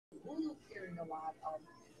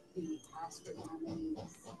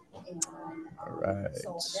All right.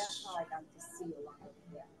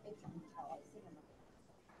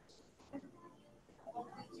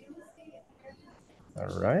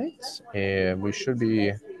 All right, and we should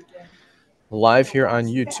be live here on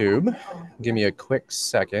YouTube. Give me a quick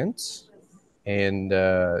second and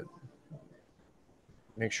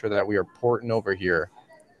make sure that we are porting over here.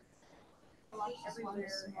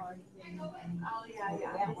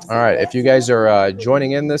 All right, if you guys are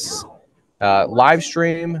joining in this live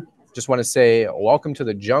stream, just want to say welcome to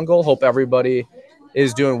the jungle. Hope everybody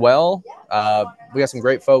is doing well. We got some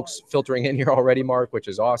great folks filtering in here already, Mark, which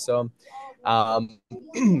is awesome.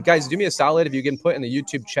 Guys, do me a solid. If you can put in the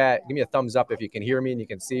YouTube chat, give me a thumbs up if you can hear me and you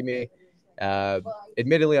can see me.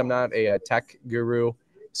 Admittedly, I'm not a tech guru,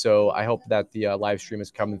 so I hope that the live stream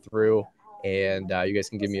is coming through and you guys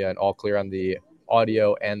can give me an all clear on the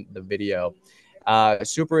audio and the video.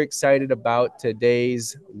 Super excited about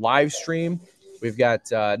today's live stream. We've got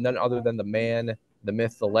none other than the man, the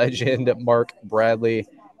myth, the legend, Mark Bradley,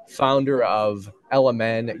 founder of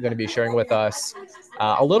LMN, going to be sharing with us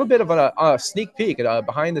a little bit of a sneak peek at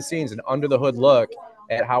behind the scenes and under the hood look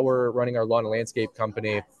at how we're running our lawn and landscape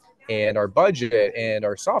company and our budget and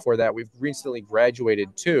our software that we've recently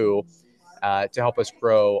graduated to help us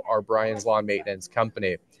grow our Brian's Lawn Maintenance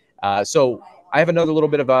company. So I have another little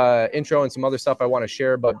bit of intro and some other stuff I want to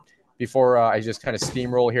share, but before I just kind of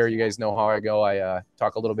steamroll here, you guys know how I go. I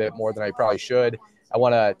talk a little bit more than I probably should. I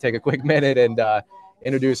want to take a quick minute and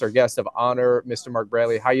introduce our guest of honor, Mr. Mark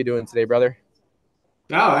Bradley. How you doing today, brother?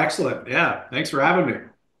 Oh, excellent. Yeah. Thanks for having me.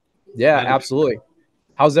 Yeah, absolutely.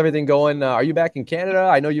 How's everything going? Are you back in Canada?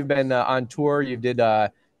 I know you've been on tour. You did,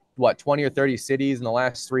 20 or 30 cities in the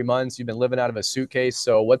last 3 months. You've been living out of a suitcase.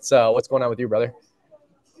 So what's going on with you, brother?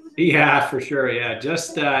 Yeah, for sure. Yeah.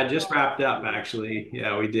 Just wrapped up actually.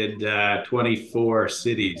 Yeah, we did 24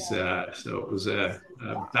 cities. So it was a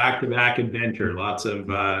back-to-back adventure, lots of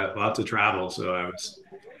travel. So I was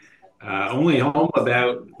only home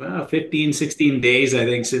about 15, 16 days, I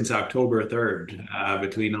think, since October 3rd,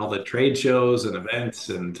 between all the trade shows and events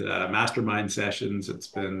and mastermind sessions. It's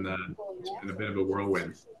been a bit of a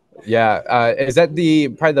whirlwind. Yeah. Is that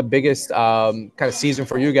probably the biggest kind of season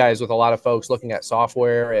for you guys with a lot of folks looking at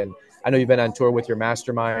software? And I know you've been on tour with your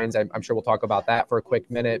masterminds. I'm sure we'll talk about that for a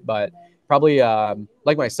quick minute, but probably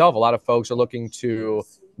like myself, a lot of folks are looking to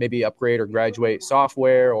maybe upgrade or graduate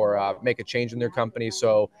software or make a change in their company.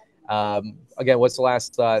 So again, what's the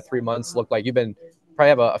last 3 months look like? You've been probably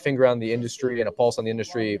have a finger on the industry and a pulse on the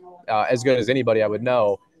industry as good as anybody I would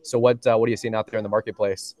know. So what are you seeing out there in the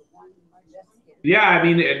marketplace? Yeah, I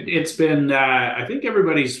mean, it's been, I think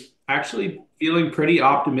everybody's actually feeling pretty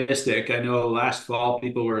optimistic. I know last fall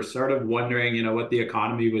people were sort of wondering, what the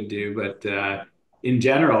economy would do, but in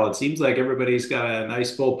general, it seems like everybody's got a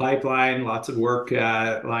nice full pipeline, lots of work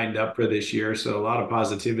lined up for this year. So a lot of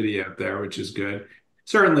positivity out there, which is good.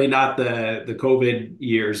 Certainly not the COVID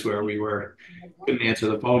years where we couldn't answer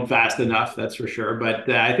the phone fast enough, that's for sure. But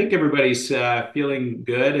I think everybody's feeling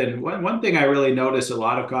good. And one thing I really notice a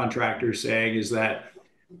lot of contractors saying is that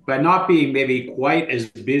by not being maybe quite as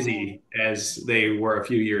busy as they were a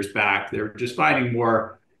few years back, they're just finding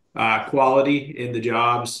more quality in the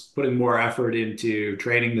jobs, putting more effort into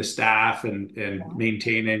training the staff and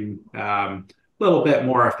maintaining a little bit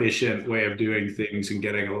more efficient way of doing things and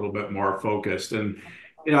getting a little bit more focused. And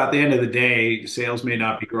at the end of the day, sales may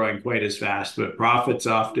not be growing quite as fast, but profits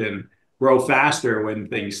often grow faster when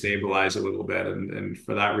things stabilize a little bit. And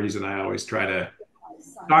for that reason, I always try to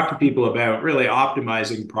talk to people about really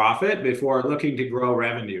optimizing profit before looking to grow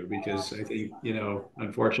revenue, because I think,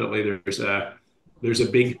 unfortunately, there's a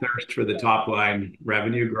big thirst for the top line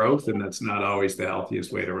revenue growth, and that's not always the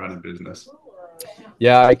healthiest way to run a business.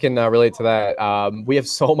 Yeah, I can relate to that. We have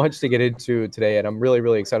so much to get into today, and I'm really,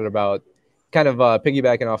 really excited about kind of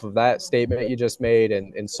piggybacking off of that statement you just made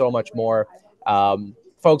and so much more.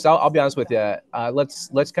 Folks, I'll be honest with you.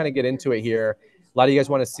 Let's kind of get into it here. A lot of you guys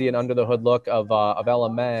want to see an under the hood look of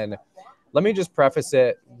LMN. Let me just preface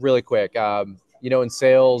it really quick. In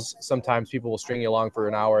sales, sometimes people will string you along for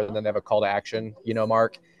an hour and then they have a call to action.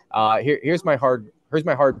 Mark, here's my hard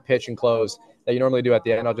pitch and close that you normally do at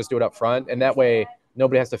the end. I'll just do it up front, and that way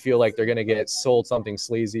nobody has to feel like they're going to get sold something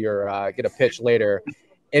sleazy or get a pitch later.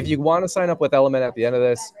 If you want to sign up with LMN at the end of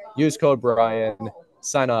this, use code Brian,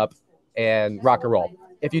 sign up, and rock and roll.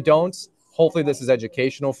 If you don't, hopefully this is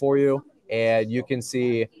educational for you, and you can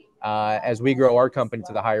see as we grow our company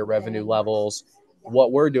to the higher revenue levels,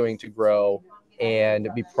 what we're doing to grow and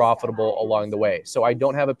be profitable along the way. So I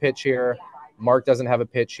don't have a pitch here. Mark doesn't have a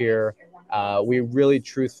pitch here. We really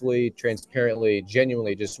truthfully, transparently,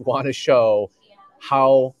 genuinely just want to show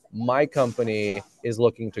how my company is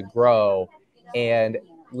looking to grow. And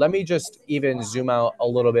let me just even zoom out a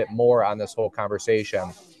little bit more on this whole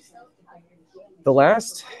conversation. The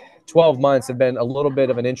last 12 months have been a little bit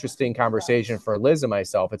of an interesting conversation for Liz and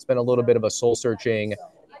myself. It's been a little bit of a soul searching.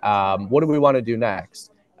 What do we want to do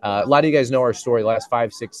next? A lot of you guys know our story. The last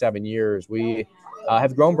 5, 6, 7 years, we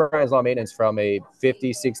have grown Brian's Lawn Maintenance from a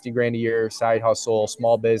 50, 60 grand a year side hustle,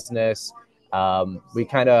 small business. We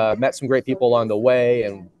kind of met some great people along the way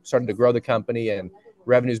and started to grow the company, and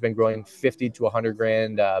revenue's been growing 50 to 100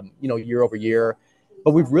 grand, year over year.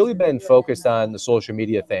 But we've really been focused on the social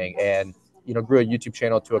media thing, and grew a YouTube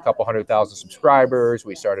channel to a couple 100,000 subscribers.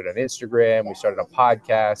 We started on Instagram, we started a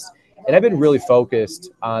podcast, and I've been really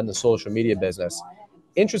focused on the social media business.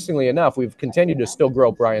 Interestingly enough, we've continued to still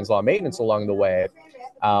grow Brian's Lawn Maintenance along the way.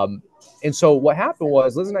 And so what happened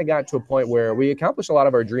was Liz and I got to a point where we accomplished a lot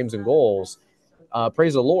of our dreams and goals.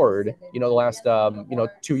 Praise the Lord, the last,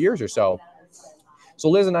 2 years or so. So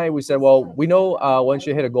Liz and I, we said, well, we know once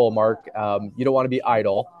you hit a goal, Mark, you don't want to be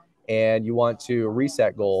idle and you want to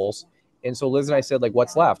reset goals. And so Liz and I said, like,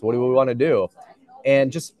 what's left? What do we want to do?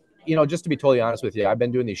 And just to be totally honest with you, I've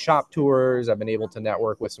been doing these shop tours. I've been able to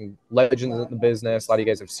network with some legends in the business. A lot of you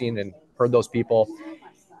guys have seen and heard those people.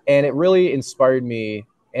 And it really inspired me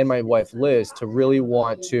and my wife, Liz, to really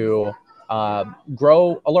want to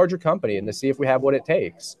grow a larger company and to see if we have what it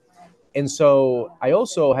takes. And so I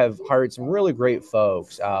also have hired some really great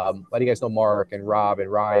folks. A lot of you guys know Mark and Rob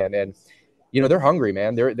and Ryan, and they're hungry,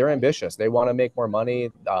 man. They're ambitious. They want to make more money.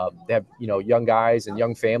 They have young guys and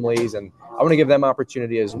young families, and I want to give them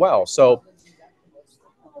opportunity as well. So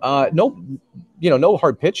no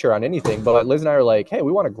hard pitch here on anything, but Liz and I are like, hey,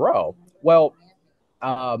 we want to grow. Well,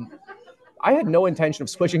 I had no intention of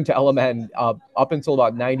switching to LMN up until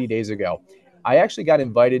about 90 days ago. I actually got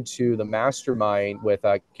invited to the mastermind with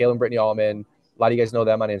Kayla and Brittany Allman. A lot of you guys know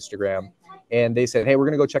them on Instagram. And they said, hey, we're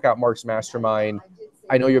going to go check out Mark's mastermind.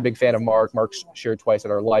 I know you're a big fan of Mark. Mark's shared twice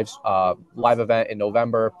at our live event in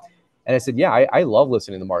November. And I said, yeah, I love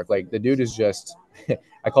listening to Mark. Like, the dude is just,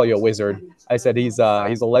 I call you a wizard. I said, he's a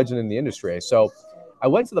legend in the industry. So I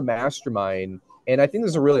went to the mastermind, and I think this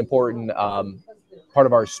is a really important part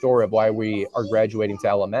of our story of why we are graduating to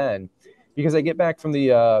LMN, because I get back from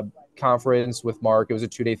the conference with Mark. It was a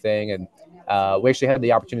 2-day thing, and we actually had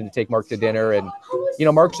the opportunity to take Mark to dinner, and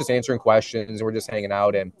Mark's just answering questions, and we're just hanging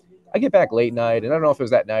out. And I get back late night, and I don't know if it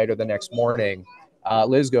was that night or the next morning.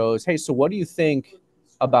 Liz goes, hey, so what do you think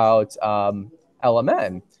about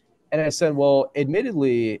LMN? And I said, well,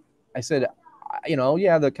 admittedly, I said,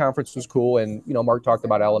 yeah, the conference was cool, and Mark talked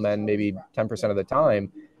about LMN maybe 10% of the time.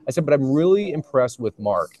 I said, but I'm really impressed with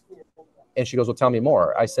Mark. And she goes, well, tell me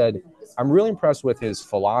more. I said, I'm really impressed with his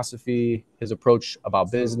philosophy, his approach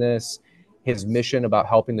about business, his mission about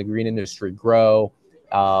helping the green industry grow.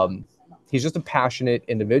 He's just a passionate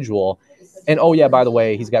individual. And oh yeah, by the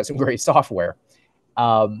way, he's got some great software.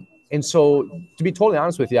 And so to be totally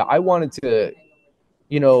honest with you, I wanted to,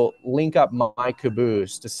 link up my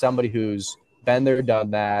caboose to somebody who's been there,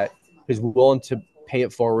 done that, who's willing to pay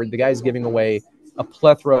it forward. The guy's giving away a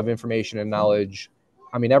plethora of information and knowledge.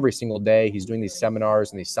 I mean, every single day he's doing these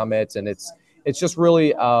seminars and these summits, and it's just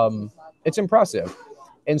really, it's impressive.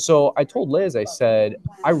 And so I told Liz, I said,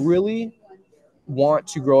 I really want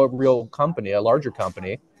to grow a real company, a larger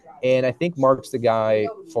company. And I think Mark's the guy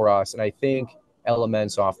for us. And I think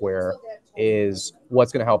LMN software is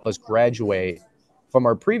what's going to help us graduate from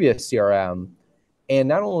our previous CRM and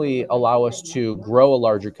not only allow us to grow a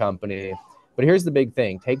larger company, but here's the big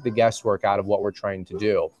thing, take the guesswork out of what we're trying to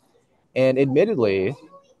do. And admittedly,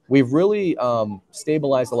 we've really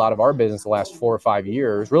stabilized a lot of our business the last 4 or 5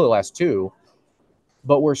 years, really the last 2,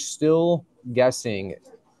 but we're still guessing,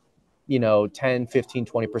 10, 15,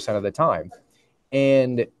 20% of the time.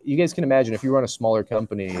 And you guys can imagine if you run a smaller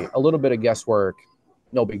company, a little bit of guesswork,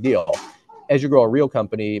 no big deal. As you grow a real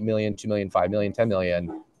company, $1 million, $2 million, $5 million, $10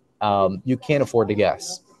 million, you can't afford to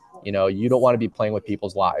guess. You don't want to be playing with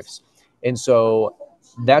people's lives. And so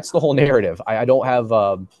that's the whole narrative. I don't have,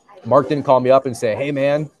 Mark didn't call me up and say, hey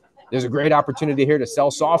man, there's a great opportunity here to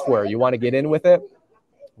sell software. You want to get in with it?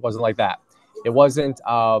 It wasn't like that. It wasn't,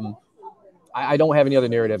 I don't have any other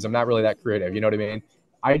narratives. I'm not really that creative. You know what I mean?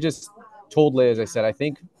 I just told Liz, I said, I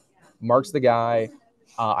think Mark's the guy.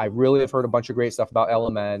 I really have heard a bunch of great stuff about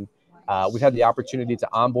LMN. We've had the opportunity to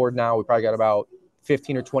onboard now. We probably got about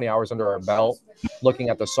 15 or 20 hours under our belt looking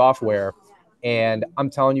at the software. And I'm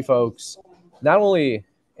telling you folks, not only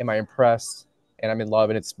am I impressed and I'm in love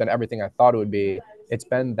and it's been everything I thought it would be, it's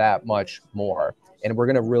been that much more. And we're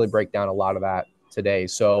going to really break down a lot of that today.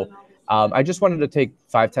 So I just wanted to take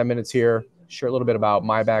 5-10 minutes here, share a little bit about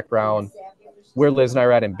my background, where Liz and I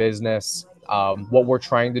are at in business, what we're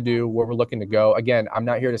trying to do, where we're looking to go. Again, I'm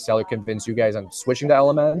not here to sell or convince you guys on switching to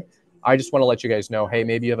LMN. I just want to let you guys know, hey,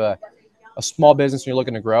 maybe you have a small business and you're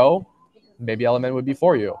looking to grow, maybe LMN would be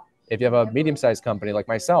for you. If you have a medium-sized company like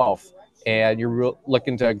myself and you're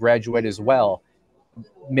looking to graduate as well,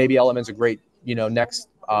 maybe LMN's a great, next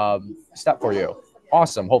step for you.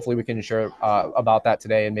 Awesome. Hopefully we can share about that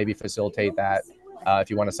today and maybe facilitate that if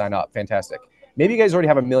you want to sign up. Fantastic. Maybe you guys already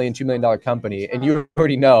have $1 million, $2 million company and you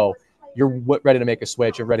already know you're ready to make a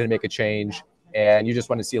switch, you're ready to make a change, and you just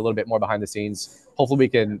want to see a little bit more behind the scenes. Hopefully we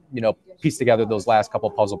can, piece together those last couple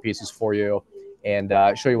puzzle pieces for you and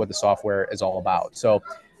show you what the software is all about. So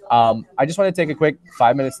I just want to take a quick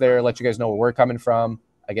 5 minutes there, let you guys know where we're coming from.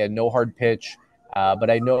 Again, no hard pitch, but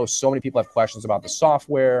I know so many people have questions about the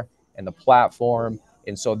software and the platform.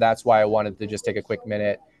 And so that's why I wanted to just take a quick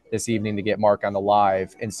minute this evening to get Mark on the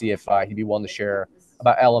live and see if he'd be willing to share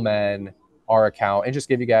about LMN, our account, and just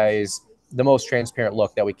give you guys the most transparent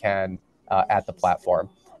look that we can at the platform.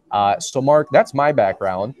 So Mark, that's my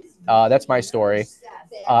background. That's my story.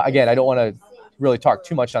 Again, I don't want to really talk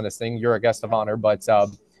too much on this thing. You're a guest of honor, but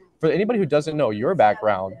for anybody who doesn't know your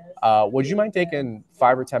background, would you mind taking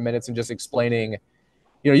 5 or 10 minutes and just explaining,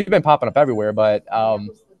 you've been popping up everywhere, but a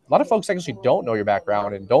lot of folks actually don't know your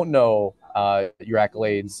background and don't know your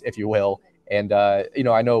accolades, if you will. And,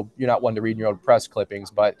 I know you're not one to read your own press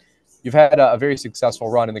clippings, but you've had a very successful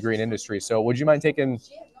run in the green industry. So would you mind taking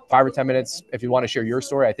 5 or 10 minutes if you want to share your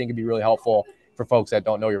story? I think it'd be really helpful for folks that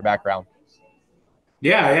don't know your background.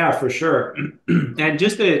 Yeah, for sure. And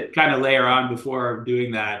just to kind of layer on before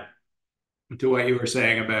doing that to what you were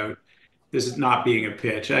saying about this is not being a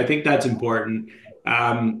pitch, I think that's important.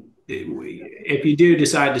 If you do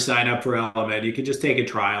decide to sign up for LMN, you can just take a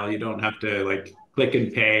trial. You don't have to like click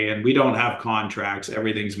and pay, and we don't have contracts.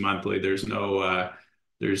 Everything's monthly. There's no,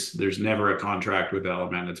 there's never a contract with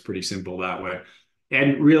LMN. It's pretty simple that way.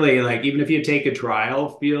 And really, like even if you take a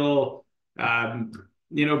trial, feel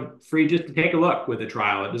free just to take a look with a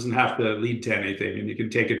trial. It doesn't have to lead to anything, and you can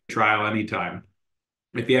take a trial anytime.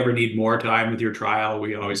 If you ever need more time with your trial,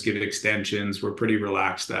 we always give extensions. We're pretty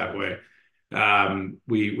relaxed that way.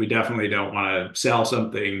 We definitely don't want to sell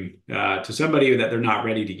something to somebody that they're not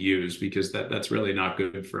ready to use, because that's really not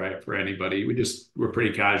good for anybody. We're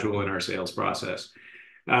pretty casual in our sales process.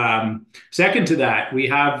 Second to that, we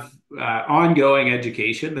have ongoing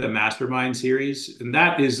education, the Mastermind series, and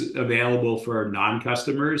that is available for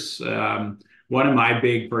non-customers. One of my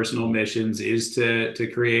big personal missions is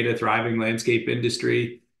to create a thriving landscape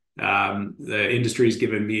industry. The industry has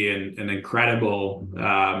given me an incredible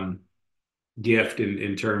gift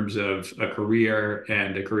in terms of a career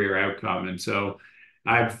and a career outcome. And so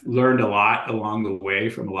I've learned a lot along the way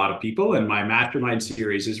from a lot of people. And my Mastermind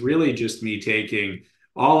series is really just me taking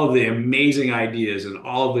all of the amazing ideas and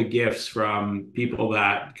all of the gifts from people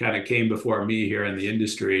that kind of came before me here in the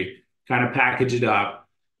industry, kind of package it up.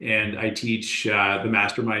 And I teach the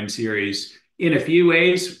Mastermind series in a few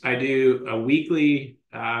ways. I do a weekly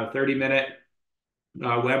 30-minute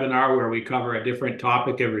webinar where we cover a different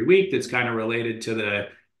topic every week that's kind of related to the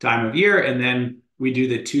time of year. And then we do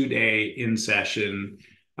the 2-day in-session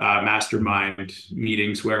mastermind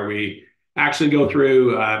meetings where we actually go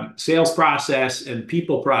through sales process and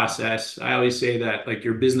people process. I always say that like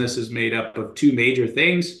your business is made up of 2 major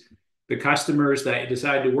things: the customers that you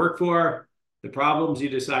decide to work for, the problems you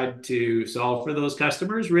decide to solve for those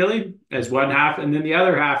customers, really, as one half. And then the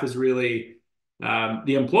other half is really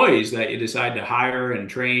the employees that you decide to hire and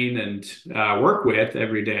train and work with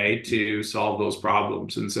every day to solve those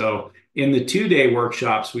problems. And so in the 2-day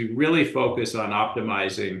workshops, we really focus on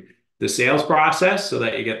optimizing the sales process so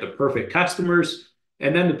that you get the perfect customers,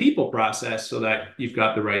 and then the people process so that you've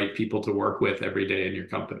got the right people to work with every day in your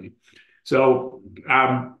company. So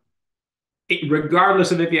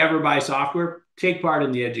regardless of if you ever buy software, take part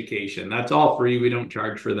in the education. That's all free. We don't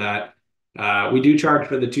charge for that. We do charge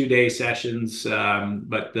for the 2-day sessions,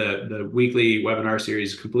 but the weekly webinar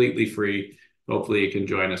series is completely free. Hopefully you can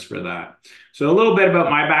join us for that. So a little bit about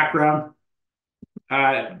my background.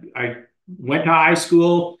 I went to high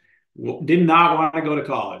school, did not want to go to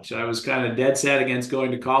college. I was kind of dead set against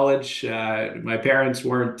going to college. My parents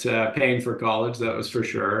weren't paying for college, that was for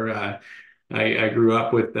sure. I grew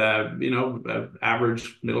up with, an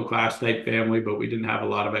average middle-class type family, but we didn't have a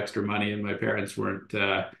lot of extra money, and my parents weren't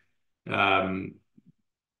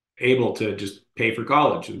able to just pay for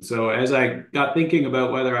college. And so as I got thinking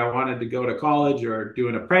about whether I wanted to go to college or do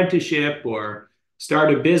an apprenticeship or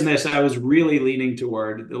start a business, I was really leaning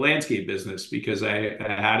toward the landscape business because I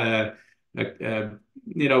had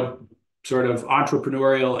sort of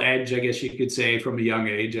entrepreneurial edge, I guess you could say, from a young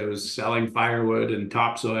age. I was selling firewood and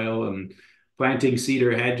topsoil and planting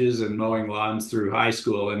cedar hedges and mowing lawns through high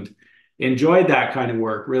school, and enjoyed that kind of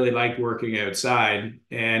work, really liked working outside.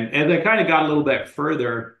 And as I kind of got a little bit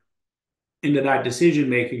further into that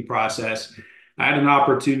decision-making process, I had an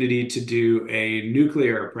opportunity to do a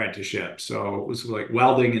nuclear apprenticeship. So it was like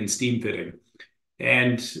welding and steam fitting.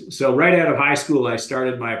 And so right out of high school, I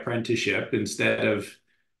started my apprenticeship instead of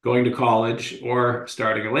going to college or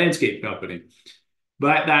starting a landscape company.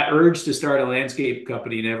 But that urge to start a landscape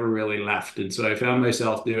company never really left. And so I found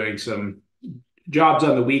myself doing some jobs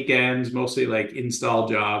on the weekends, mostly like install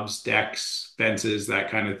jobs, decks, fences, that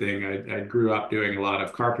kind of thing. I grew up doing a lot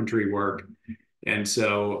of carpentry work. And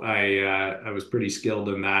so I was pretty skilled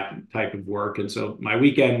in that type of work. And so my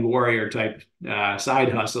weekend warrior type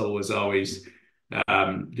side hustle was always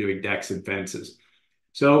doing decks and fences.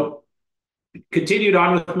 So continued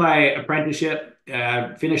on with my apprenticeship,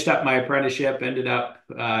 finished up my apprenticeship, ended up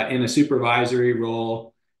in a supervisory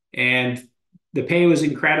role. And the pay was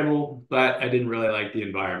incredible, but I didn't really like the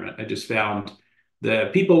environment. I just found the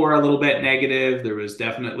people were a little bit negative. There was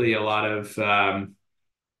definitely a lot of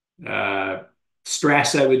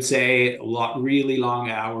stress, I would say, a lot, really long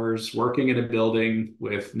hours, working in a building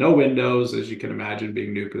with no windows, as you can imagine,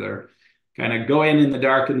 being nuclear. Kind of go in the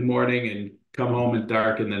dark in the morning and come home in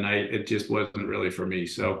dark in the night. It just wasn't really for me.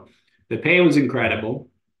 So the pay was incredible,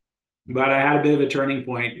 but I had a bit of a turning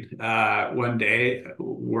point one day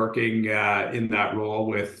working in that role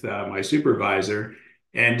with my supervisor,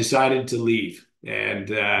 and decided to leave. And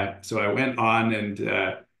so I went on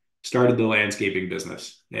and started the landscaping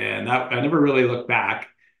business. And that, I never really looked back,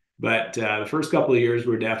 but the first couple of years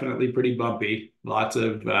were definitely pretty bumpy. Lots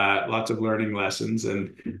of learning lessons,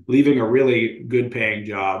 and leaving a really good paying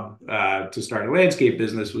job to start a landscape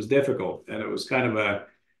business was difficult. And it was kind of a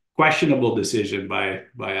questionable decision by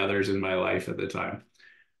others in my life at the time.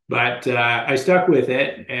 But I stuck with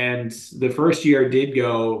it, and the first year did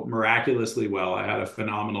go miraculously well. I had a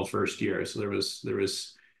phenomenal first year, so there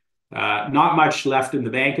was not much left in the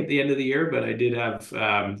bank at the end of the year, but I did have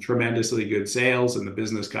tremendously good sales, and the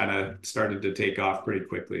business kind of started to take off pretty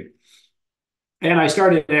quickly. And I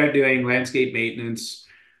started out doing landscape maintenance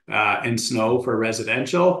and snow for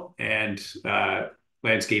residential, and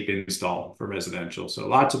landscape install for residential. So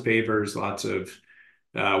lots of pavers, lots of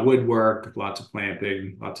woodwork, lots of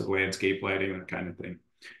planting, lots of landscape lighting, that kind of thing.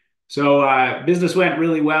 So business went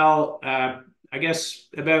really well. I guess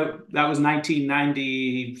that was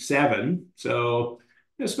 1997. So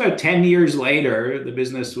just about 10 years later, the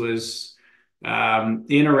business was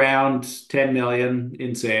in around 10 million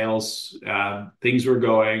in sales. Things were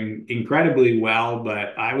going incredibly well,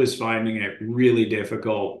 but I was finding it really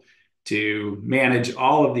difficult to manage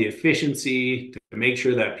all of the efficiency, to make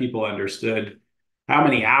sure that people understood how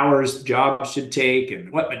many hours jobs should take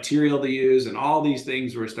and what material to use, and all these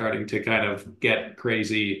things were starting to kind of get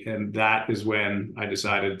crazy. And that is when I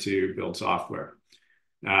decided to build software.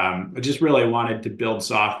 I just really wanted to build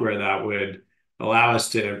software that would allow us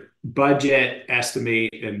to budget,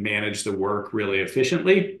 estimate, and manage the work really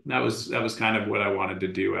efficiently. That was kind of what I wanted to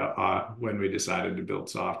do when we decided to build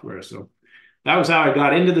software. So that was how I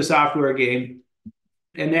got into the software game.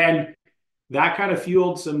 And then that kind of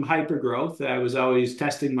fueled some hyper growth. I was always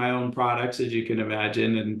testing my own products, as you can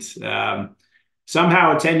imagine. And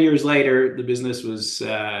somehow 10 years later, the business was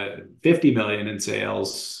 50 million in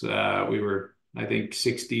sales. We were, I think,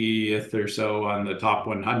 60th or so on the top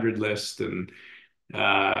 100 list. And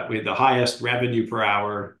we had the highest revenue per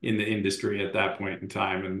hour in the industry at that point in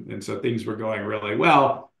time. And so things were going really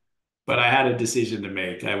well, but I had a decision to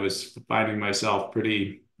make. I was finding myself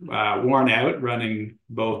pretty worn out running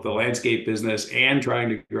both the landscape business and trying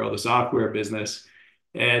to grow the software business.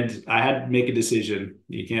 And I had to make a decision.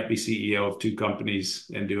 You can't be CEO of two companies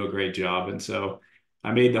and do a great job. And so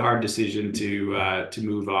I made the hard decision to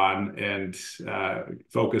move on and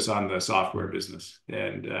focus on the software business.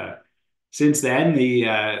 And since then,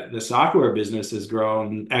 the software business has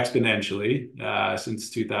grown exponentially. Since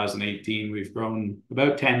 2018, we've grown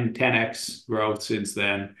about 10x growth since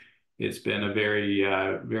then. It's been a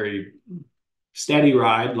very steady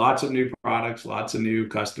ride, lots of new products, lots of new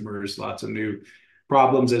customers, lots of new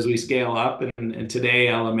problems as we scale up. And today,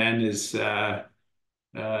 LMN is a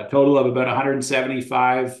total of about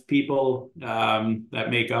 175 people that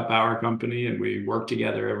make up our company, and we work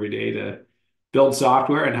together every day to build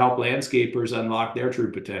software and help landscapers unlock their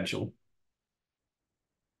true potential.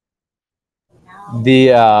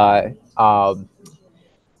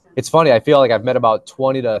 It's funny. I feel like I've met about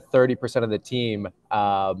 20 to 30% of the team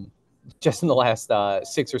just in the last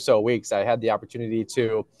 6 or so weeks. I had the opportunity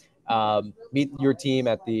to meet your team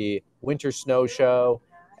at the Winter Snow Show,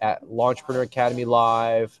 at Lawntrepreneur Academy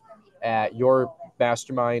Live, at your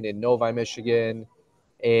mastermind in Novi, Michigan.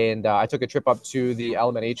 And I took a trip up to the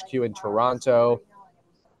LMN HQ in Toronto.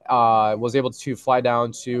 Was able to fly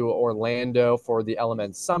down to Orlando for the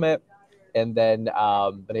LMN Summit, and then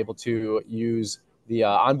been able to use the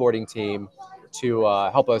onboarding team to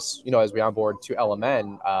help us, as we onboard to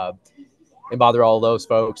LMN. And bother all those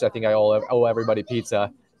folks. I think I owe everybody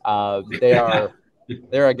pizza. They're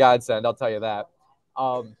a godsend, I'll tell you that.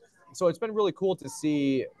 So it's been really cool to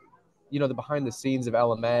see, the behind the scenes of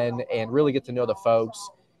LMN and really get to know the folks.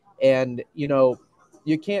 And, you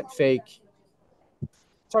can't fake.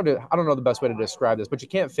 It's hard to, I don't know the best way to describe this, but you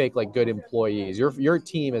can't fake like good employees. Your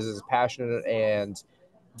team is as passionate and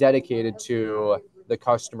dedicated to the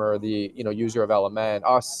customer, the user of LMN,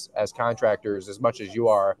 us as contractors, as much as you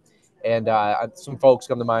are. And some folks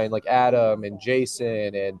come to mind like Adam and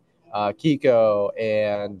Jason and Kiko,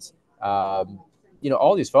 and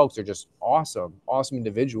all these folks are just awesome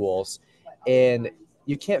individuals, and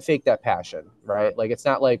you can't fake that passion, right? Like it's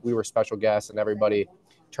not like we were special guests and everybody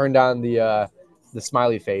turned on the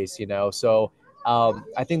smiley face, So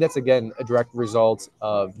I think that's again a direct result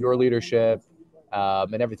of your leadership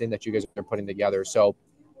and everything that you guys are putting together. So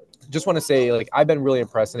just want to say, like, I've been really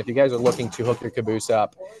impressed. And if you guys are looking to hook your caboose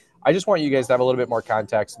up, I just want you guys to have a little bit more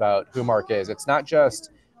context about who Mark is. It's not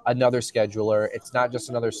just another scheduler. It's not just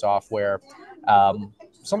another software.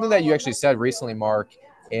 Something that you actually said recently, Mark,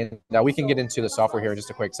 and we can get into the software here in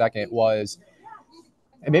just a quick second, was,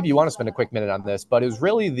 and maybe you want to spend a quick minute on this, but it was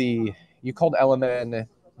really you called LMN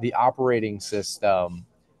the operating system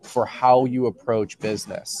for how you approach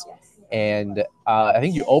business. And I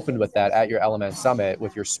think you opened with that at your LMN Summit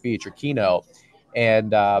with your speech, your keynote.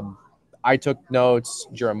 And I took notes.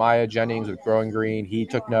 Jeremiah Jennings with Growing Green, he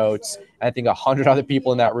took notes. And I think 100 other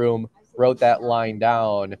people in that room wrote that line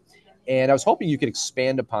down. And I was hoping you could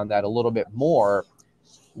expand upon that a little bit more,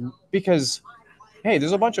 because, hey,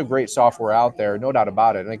 there's a bunch of great software out there, no doubt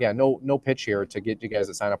about it. And again, no pitch here to get you guys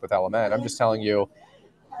to sign up with LMN. I'm just telling you,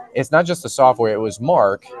 it's not just the software. It was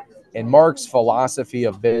Mark, and Mark's philosophy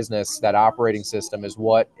of business, that operating system, is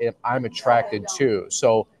what I'm attracted to.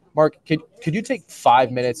 So, Mark, could you take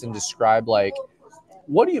 5 minutes and describe, like,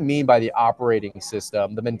 what do you mean by the operating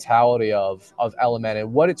system, the mentality of LMN,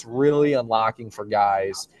 and what it's really unlocking for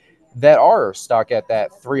guys that are stuck at that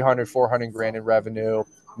 300, 400 grand in revenue,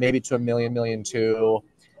 maybe to $1 million, $1.2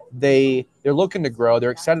 million. They're looking to grow.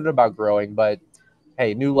 They're excited about growing, but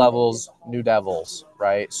hey, new levels, new devils,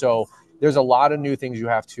 right? So there's a lot of new things you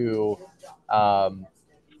have to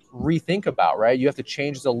rethink about, right? You have to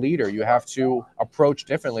change the leader. You have to approach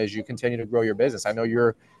differently as you continue to grow your business. I know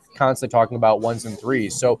you're constantly talking about ones and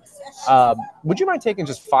threes. So would you mind taking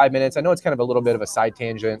just 5 minutes? I know it's kind of a little bit of a side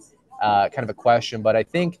tangent, kind of a question, but I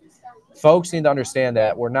think folks need to understand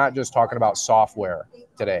that we're not just talking about software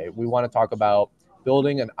today. We want to talk about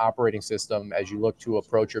building an operating system as you look to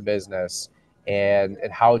approach your business, and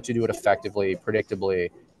how to do it effectively,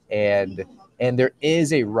 predictably. And there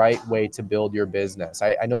is a right way to build your business.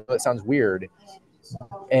 I know it sounds weird.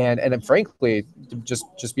 And frankly,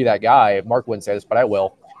 just be that guy. Mark wouldn't say this, but I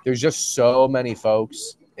will. There's just so many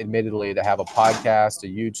folks, admittedly, that have a podcast, a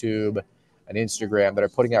YouTube, an Instagram, that are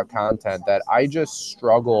putting out content that I just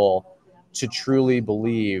struggle to truly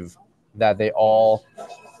believe that they all,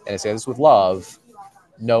 and I say this with love,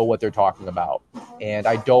 know what they're talking about. And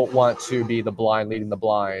I don't want to be the blind leading the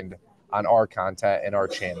blind on our content and our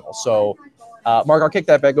channel. So, Mark, I'll kick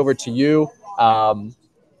that back over to you.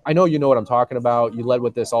 I know you know what I'm talking about. You led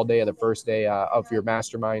with this all day of the first day of your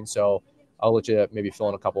mastermind. So I'll let you maybe fill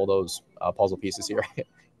in a couple of those puzzle pieces here.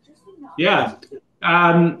 Yeah.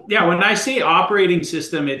 When I say operating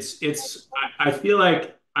system, I feel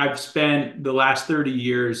like I've spent the last 30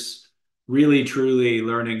 years really, truly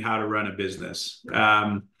learning how to run a business.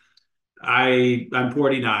 I'm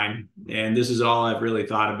 49, and this is all I've really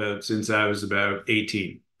thought about since I was about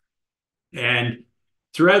 18. And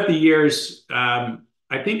throughout the years, I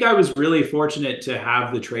think I was really fortunate to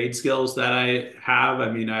have the trade skills that I have. I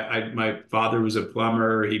mean, my father was a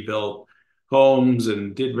plumber. He built homes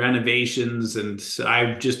and did renovations, and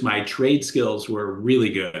my trade skills were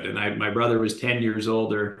really good. And my brother was 10 years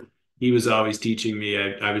older. He was always teaching me.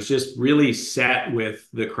 I was just really set with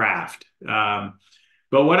the craft.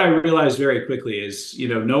 But what I realized very quickly is,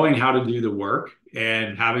 knowing how to do the work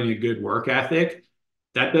and having a good work ethic,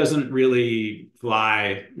 that doesn't really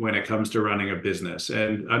fly when it comes to running a business.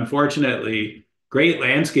 And unfortunately, great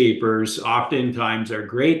landscapers oftentimes are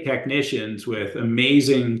great technicians with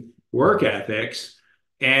amazing work ethics.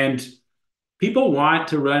 And people want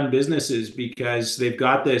to run businesses because they've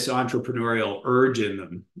got this entrepreneurial urge in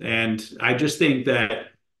them. And I just think that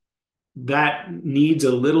that needs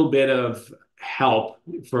a little bit of help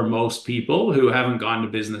for most people who haven't gone to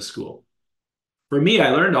business school. For me,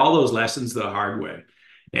 I learned all those lessons the hard way.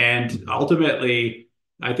 And ultimately,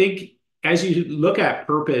 I think as you look at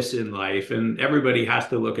purpose in life, and everybody has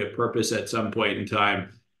to look at purpose at some point in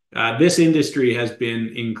time, this industry has been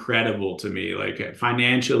incredible to me. Like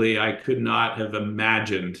financially, I could not have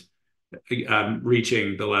imagined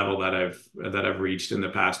reaching the level that I've reached in the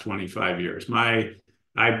past 25 years.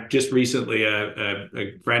 I just recently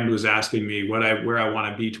a friend was asking me where I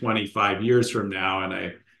want to be 25 years from now,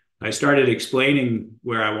 and I started explaining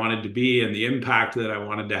where I wanted to be and the impact that I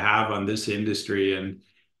wanted to have on this industry, and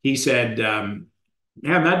he said, "Man,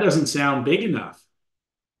 that doesn't sound big enough."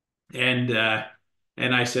 And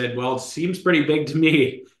and I said, "Well, it seems pretty big to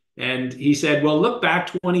me." And he said, "Well, look back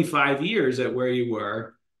 25 years at where you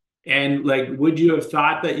were, and like, would you have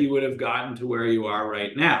thought that you would have gotten to where you are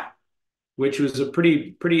right now?" Which was a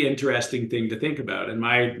pretty interesting thing to think about. And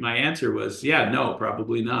my answer was, yeah, no,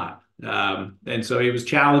 probably not. And so he was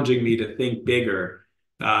challenging me to think bigger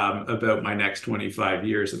about my next 25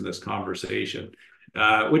 years in this conversation,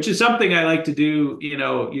 which is something I like to do,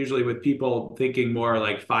 usually with people thinking more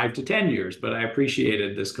like 5 to 10 years, but I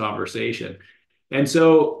appreciated this conversation. And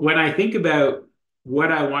so when I think about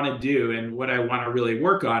what I want to do and what I want to really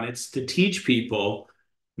work on, it's to teach people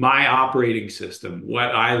my operating system,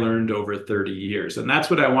 what I learned over 30 years. And that's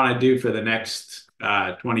what I want to do for the next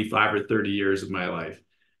 25 or 30 years of my life.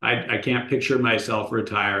 I can't picture myself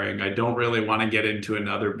retiring. I don't really want to get into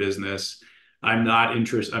another business. I'm not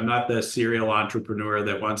interested. I'm not the serial entrepreneur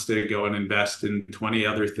that wants to go and invest in 20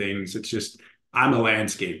 other things. It's just, I'm a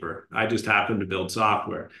landscaper. I just happen to build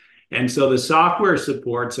software. And so the software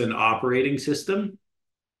supports an operating system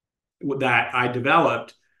that I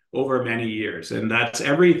developed over many years. And that's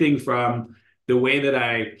everything from the way that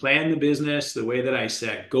I plan the business, the way that I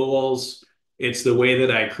set goals. It's the way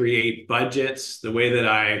that I create budgets, the way that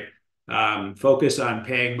I focus on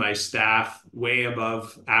paying my staff way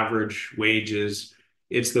above average wages.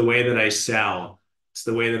 It's the way that I sell. It's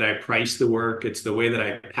the way that I price the work. It's the way that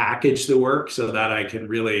I package the work so that I can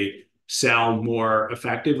really sell more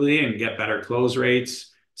effectively and get better close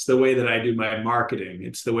rates. It's the way that I do my marketing.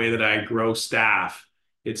 It's the way that I grow staff.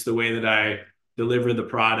 It's the way that I deliver the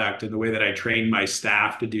product and the way that I train my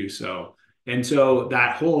staff to do so. And so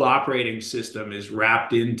that whole operating system is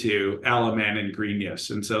wrapped into LMN and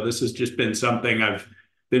Greenius. And so this has just been something I've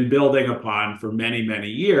been building upon for many, many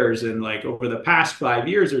years. And like over the past 5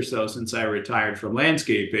 years or so, since I retired from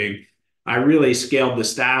landscaping, I really scaled the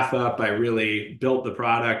staff up. I really built the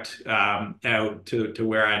product out to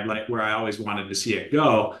where I always wanted to see it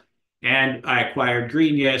go. And I acquired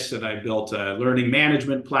Greenius, and I built a learning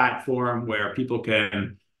management platform where people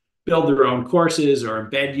can build their own courses or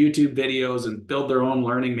embed YouTube videos and build their own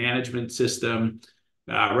learning management system.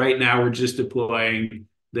 Right now, we're just deploying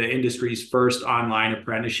the industry's first online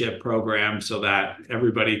apprenticeship program so that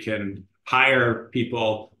everybody can hire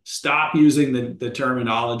people, stop using the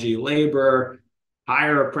terminology labor,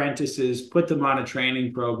 hire apprentices, put them on a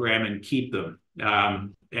training program, and keep them.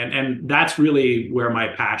 And that's really where my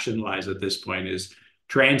passion lies at this point, is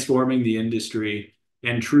transforming the industry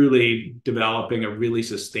and truly developing a really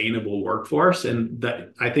sustainable workforce. And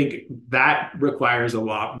that, I think that requires a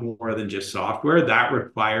lot more than just software. That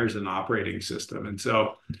requires an operating system. And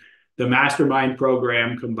so the mastermind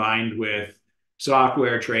program, combined with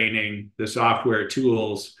software training, the software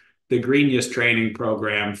tools, the Greenius training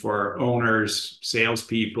program for owners,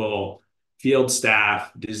 salespeople, field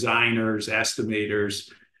staff, designers, estimators,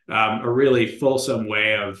 a really fulsome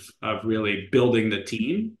way of really building the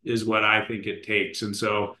team is what I think it takes. And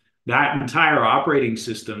so that entire operating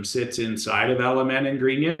system sits inside of LMN and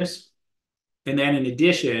Greenius. And then in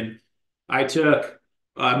addition, I took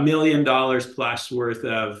 $1 million plus worth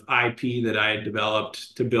of IP that I had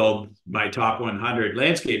developed to build my top 100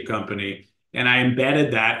 landscape company, and I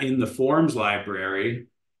embedded that in the forms library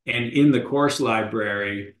and in the course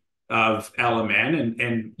library of LMN,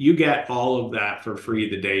 and you get all of that for free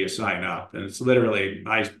the day you sign up. And it's literally,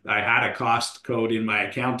 I had a cost code in my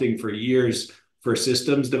accounting for years for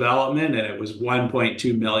systems development, and it was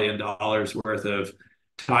 $1.2 million worth of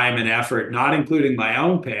time and effort, not including my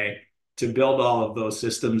own pay, to build all of those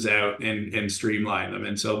systems out and streamline them.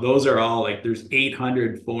 And so those are all like, there's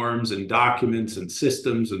 800 forms and documents and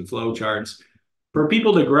systems and flowcharts for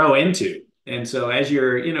people to grow into. And so as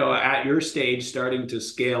you're, at your stage starting to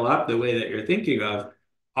scale up the way that you're thinking of,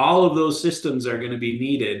 all of those systems are going to be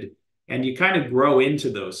needed. and you kind of grow into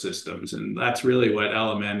those systems. And that's really what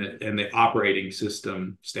LMN and the operating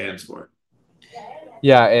system stands for.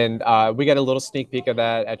 Yeah, and we got a little sneak peek of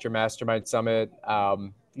that at your Mastermind Summit, a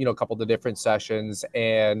couple of the different sessions,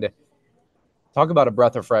 and talk about a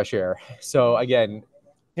breath of fresh air. So again,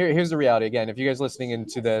 here's the reality. Again, if you guys listening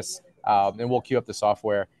into this, and we'll queue up the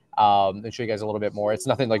software and show you guys a little bit more. It's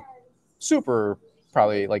nothing like super,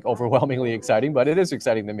 probably like overwhelmingly exciting, but it is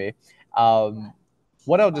exciting to me.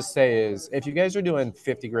 What I'll just say is, if you guys are doing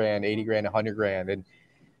 50 grand, 80 grand, 100 grand, and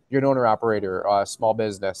you're an owner operator, small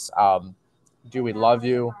business, do we love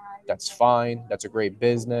you? That's fine. That's a great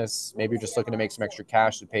business. Maybe you're just looking to make some extra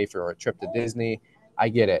cash to pay for a trip to Disney. I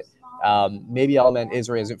get it. Maybe LMN is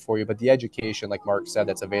or isn't for you, but the education, like Mark said,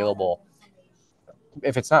 that's available,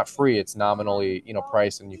 if it's not free, it's nominally,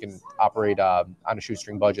 priced, and you can operate on a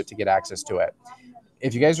shoestring budget to get access to it.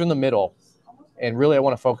 If you guys are in the middle, and really I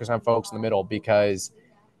want to focus on folks in the middle, because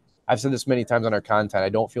I've said this many times on our content, I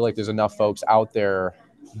don't feel like there's enough folks out there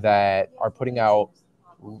that are putting out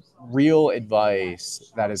real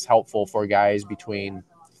advice that is helpful for guys between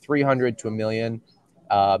 300 to a million,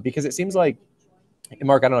 because it seems like, and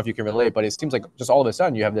Mark, I don't know if you can relate, but it seems like just all of a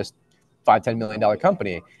sudden you have this $5-10 million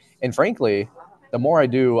company. And frankly, the more I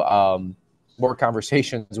do more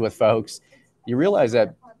conversations with folks, you realize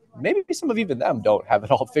that maybe some of even them don't have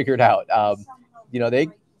it all figured out.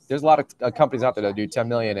 There's a lot of companies out there that do 10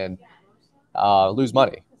 million and lose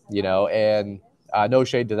money, and no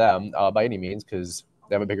shade to them by any means, because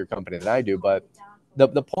they have a bigger company than I do. But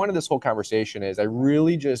the point of this whole conversation is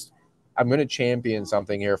I'm going to champion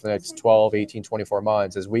something here for the next 12, 18, 24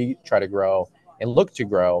 months as we try to grow and look to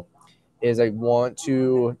grow, is I want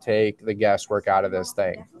to take the guesswork out of this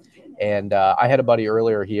thing. And I had a buddy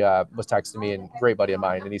earlier, he was texting me, and great buddy of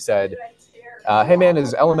mine, and he said, hey man,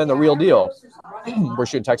 is LMN the real deal? We're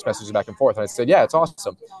shooting text messages back and forth. And I said, yeah, it's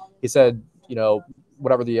awesome. He said,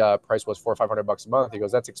 whatever the price was, $400 or $500 a month. He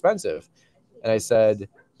goes, that's expensive. And I said,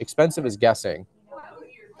 expensive is guessing.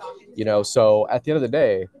 So at the end of the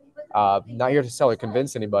day, not here to sell or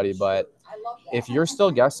convince anybody, but if you're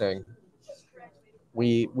still guessing,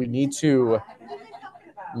 we need to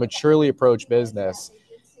maturely approach business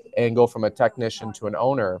and go from a technician to an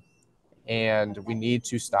owner. And we need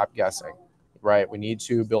to stop guessing, right? We need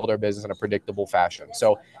to build our business in a predictable fashion.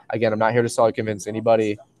 So again, I'm not here to sell or convince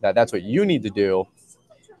anybody that that's what you need to do.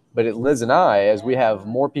 But Liz and I, as we have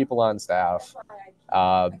more people on staff,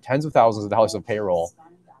 tens of thousands of dollars of payroll,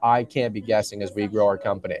 I can't be guessing as we grow our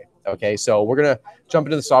company. Okay, so we're going to jump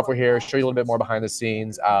into the software here, show you a little bit more behind the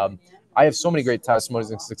scenes. I have so many great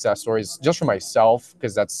testimonies and success stories just for myself,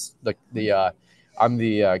 because that's I'm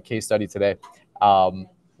the case study today,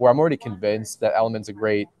 where I'm already convinced that LMN's a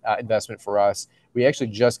great investment for us. We actually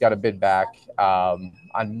just got a bid back on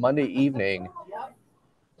Monday evening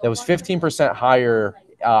that was 15% higher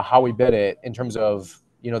how we bid it in terms of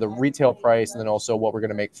the retail price, and then also what we're going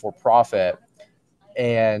to make for profit.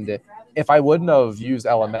 And if I wouldn't have used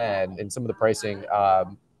LMN and some of the pricing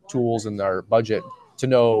tools in our budget to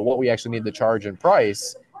know what we actually need to charge and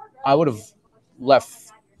price, I would have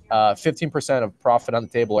left 15% of profit on the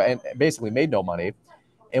table and basically made no money.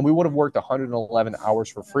 And we would have worked 111 hours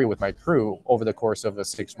for free with my crew over the course of a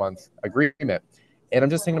 6-month agreement. And I'm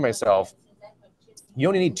just thinking to myself, you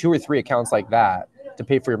only need 2 or 3 accounts like that to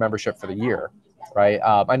pay for your membership for the year, right?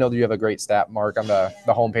 I know that you have a great stat, Mark, on the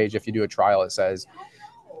homepage. If you do a trial, it says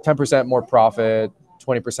 10% more profit,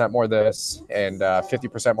 20% more this, and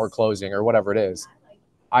 50% more closing, or whatever it is.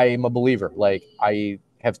 I am a believer. Like, I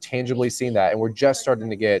have tangibly seen that, and we're just starting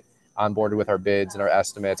to get on board with our bids and our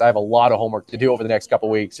estimates. I have a lot of homework to do over the next couple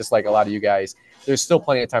of weeks, just like a lot of you guys. There's still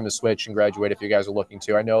plenty of time to switch and graduate if you guys are looking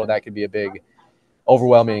to. I know that could be a big,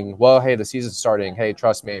 overwhelming, well, hey, the season's starting. Hey,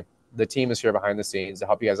 trust me, the team is here behind the scenes to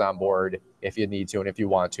help you guys on board if you need to and if you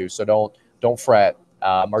want to. So don't fret.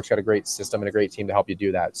 Mark's got a great system and a great team to help you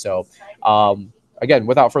do that. So again,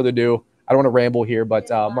 without further ado, I don't want to ramble here, but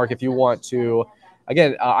Mark, if you want to,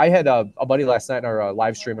 again, I had a buddy last night in our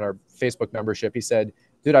live stream in our Facebook membership. He said,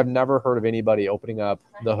 dude, I've never heard of anybody opening up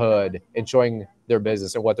the hood and showing their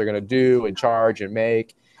business and what they're going to do and charge and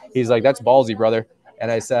make. He's like, that's ballsy, brother.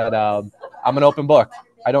 And I said, I'm an open book.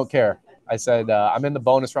 I don't care. I said, I'm in the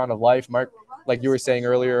bonus round of life. Mark, like you were saying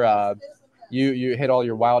earlier, you hit all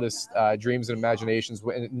your wildest dreams and imaginations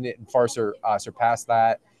and far surpassed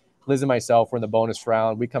that. Liz and myself were in the bonus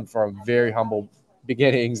round. We come from very humble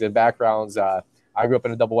beginnings and backgrounds. I grew up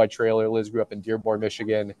in a double wide trailer. Liz grew up in Dearborn,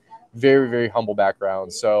 Michigan. Very, very humble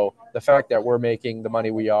background. So the fact that we're making the money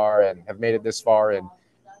we are and have made it this far, and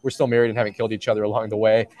we're still married and haven't killed each other along the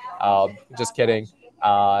way, just kidding.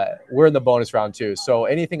 we're in the bonus round too. So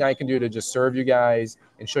anything I can do to just serve you guys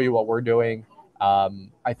and show you what we're doing,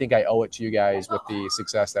 I think I owe it to you guys with the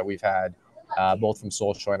success that we've had, both from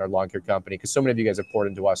Social and our lawn care company, because so many of you guys have poured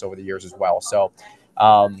into us over the years as well. So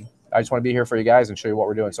I just want to be here for you guys and show you what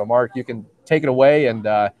we're doing. So Mark, you can take it away, and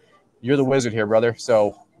you're the wizard here, brother.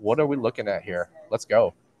 So what are we looking at here? Let's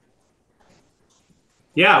go.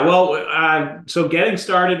 Yeah, well, so getting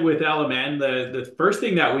started with LMN, the first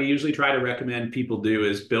thing that we usually try to recommend people do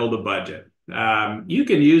is build a budget. You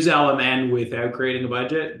can use LMN without creating a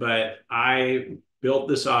budget, but I built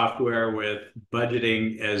the software with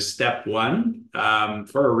budgeting as step one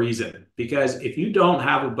for a reason. Because if you don't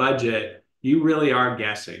have a budget, you really are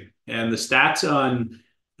guessing. And the stats on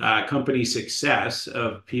company success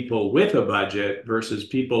of people with a budget versus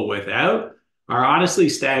people without are honestly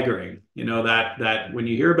staggering. You know, that when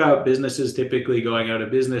you hear about businesses typically going out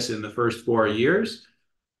of business in the first 4 years,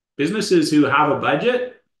 businesses who have a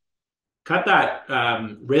budget cut that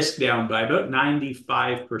risk down by about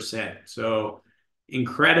 95%. So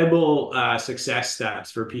incredible success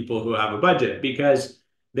stats for people who have a budget, because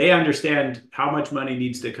they understand how much money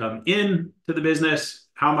needs to come in to the business,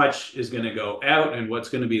 how much is going to go out, and what's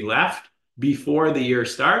going to be left before the year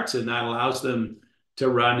starts. And that allows them to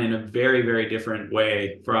run in a very, very different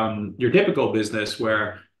way from your typical business,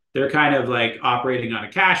 where they're kind of like operating on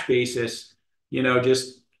a cash basis, you know,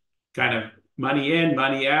 just kind of money in,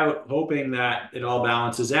 money out, hoping that it all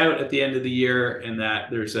balances out at the end of the year and that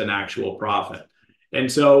there's an actual profit. And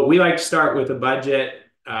so we like to start with a budget.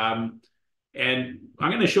 And I'm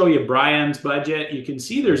going to show you Brian's budget. You can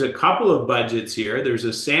see there's a couple of budgets here. There's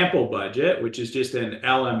a sample budget, which is just an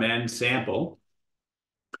LMN sample.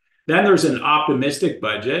 Then there's an optimistic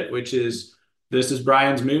budget, which is, this is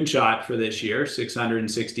Brian's moonshot for this year,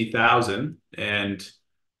 660,000. And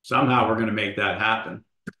somehow we're going to make that happen.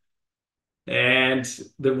 And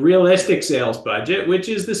the realistic sales budget, which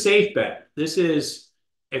is the safe bet. This is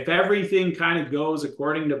if everything kind of goes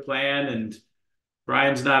according to plan and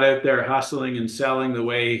Brian's not out there hustling and selling the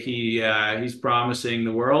way he's promising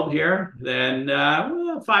the world here, then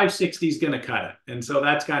 560 is going to cut it. And so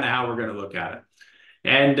that's kind of how we're going to look at it.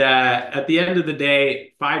 And at the end of the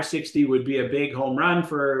day, 560 would be a big home run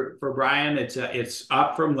for Brian. It's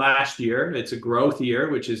up from last year. It's a growth year,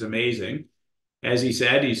 which is amazing. As he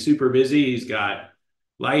said, he's super busy. He's got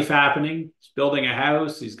life happening. He's building a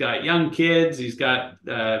house. He's got young kids. He's got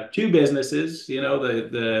 2 businesses, you know,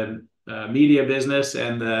 the media business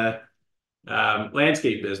and the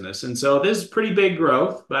landscape business. And so this is pretty big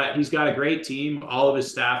growth, but he's got a great team. All of his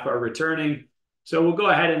staff are returning. So we'll go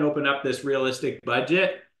ahead and open up this realistic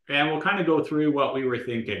budget, and we'll kind of go through what we were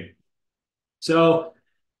thinking. So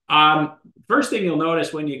first thing you'll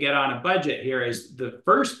notice when you get on a budget here is the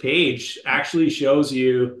first page actually shows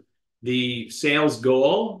you the sales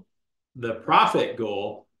goal, the profit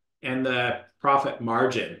goal, and the profit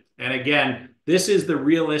margin. And again, this is the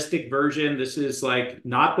realistic version. This is like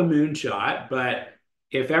not the moonshot, but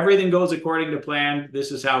if everything goes according to plan,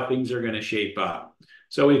 this is how things are going to shape up.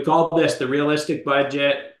 So we've called this the realistic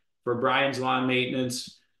budget for Brian's lawn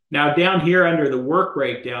maintenance. Now down here under the work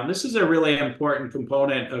breakdown, this is a really important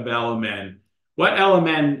component of LMN. What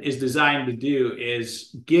LMN is designed to do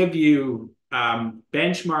is give you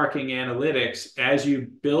benchmarking analytics as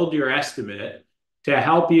you build your estimate to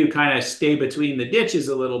help you kind of stay between the ditches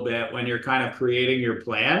a little bit when you're kind of creating your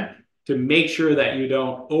plan, to make sure that you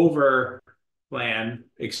don't over plan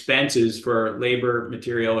expenses for labor,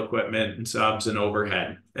 material, equipment, and subs and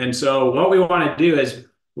overhead. And so what we want to do is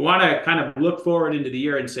we want to kind of look forward into the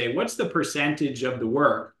year and say, what's the percentage of the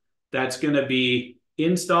work that's going to be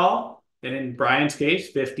install, and in Brian's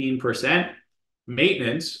case, 15%,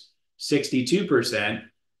 maintenance, 62%,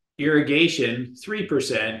 irrigation,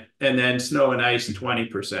 3%, and then snow and ice,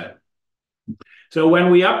 20%. So when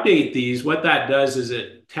we update these, what that does is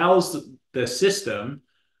it tells the system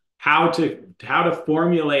how to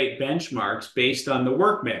formulate benchmarks based on the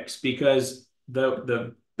work mix, because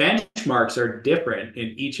the benchmarks are different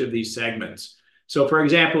in each of these segments. So for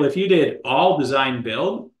example, if you did all design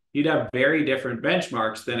build, you'd have very different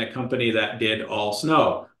benchmarks than a company that did all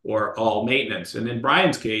snow or all maintenance. And in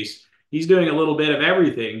Brian's case, he's doing a little bit of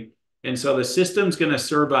everything. And so the system's going to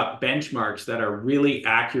serve up benchmarks that are really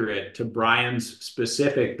accurate to Brian's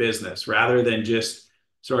specific business, rather than just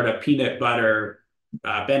sort of peanut butter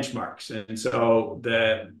benchmarks. And so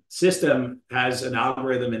the system has an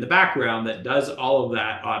algorithm in the background that does all of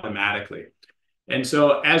that automatically. And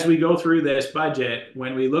so as we go through this budget,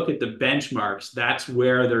 when we look at the benchmarks, that's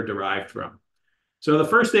where they're derived from. So the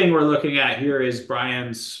first thing we're looking at here is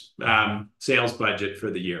Brian's sales budget for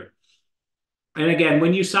the year. And again,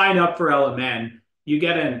 when you sign up for LMN, you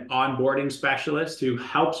get an onboarding specialist who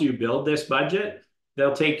helps you build this budget.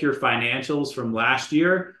 They'll take your financials from last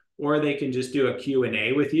year, or they can just do a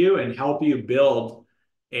Q&A with you and help you build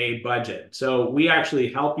a budget. So we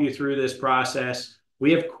actually help you through this process.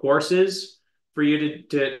 We have courses for you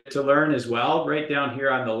to learn as well. Right down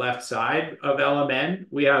here on the left side of LMN,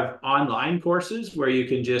 we have online courses where you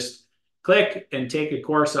can just click and take a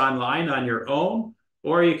course online on your own,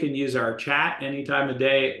 or you can use our chat any time of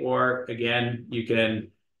day, or again, you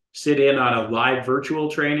can sit in on a live virtual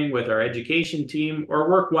training with our education team, or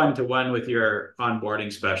work one-to-one with your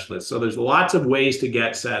onboarding specialist. So there's lots of ways to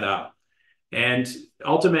get set up. And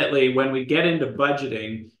ultimately, when we get into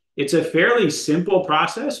budgeting, it's a fairly simple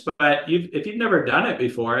process, but if you've never done it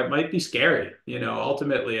before, it might be scary.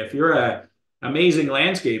 Ultimately, if you're an amazing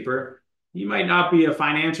landscaper, you might not be a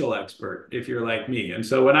financial expert if you're like me. And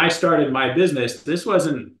so when I started my business, this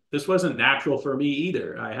wasn't natural for me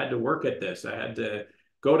either. I had to work at this. I had to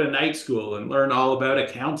go to night school and learn all about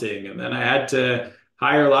accounting. And then I had to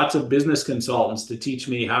hire lots of business consultants to teach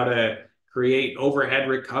me how to create overhead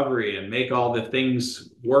recovery and make all the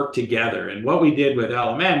things work together. And what we did with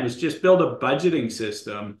LMN was just build a budgeting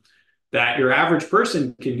system that your average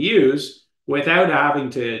person can use without having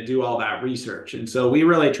to do all that research. And so we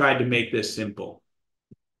really tried to make this simple.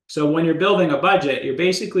 So when you're building a budget, you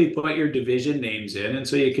basically put your division names in. And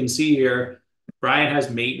so you can see here, Brian has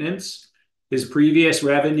maintenance. His previous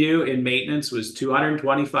revenue in maintenance was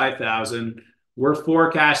 $225,000. We're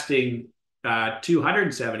forecasting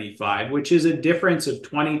 275, which is a difference of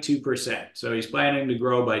 22%. So he's planning to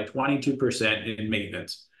grow by 22% in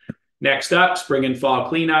maintenance. Next up, spring and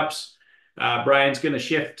fall cleanups. Brian's going to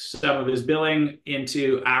shift some of his billing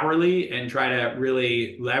into hourly and try to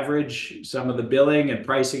really leverage some of the billing and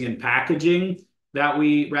pricing and packaging that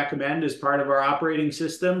we recommend as part of our operating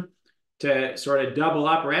system to sort of double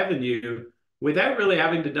up revenue without really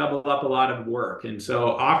having to double up a lot of work. And so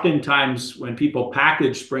oftentimes when people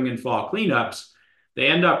package spring and fall cleanups, they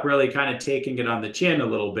end up really kind of taking it on the chin a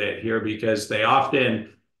little bit here, because they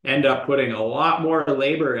often end up putting a lot more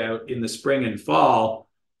labor out in the spring and fall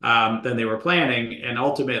than they were planning. And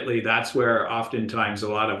ultimately, that's where oftentimes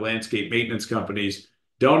a lot of landscape maintenance companies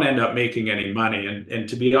don't end up making any money. And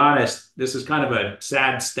to be honest, this is kind of a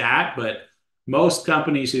sad stat, but most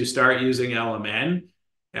companies who start using LMN,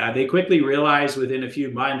 they quickly realize within a few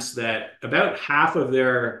months that about half of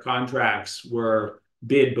their contracts were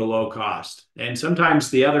bid below cost. And sometimes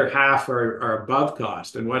the other half are above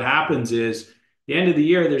cost. And what happens is, at the end of the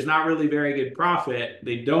year, there's not really very good profit.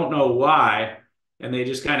 They don't know why. And they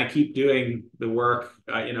just kind of keep doing the work,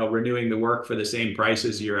 renewing the work for the same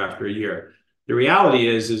prices year after year. The reality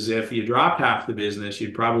is if you dropped half the business,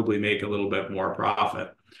 you'd probably make a little bit more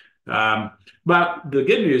profit. But the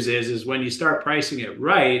good news is when you start pricing it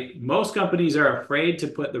right, most companies are afraid to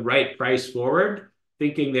put the right price forward,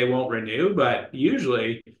 thinking they won't renew. But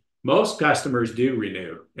usually, most customers do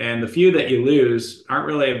renew. And the few that you lose aren't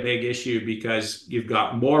really a big issue, because you've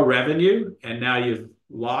got more revenue and now you've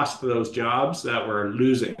lost those jobs that were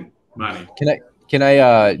losing money. Can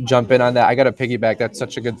I jump in on that? I got to piggyback. That's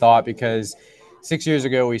such a good thought, because 6 years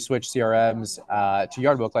ago we switched CRMs to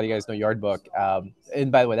Yardbook. A lot of you guys know Yardbook.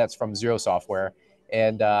 And by the way, that's from Zero Software.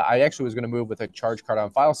 And I actually was going to move with a charge card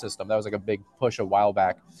on file system. That was like a big push a while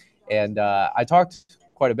back. And I talked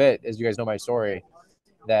quite a bit, as you guys know my story,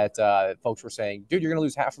 that folks were saying, dude, you're going to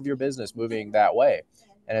lose half of your business moving that way.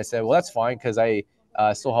 And I said, well, that's fine, because I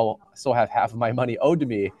still have half of my money owed to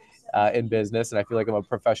me in business. And I feel like I'm a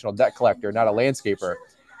professional debt collector, not a landscaper.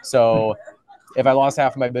 So if I lost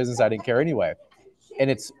half of my business, I didn't care anyway. And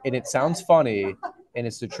it sounds funny, and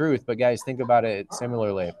it's the truth. But guys, think about it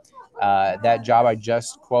similarly. That job I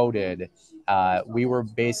just quoted, we were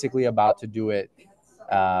basically about to do it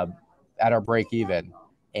at our break even,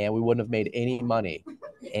 and we wouldn't have made any money.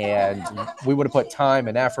 And we would have put time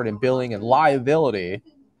and effort and billing and liability,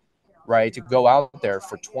 right, to go out there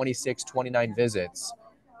for 26, 29 visits,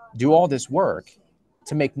 do all this work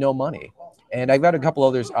to make no money. And I've got a couple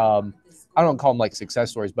others. I don't call them like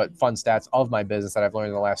success stories, but fun stats of my business that I've learned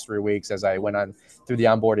in the last 3 weeks as I went on through the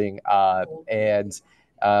onboarding. And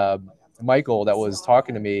Michael that was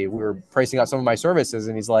talking to me, we were pricing out some of my services,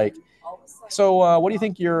 and he's like, so what do you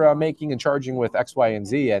think you're making and charging with X, Y, and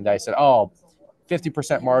Z? And I said,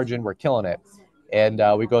 50% margin, we're killing it. And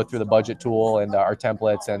we go through the budget tool and our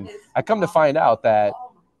templates. And I come to find out that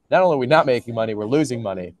not only are we not making money, we're losing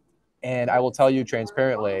money. And I will tell you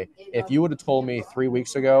transparently, if you would have told me 3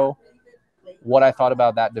 weeks ago what I thought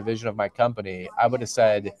about that division of my company, I would have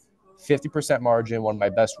said 50% margin, one of my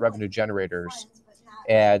best revenue generators.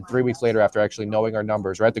 And 3 weeks later, after actually knowing our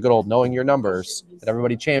numbers, right? The good old knowing your numbers that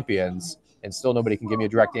everybody champions, and still nobody can give me a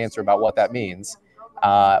direct answer about what that means.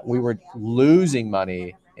 We were losing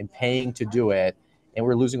money and paying to do it, and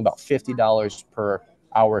we're losing about $50 per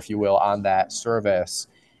hour, if you will, on that service.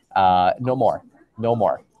 No more.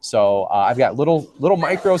 So I've got little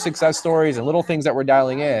micro success stories and little things that we're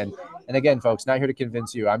dialing in. And again, folks, not here to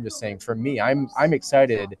convince you. I'm just saying, for me, I'm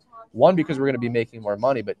excited. One, because we're going to be making more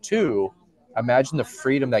money, but two, imagine the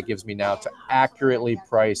freedom that gives me now to accurately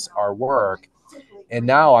price our work. And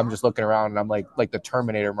now I'm just looking around and I'm like the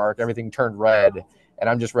Terminator, Mark. Everything turned red, and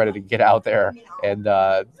I'm just ready to get out there and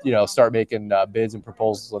start making bids and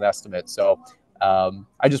proposals and estimates. So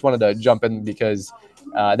I just wanted to jump in because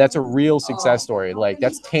that's a real success story. Like,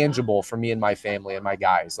 that's tangible for me and my family and my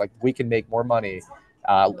guys. Like, we can make more money,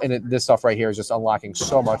 this stuff right here is just unlocking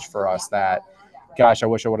so much for us that, gosh, I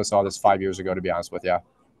wish I would have saw this 5 years ago, to be honest with you.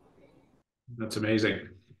 That's amazing.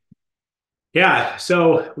 Yeah,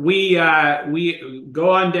 so we go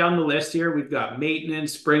on down the list here. We've got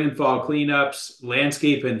maintenance, spring and fall cleanups,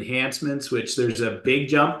 landscape enhancements, which there's a big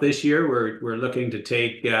jump this year. We're looking to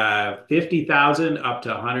take 50,000 up to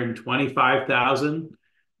 125,000,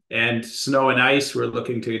 and snow and ice we're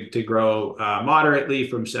looking to grow moderately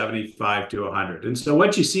from 75 to 100. And so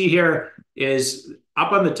what you see here is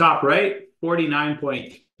up on the top right,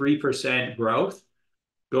 49.3% growth,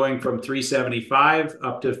 going from 375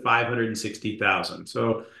 up to 560,000.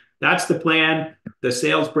 So that's the plan. The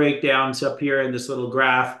sales breakdowns up here in this little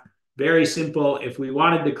graph, very simple. If we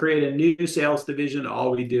wanted to create a new sales division,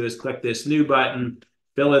 all we do is click this new button,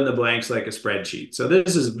 fill in the blanks like a spreadsheet. So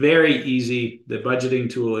this is very easy. The budgeting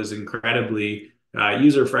tool is incredibly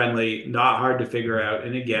user-friendly, not hard to figure out.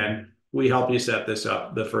 And again, we help you set this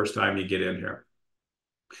up the first time you get in here.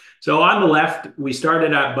 So on the left, we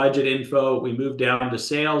started at budget info. We moved down to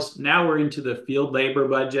sales. Now we're into the field labor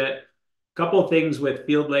budget. A couple of things with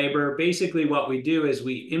field labor. Basically, what we do is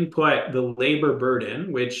we input the labor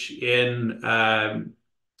burden, which in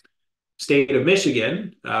state of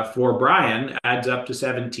Michigan for Brian adds up to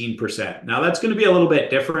 17%. Now that's going to be a little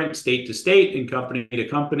bit different state to state and company to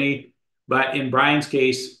company. But in Brian's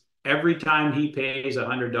case, every time he pays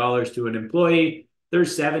 $100 to an employee,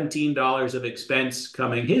 there's $17 of expense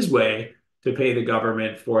coming his way to pay the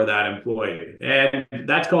government for that employee. And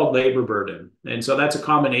that's called labor burden. And so that's a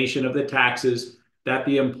combination of the taxes that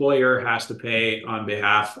the employer has to pay on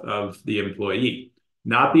behalf of the employee.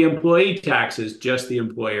 Not the employee taxes, just the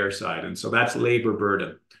employer side. And so that's labor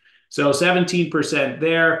burden. So 17%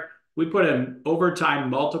 there. We put an overtime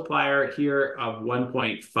multiplier here of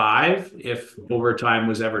 1.5 if overtime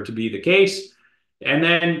was ever to be the case. And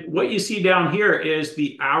then what you see down here is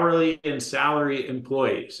the hourly and salary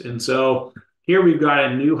employees. And so here we've got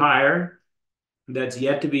a new hire that's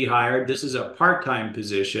yet to be hired. This is a part-time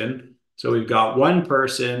position. So we've got one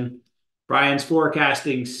person. Brian's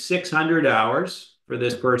forecasting 600 hours for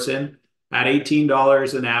this person at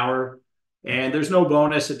 $18 an hour. And there's no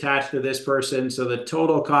bonus attached to this person. So the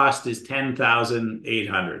total cost is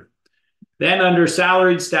 $10,800. Then under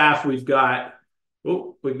salaried staff, we've got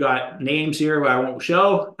names here I won't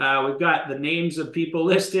show. We've got the names of people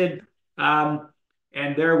listed and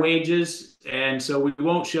their wages. And so we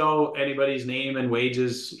won't show anybody's name and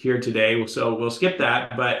wages here today. So we'll skip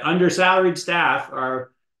that. But under salaried staff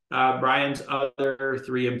are Brian's other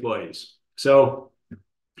three employees. So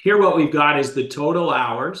here what we've got is the total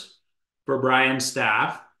hours for Brian's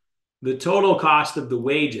staff, the total cost of the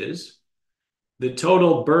wages, the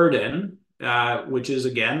total burden, which is,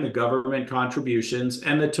 again, the government contributions,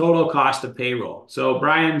 and the total cost of payroll. So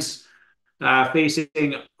Brian's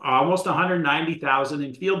facing almost $190,000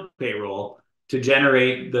 in field payroll to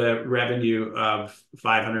generate the revenue of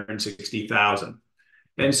 $560,000.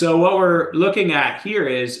 And so what we're looking at here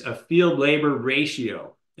is a field labor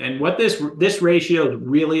ratio. And what this ratio is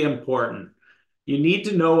really important. You need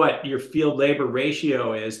to know what your field labor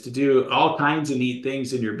ratio is to do all kinds of neat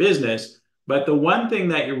things in your business. But the one thing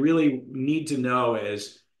that you really need to know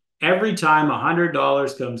is every time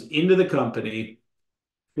 $100 comes into the company,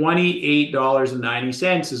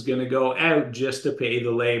 $28.90 is going to go out just to pay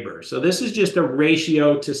the labor. So this is just a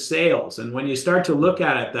ratio to sales. And when you start to look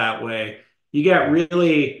at it that way, you get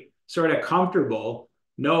really sort of comfortable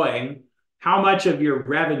knowing how much of your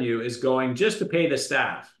revenue is going just to pay the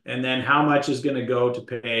staff, and then how much is going to go to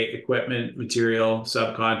pay equipment, material,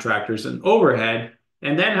 subcontractors, and overhead,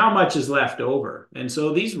 and then how much is left over. And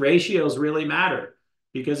so these ratios really matter,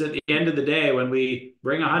 because at the end of the day, when we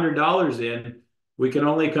bring $100 in, we can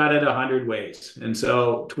only cut it 100 ways. And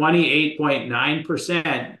so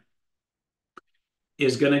 28.9%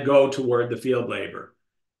 is going to go toward the field labor.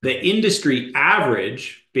 The industry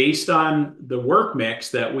average, based on the work mix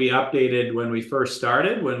that we updated when we first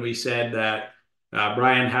started, when we said that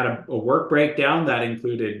Brian had a work breakdown that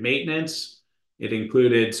included maintenance, it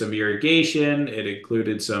included some irrigation, it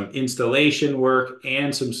included some installation work,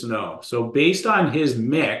 and some snow. So based on his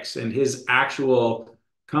mix and his actual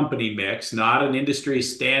company mix, not an industry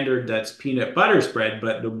standard that's peanut butter spread,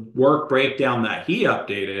 but the work breakdown that he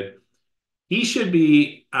updated, he should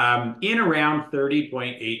be in around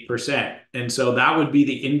 30.8%. And so that would be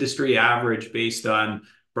the industry average based on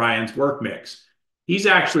Brian's work mix. He's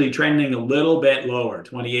actually trending a little bit lower,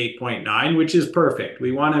 28.9, which is perfect.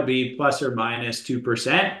 We want to be plus or minus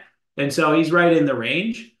 2%. And so he's right in the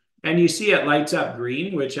range. And you see it lights up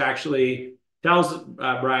green, which actually tells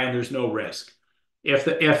Brian there's no risk.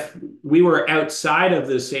 If we were outside of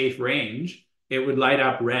the safe range, it would light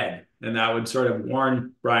up red. And that would sort of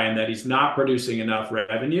warn Brian that he's not producing enough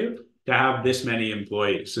revenue to have this many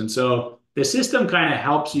employees. And so the system kind of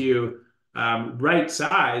helps you right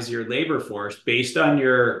size your labor force based on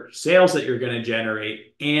your sales that you're going to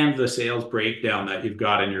generate and the sales breakdown that you've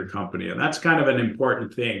got in your company. And that's kind of an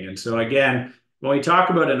important thing. And so again, when we talk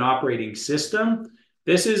about an operating system,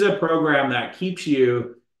 this is a program that keeps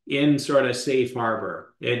you in sort of safe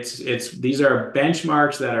harbor. These are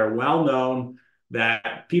benchmarks that are well known,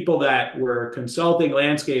 that people that were consulting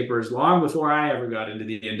landscapers long before I ever got into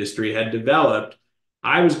the industry had developed.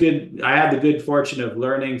 I had the good fortune of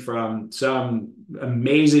learning from some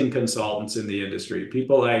amazing consultants in the industry,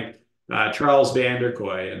 people like Charles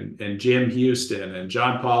Vanderkoy and Jim Houston and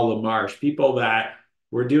John Paul LaMarche, people that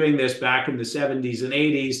were doing this back in the 70s and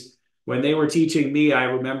 80s. When they were teaching me, I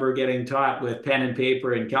remember getting taught with pen and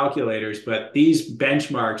paper and calculators, but these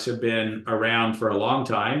benchmarks have been around for a long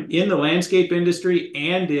time in the landscape industry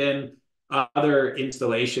and in other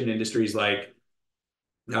installation industries like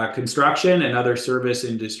construction and other service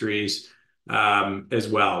industries as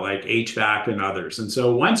well, like HVAC and others. And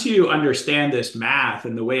so once you understand this math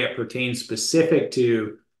and the way it pertains specific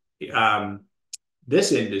to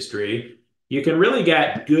this industry, you can really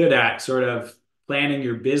get good at sort of planning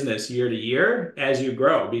your business year to year as you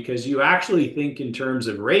grow, because you actually think in terms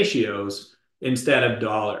of ratios instead of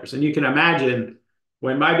dollars. And you can imagine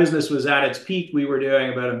when my business was at its peak, we were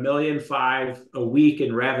doing about $1.5 million a week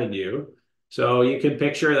in revenue. So you can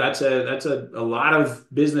picture that's a lot of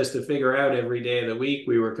business to figure out every day of the week.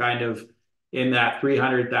 We were kind of in that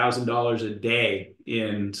 $300,000 a day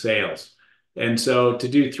in sales. And so to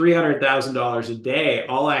do $300,000 a day,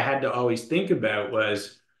 all I had to always think about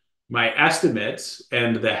was my estimates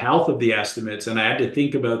and the health of the estimates. And I had to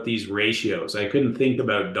think about these ratios. I couldn't think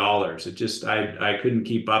about dollars. I couldn't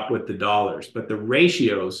keep up with the dollars, but the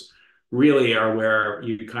ratios really are where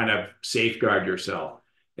you kind of safeguard yourself.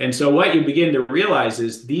 And so what you begin to realize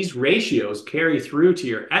is these ratios carry through to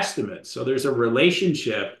your estimates. So there's a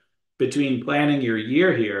relationship between planning your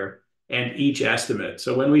year here and each estimate.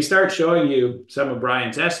 So when we start showing you some of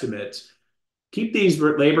Brian's estimates, keep these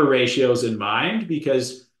labor ratios in mind,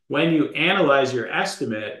 because when you analyze your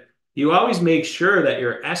estimate, you always make sure that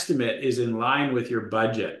your estimate is in line with your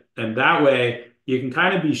budget. And that way you can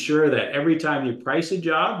kind of be sure that every time you price a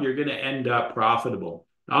job, you're going to end up profitable.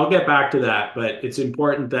 I'll get back to that, but it's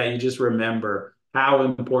important that you just remember how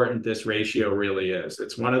important this ratio really is.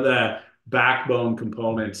 It's one of the backbone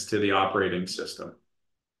components to the operating system.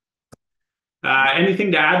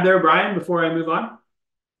 Anything to add there, Brian, before I move on?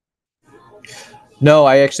 No,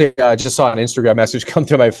 I actually just saw an Instagram message come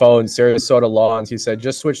through my phone. Sarasota Lawns. He said,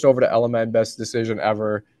 just switched over to LMN, best decision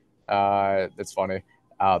ever. That's funny.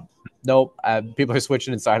 Nope, people are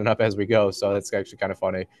switching and signing up as we go. So that's actually kind of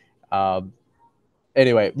funny.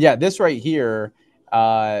 Anyway, yeah, this right here,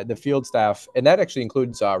 the field staff, and that actually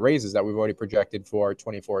includes raises that we've already projected for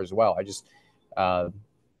 24 as well. I just proud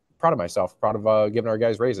of myself, proud of giving our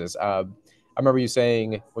guys raises. I remember you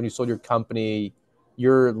saying when you sold your company,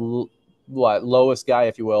 your lowest guy,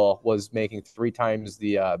 if you will, was making 3 times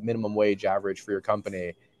the minimum wage average for your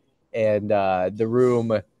company. And the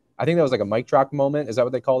room, I think that was like a mic drop moment. Is that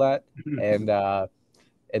what they call that? And that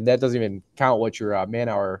doesn't even count what your man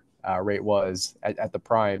hour rate was at the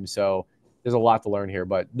prime. So there's a lot to learn here,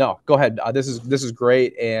 but no, go ahead. This is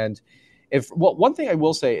great. And one thing I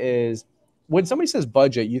will say is when somebody says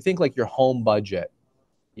budget, you think like your home budget,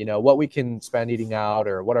 you know, what we can spend eating out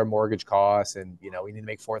or what our mortgage costs. And, you know, we need to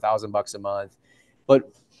make $4,000 a month. But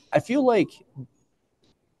I feel like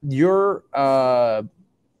your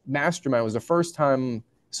mastermind was the first time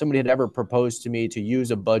somebody had ever proposed to me to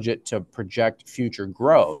use a budget to project future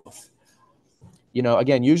growth.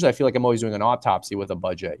 again, usually I feel like I'm always doing an autopsy with a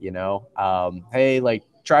budget, hey, like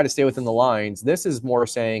try to stay within the lines. This is more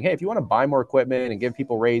saying, hey, if you want to buy more equipment and give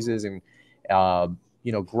people raises and,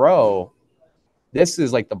 grow, this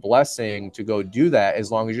is like the blessing to go do that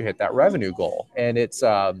as long as you hit that revenue goal. And it's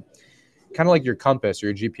kind of like your compass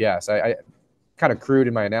or your GPS. I kind of crude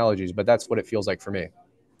in my analogies, but that's what it feels like for me.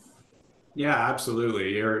 Yeah,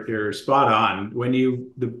 absolutely. You're spot on.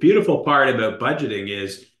 The beautiful part about budgeting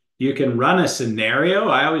is you can run a scenario.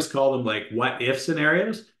 I always call them like what if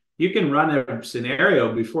scenarios. You can run a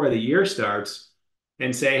scenario before the year starts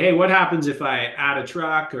and say, hey, what happens if I add a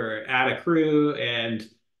truck or add a crew and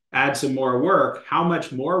add some more work? How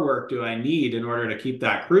much more work do I need in order to keep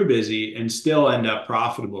that crew busy and still end up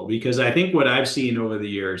profitable? Because I think what I've seen over the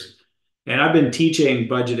years, and I've been teaching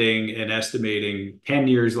budgeting and estimating 10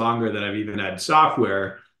 years longer than I've even had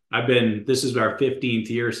software. This is our 15th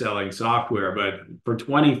year selling software, but for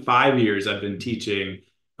 25 years, I've been teaching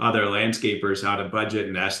other landscapers how to budget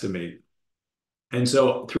and estimate. And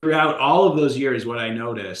so throughout all of those years, what I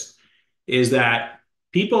noticed is that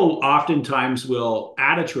people oftentimes will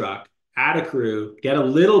add a truck, add a crew, get a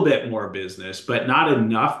little bit more business, but not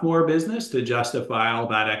enough more business to justify all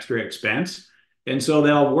that extra expense. And so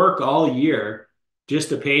they'll work all year just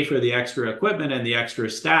to pay for the extra equipment and the extra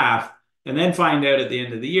staff, and then find out at the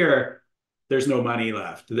end of the year, there's no money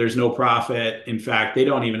left. There's no profit. In fact, they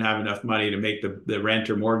don't even have enough money to make the rent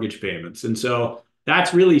or mortgage payments. And so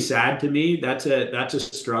that's really sad to me. That's a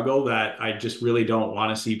struggle that I just really don't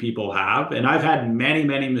want to see people have. And I've had many,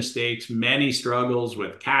 many mistakes, many struggles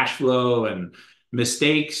with cash flow and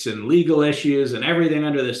mistakes and legal issues and everything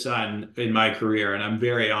under the sun in my career. And I'm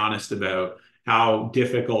very honest about how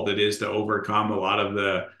difficult it is to overcome a lot of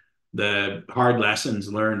the hard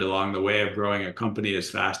lessons learned along the way of growing a company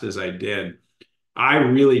as fast as I did. I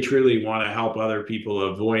really truly want to help other people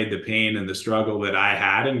avoid the pain and the struggle that I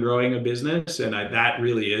had in growing a business. And that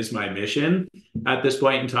really is my mission at this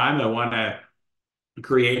point in time. I want to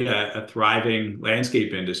create a thriving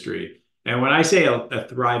landscape industry. And when I say a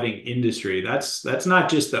thriving industry, that's not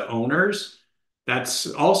just the owners, that's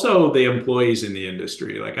also the employees in the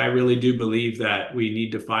industry. Like, I really do believe that we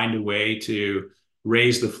need to find a way to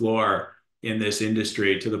raise the floor in this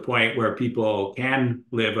industry to the point where people can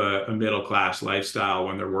live a middle class lifestyle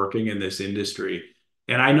when they're working in this industry.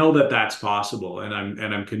 And I know that that's possible, and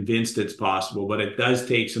I'm convinced it's possible, but it does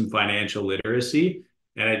take some financial literacy,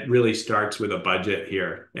 and it really starts with a budget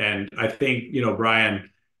here. And I think, Brian,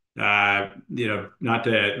 not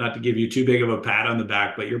to give you too big of a pat on the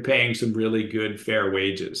back, but you're paying some really good, fair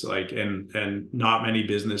wages, and not many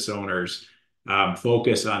business owners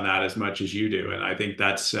focus on that as much as you do. And I think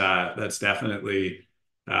that's definitely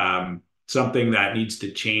something that needs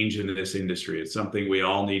to change in this industry. It's something we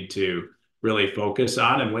all need to really focus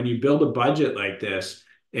on. And when you build a budget like this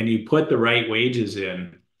and you put the right wages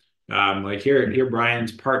in, like here,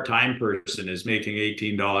 Brian's part-time person is making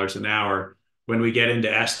 $18 an hour. When we get into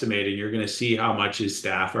estimating, you're going to see how much his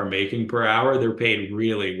staff are making per hour. They're paid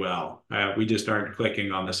really well. We just aren't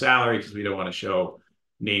clicking on the salary because we don't want to show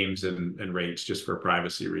names and rates just for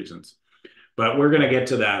privacy reasons. But we're going to get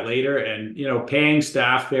to that later. And, paying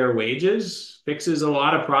staff fair wages fixes a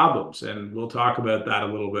lot of problems. And we'll talk about that a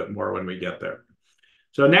little bit more when we get there.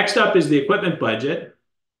 So next up is the equipment budget.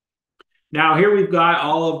 Now here we've got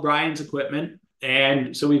all of Brian's equipment.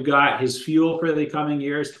 And so we've got his fuel for the coming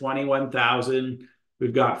years, 21,000.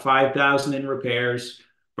 We've got 5,000 in repairs.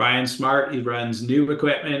 Brian's smart. He runs new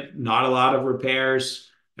equipment, not a lot of repairs.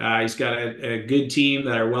 He's got a good team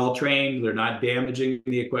that are well trained. They're not damaging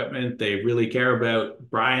the equipment. They really care about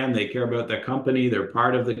Brian. They care about the company. They're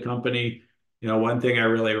part of the company. One thing I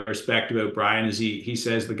really respect about Brian is he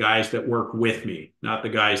says the guys that work with me, not the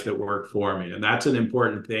guys that work for me. And that's an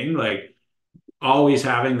important thing. Like, always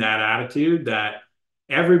having that attitude that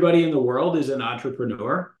everybody in the world is an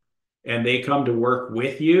entrepreneur and they come to work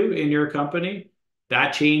with you in your company.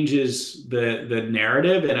 That changes the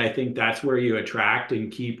narrative. And I think that's where you attract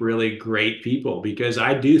and keep really great people, because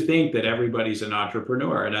I do think that everybody's an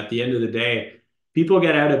entrepreneur. And at the end of the day, people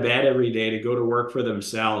get out of bed every day to go to work for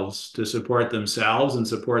themselves, to support themselves and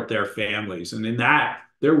support their families. And in that,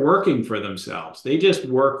 they're working for themselves. They just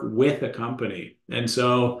work with a company. And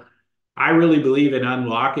so I really believe in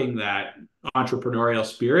unlocking that entrepreneurial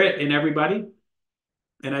spirit in everybody.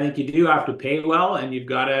 And I think you do have to pay well, and you've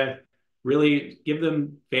got to really give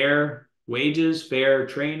them fair wages, fair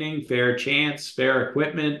training, fair chance, fair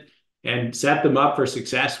equipment, and set them up for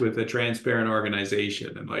success with a transparent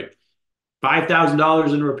organization. And like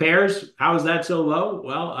 $5,000 in repairs, how is that so low?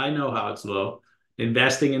 Well, I know how it's low.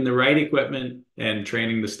 investing in the right equipment, and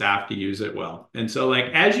training the staff to use it well. And so like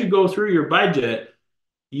as you go through your budget,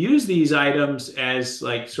 use these items as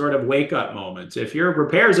like sort of wake up moments. If your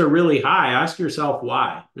repairs are really high, ask yourself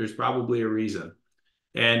why. There's probably a reason.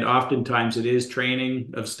 And oftentimes it is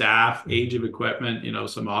training of staff, age of equipment,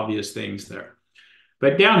 some obvious things there.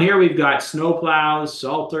 But down here, we've got snow plows,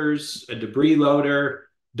 salters, a debris loader,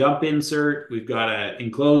 dump insert. We've got an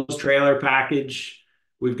enclosed trailer package.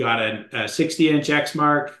 We've got a 60-inch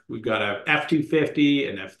Exmark. We've got a F250,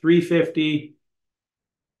 an F350,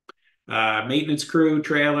 maintenance crew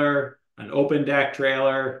trailer, an open deck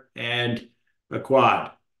trailer, and a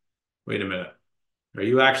quad. Wait a minute. Are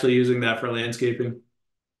you actually using that for landscaping?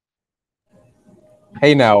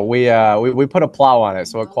 Hey, now we put a plow on it,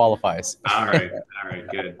 so it qualifies. All right,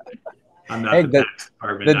 good. I'm not Hey, the tax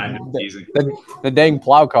department. I'm teasing. The dang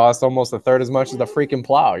plow costs almost a third as much as the freaking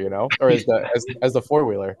plow, or as the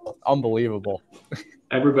four-wheeler. Unbelievable.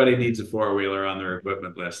 Everybody needs a four-wheeler on their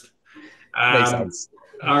equipment list. Makes sense.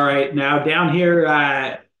 All right, now down here,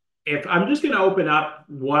 if I'm just going to open up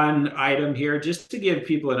one item here just to give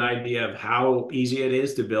people an idea of how easy it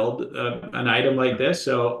is to build an item like this.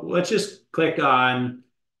 So let's just click on,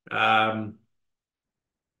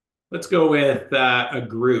 let's go with a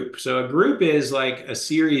group. So a group is like a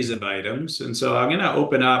series of items. And so I'm going to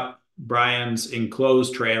open up Brian's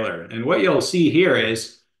enclosed trailer. And what you'll see here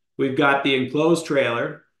is we've got the enclosed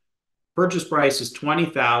trailer. Purchase price is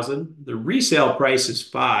 $20,000. The resale price is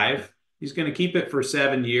 $5,000. He's going to keep it for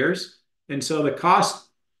 7 years. And so the cost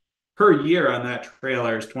per year on that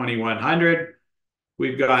trailer is $2,100.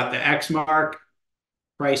 We've got the Exmark,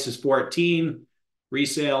 price is $14,000.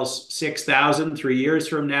 Resales $6,000 3 years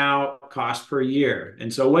from now, cost per year.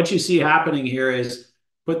 And so what you see happening here is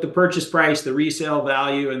put the purchase price, the resale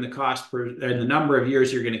value, and the cost per and the number of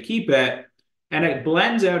years you're going to keep it. And it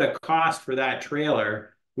blends out a cost for that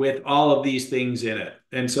trailer with all of these things in it.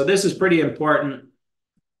 And so this is pretty important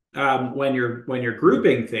when you're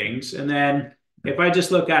grouping things. And then if I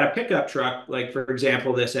just look at a pickup truck, like for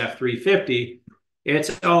example, this F350,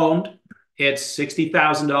 it's owned, it's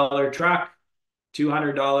 $60,000 truck,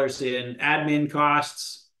 $200 in admin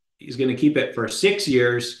costs. He's going to keep it for 6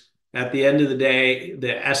 years. At the end of the day,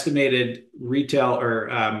 the estimated retail or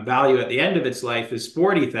value at the end of its life is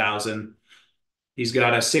 $40,000. He's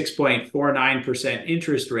got a 6.49%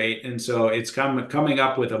 interest rate. And so it's coming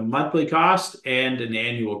up with a monthly cost and an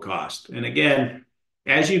annual cost. And again,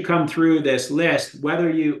 as you come through this list, whether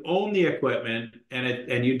you own the equipment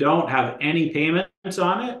and you don't have any payments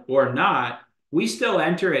on it or not, we still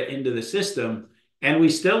enter it into the system, and we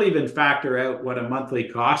still even factor out what a monthly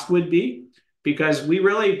cost would be, because we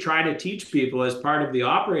really try to teach people as part of the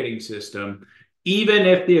operating system, even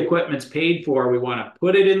if the equipment's paid for, we want to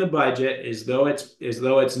put it in the budget as though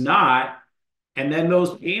it's not. And then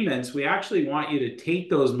those payments, we actually want you to take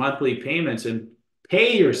those monthly payments and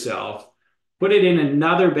pay yourself, put it in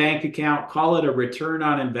another bank account, call it a return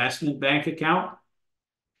on investment bank account.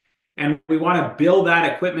 And we want to build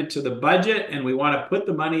that equipment to the budget, and we want to put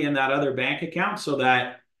the money in that other bank account so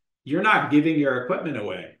that you're not giving your equipment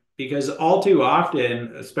away. Because all too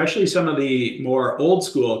often, especially some of the more old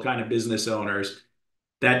school kind of business owners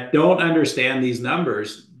that don't understand these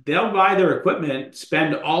numbers, they'll buy their equipment,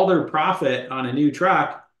 spend all their profit on a new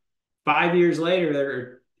truck. 5 years later,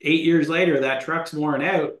 or 8 years later, that truck's worn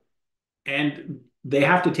out, and they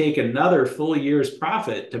have to take another full year's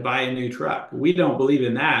profit to buy a new truck. We don't believe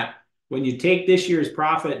in that. When you take this year's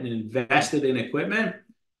profit and invest it in equipment,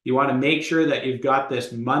 you want to make sure that you've got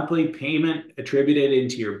this monthly payment attributed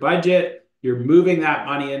into your budget. You're moving that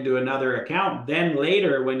money into another account. Then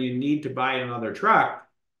later, when you need to buy another truck,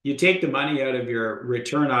 you take the money out of your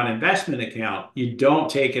return on investment account. You don't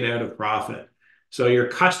take it out of profit. So your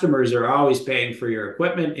customers are always paying for your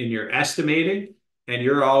equipment in your estimating, and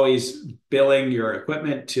you're always billing your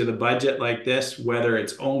equipment to the budget like this, whether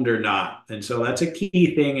it's owned or not. And so that's a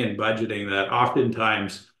key thing in budgeting that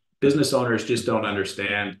oftentimes business owners just don't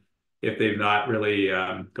understand if they've not really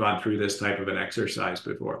gone through this type of an exercise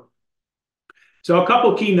before. So a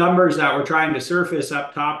couple key numbers that we're trying to surface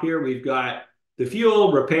up top here. We've got the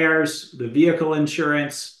fuel, repairs, the vehicle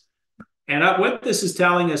insurance. And what this is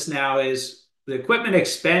telling us now is the equipment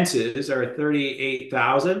expenses are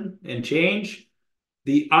 $38,000 and change.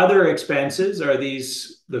 The other expenses are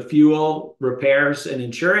the fuel, repairs, and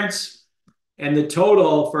insurance. And the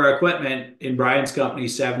total for equipment in Brian's company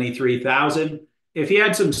is $73,000. If he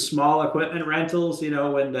had some small equipment rentals,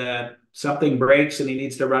 when something breaks and he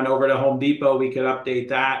needs to run over to Home Depot, we could update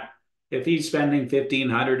that. If he's spending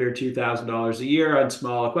 $1,500 or $2,000 a year on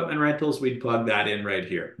small equipment rentals, we'd plug that in right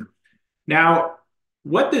here. Now,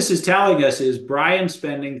 What this is telling us is Brian's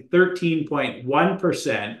spending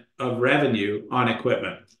 13.1% of revenue on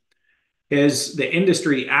equipment. The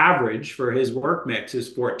industry average for his work mix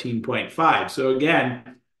is 14.5. So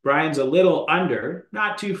again, Brian's a little under,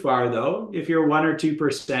 not too far though. If you're 1 or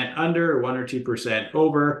 2% under or 1 or 2%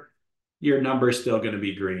 over, your number is still going to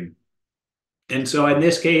be green. And so in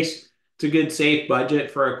this case, it's a good safe budget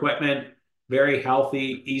for equipment, very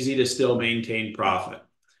healthy, easy to still maintain profit.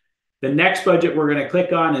 The next budget we're going to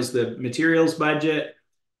click on is the materials budget.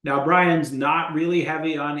 Now, Brian's not really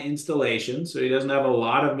heavy on installation, so he doesn't have a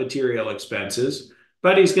lot of material expenses,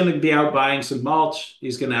 but he's going to be out buying some mulch.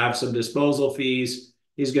 He's going to have some disposal fees.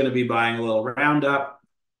 He's going to be buying a little Roundup,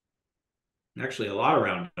 actually a lot of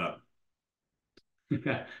Roundup.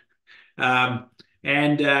 um,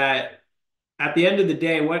 and at the end of the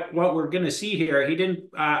day, what we're going to see here, he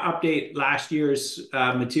didn't update last year's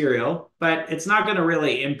material, but it's not going to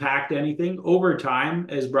really impact anything over time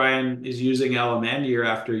as Brian is using LMN year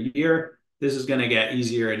after year. This is going to get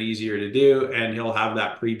easier and easier to do, and he'll have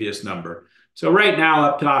that previous number. So right now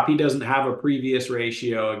up top, he doesn't have a previous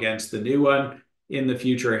ratio against the new one. In the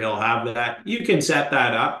future, he'll have that. You can set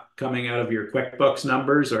that up coming out of your QuickBooks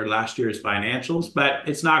numbers or last year's financials, but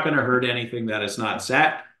it's not going to hurt anything that it's not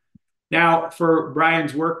set. Now, for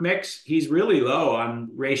Brian's work mix, he's really low on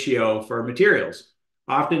ratio for materials.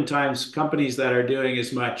 Oftentimes, companies that are doing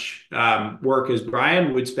as much work as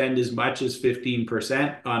Brian would spend as much as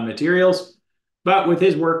 15% on materials. But with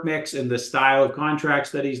his work mix and the style of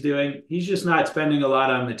contracts that he's doing, he's just not spending a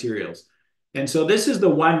lot on materials. And so this is the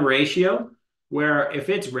one ratio where if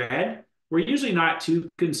it's red, we're usually not too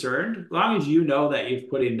concerned, as long as you know that you've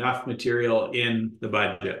put enough material in the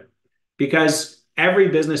budget. Because every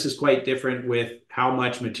business is quite different with how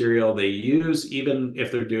much material they use, even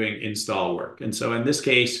if they're doing install work. And so in this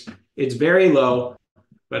case, it's very low.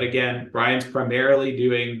 But again, Brian's primarily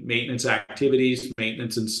doing maintenance activities,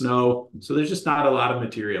 maintenance and snow. So there's just not a lot of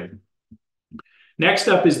material. Next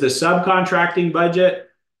up is the subcontracting budget.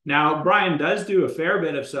 Now, Brian does do a fair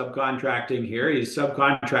bit of subcontracting here. He's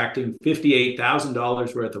subcontracting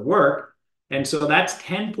 $58,000 worth of work. And so that's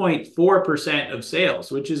 10.4% of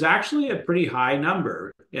sales, which is actually a pretty high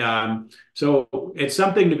number. So it's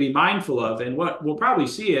something to be mindful of. And what we'll probably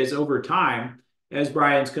see is over time, as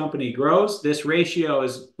Brian's company grows, this ratio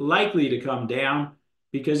is likely to come down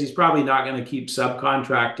because he's probably not going to keep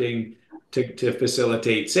subcontracting to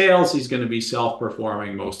facilitate sales. He's going to be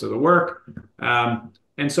self-performing most of the work.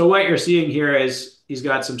 And so what you're seeing here is he's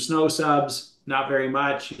got some snow subs, not very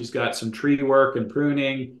much. He's got some tree work and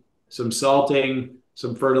pruning, some salting,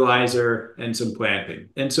 some fertilizer, and some planting.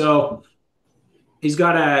 And so he's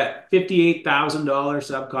got a $58,000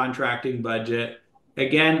 subcontracting budget.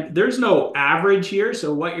 Again, there's no average here.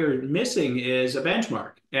 So what you're missing is a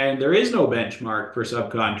benchmark. And there is no benchmark for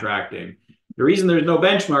subcontracting. The reason there's no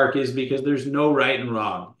benchmark is because there's no right and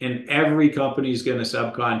wrong. And every company is going to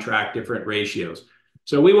subcontract different ratios.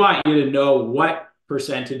 So we want you to know what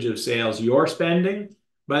percentage of sales you're spending,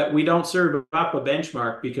 but we don't serve up a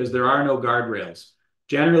benchmark because there are no guardrails.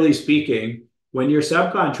 Generally speaking, when you're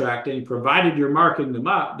subcontracting, provided you're marking them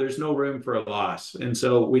up, there's no room for a loss. And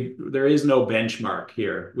so there is no benchmark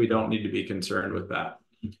here. We don't need to be concerned with that.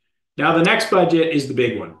 Now, the next budget is the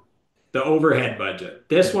big one, the overhead budget.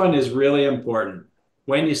 This one is really important.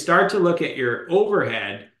 When you start to look at your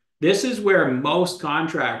overhead, this is where most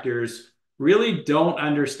contractors really don't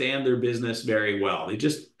understand their business very well. They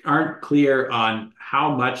just aren't clear on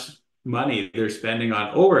how much money they're spending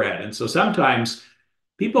on overhead. And so sometimes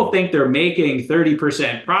people think they're making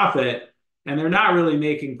 30% profit and they're not really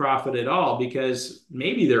making profit at all because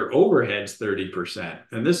maybe their overhead's 30%.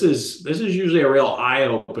 And this is usually a real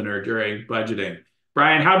eye-opener during budgeting.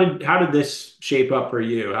 Brian, how did this shape up for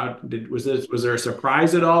you? Was there a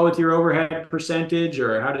surprise at all with your overhead percentage,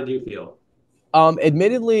 or how did you feel?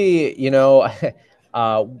 Admittedly,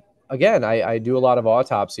 again, I do a lot of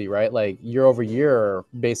autopsy, right? Like year over year,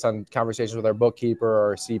 based on conversations with our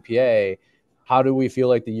bookkeeper or CPA, how do we feel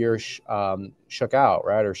like the year shook out,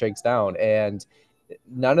 right? Or shakes down. And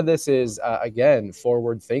none of this is, again,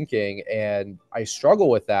 forward thinking. And I struggle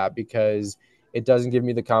with that because it doesn't give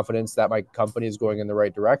me the confidence that my company is going in the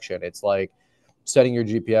right direction. It's like setting your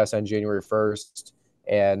GPS on January 1st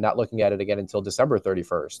and not looking at it again until December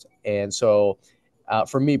 31st. And so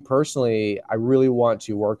for me personally, I really want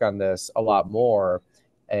to work on this a lot more.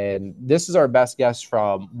 And this is our best guess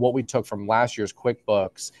from what we took from last year's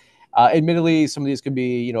QuickBooks. Admittedly, some of these could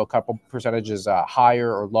be, a couple percentages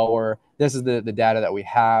higher or lower. This is the data that we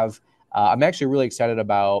have. I'm actually really excited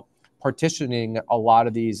about partitioning a lot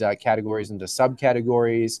of these categories into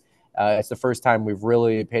subcategories. It's the first time we've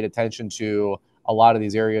really paid attention to a lot of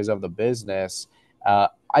these areas of the business.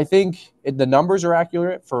 I think the numbers are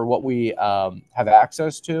accurate for what we have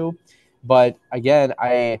access to. But again,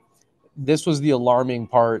 this was the alarming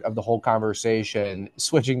part of the whole conversation,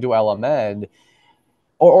 switching to LMN.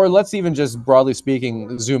 Or let's even just broadly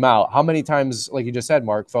speaking, zoom out. How many times, like you just said,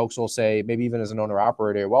 Mark, folks will say, maybe even as an owner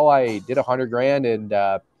operator, well, I did 100 grand and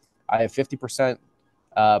I have 50%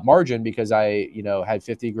 margin because I, had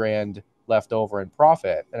 50 grand left over in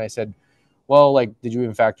profit. And I said, well, like, did you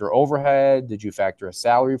even factor overhead? Did you factor a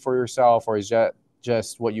salary for yourself? Or is that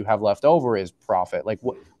just what you have left over is profit? Like,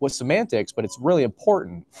 what's semantics, but it's really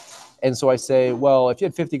important. And so I say, well, if you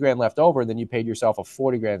had 50 grand left over, then you paid yourself a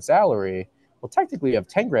 40 grand salary. Well, technically you have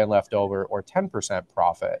 10 grand left over or 10%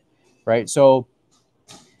 profit, right? So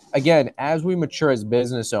again, as we mature as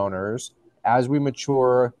business owners, as we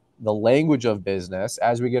mature the language of business,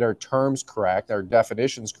 as we get our terms correct, our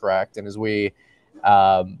definitions correct, and as we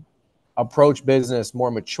approach business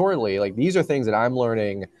more maturely, like these are things that I'm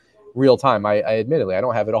learning real time. I admittedly, I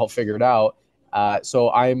don't have it all figured out.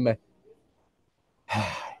 So I'm,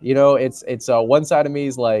 it's one side of me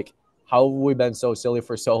is like, how have we been so silly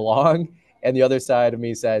for so long? And the other side of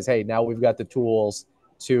me says, hey, now we've got the tools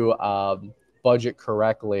to budget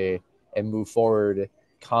correctly and move forward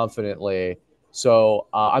confidently. So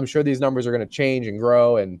I'm sure these numbers are going to change and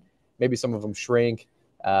grow, and maybe some of them shrink.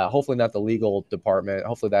 Hopefully not the legal department.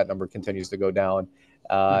 Hopefully that number continues to go down.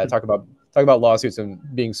 Talk about lawsuits and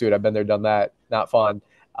being sued. I've been there, done that. Not fun.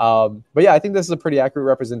 But yeah, I think this is a pretty accurate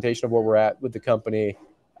representation of where we're at with the company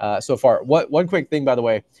so far. One quick thing, by the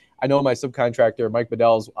way, I know my subcontractor, Mike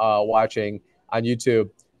Bedell's watching on YouTube.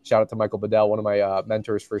 Shout out to Michael Bedell, one of my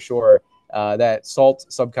mentors for sure. That salt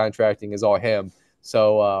subcontracting is all him.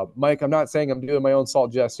 So Mike, I'm not saying I'm doing my own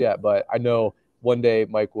salt just yet, but I know one day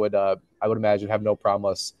Mike would, I would imagine, have no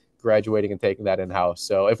problem us graduating and taking that in-house.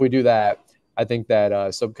 So if we do that, I think that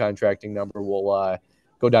subcontracting number will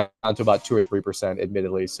go down to about 2 or 3%,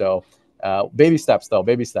 admittedly. So baby steps, though,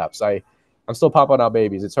 baby steps. I'm still popping out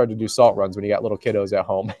babies. It's hard to do salt runs when you got little kiddos at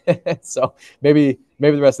home. So maybe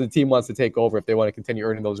the rest of the team wants to take over if they want to continue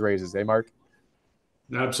earning those raises. Eh, Mark?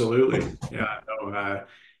 Absolutely. Yeah.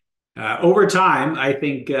 No, over time, I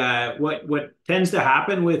think what tends to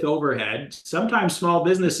happen with overhead, sometimes small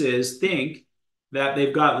businesses think that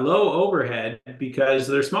they've got low overhead because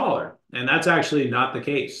they're smaller. And that's actually not the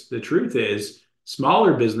case. The truth is,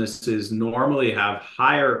 smaller businesses normally have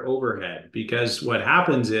higher overhead because what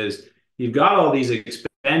happens is you've got all these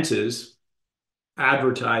expenses,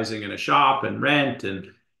 advertising in a shop and rent and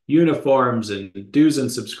uniforms and dues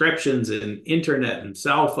and subscriptions and internet and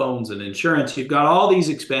cell phones and insurance. You've got all these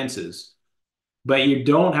expenses, but you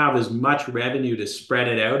don't have as much revenue to spread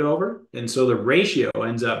it out over. And so the ratio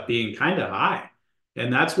ends up being kind of high.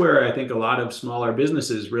 And that's where I think a lot of smaller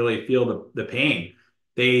businesses really feel the pain.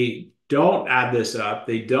 They don't add this up.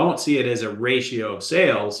 They don't see it as a ratio of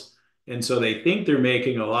sales. And so they think they're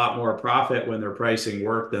making a lot more profit when they're pricing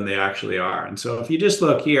work than they actually are. And so if you just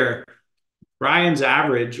look here, Brian's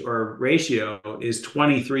average or ratio is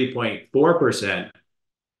 23.4%.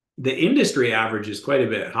 The industry average is quite a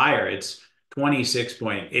bit higher. It's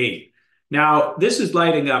 26.8. Now, this is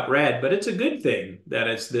lighting up red, but it's a good thing that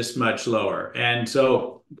it's this much lower. And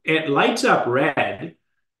so it lights up red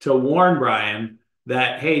to warn Brian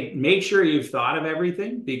that, hey, make sure you've thought of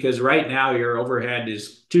everything because right now your overhead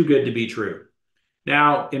is too good to be true.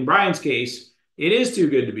 Now, in Brian's case, it is too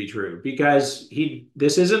good to be true because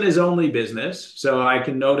this isn't his only business. So I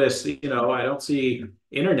can notice, I don't see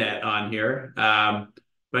internet on here,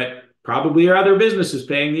 but probably your other business is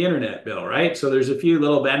paying the internet bill, right? So there's a few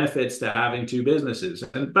little benefits to having two businesses.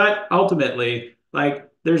 But ultimately, like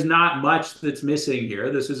there's not much that's missing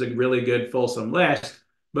here. This is a really good fulsome list,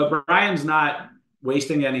 but Brian's not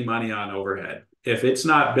wasting any money on overhead. If it's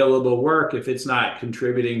not billable work, if it's not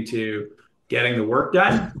contributing to getting the work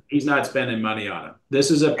done, he's not spending money on it.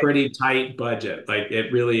 This is a pretty tight budget. Like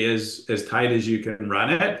it really is as tight as you can run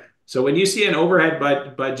it. So when you see an overhead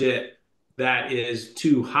budget that is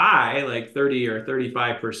too high, like 30 or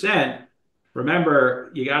 35%,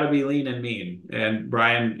 remember, you got to be lean and mean. And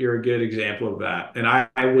Brian, you're a good example of that. And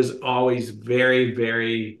I was always very,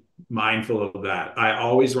 very mindful of that. I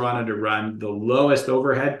always wanted to run the lowest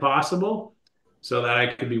overhead possible so that I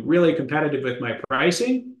could be really competitive with my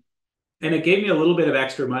pricing. And it gave me a little bit of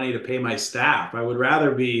extra money to pay my staff. I would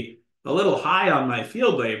rather be a little high on my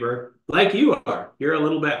field labor like you are. You're a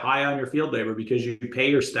little bit high on your field labor because you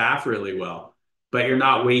pay your staff really well, but you're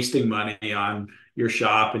not wasting money on your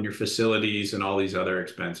shop and your facilities and all these other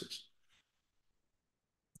expenses.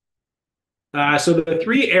 So the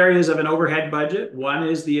three areas of an overhead budget, one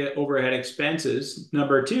is the overhead expenses.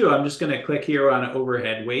 Number two, I'm just going to click here on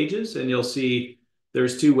overhead wages, and you'll see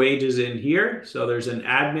there's two wages in here. So there's an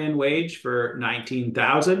admin wage for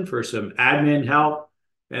 19,000 for some admin help.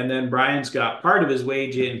 And then Brian's got part of his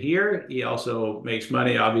wage in here. He also makes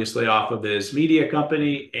money, obviously, off of his media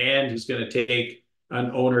company, and he's going to take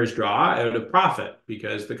an owner's draw out of profit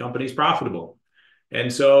because the company's profitable.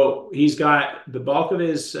 And so he's got the bulk of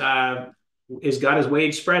he's got his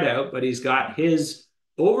wage spread out, but he's got his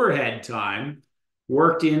overhead time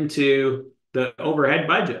worked into the overhead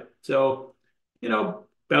budget. So,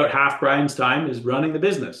 about half Brian's time is running the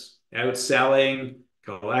business, out selling,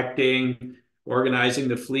 collecting, organizing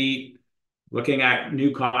the fleet, looking at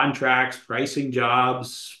new contracts, pricing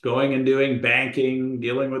jobs, going and doing banking,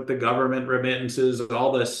 dealing with the government remittances,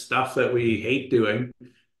 all this stuff that we hate doing.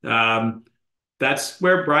 That's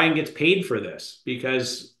where Brian gets paid for this,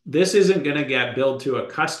 because this isn't going to get billed to a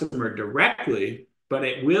customer directly, but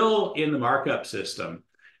it will in the markup system.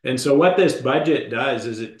 And so what this budget does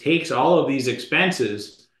is it takes all of these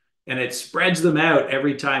expenses and it spreads them out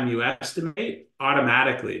every time you estimate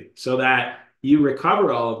automatically, so that you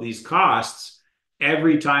recover all of these costs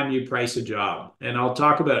every time you price a job. And I'll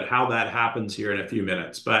talk about how that happens here in a few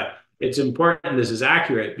minutes. But it's important this is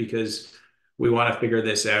accurate, because we want to figure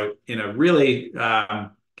this out in a really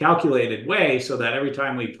calculated way, so that every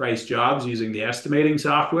time we price jobs using the estimating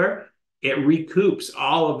software, it recoups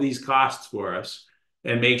all of these costs for us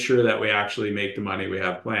and make sure that we actually make the money we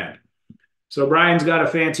have planned. So Brian's got a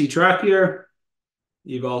fancy truck here.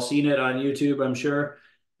 You've all seen it on YouTube, I'm sure.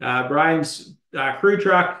 Brian's crew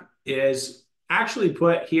truck is actually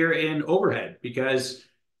put here in overhead because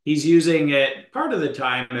he's using it part of the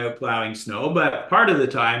time out plowing snow, but part of the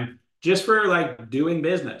time just for like doing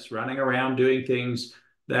business, running around doing things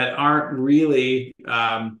that aren't really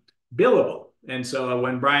billable. And so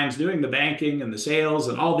when Brian's doing the banking and the sales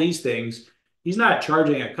and all these things, he's not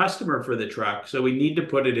charging a customer for the truck. So we need to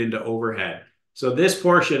put it into overhead. So this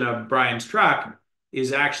portion of Brian's truck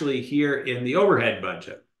is actually here in the overhead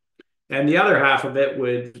budget. And the other half of it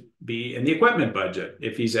would be in the equipment budget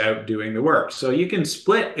if he's out doing the work. So you can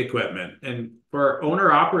split equipment. And for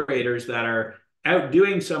owner operators that are out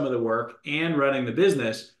doing some of the work and running the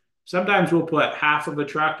business, sometimes we'll put half of a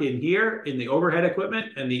truck in here in the overhead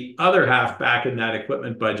equipment and the other half back in that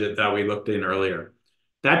equipment budget that we looked in earlier.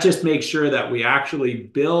 That just makes sure that we actually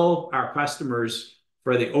bill our customers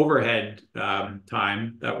for the overhead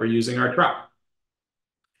time that we're using our truck.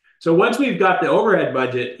 So once we've got the overhead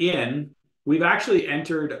budget in, we've actually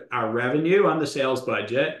entered our revenue on the sales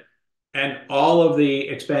budget and all of the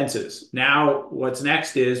expenses. Now, what's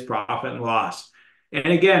next is profit and loss. And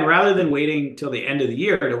again, rather than waiting till the end of the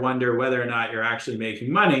year to wonder whether or not you're actually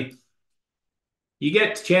making money, you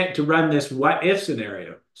get a chance to run this what if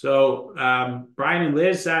scenario. So Brian and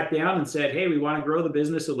Liz sat down and said, hey, we want to grow the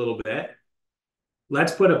business a little bit.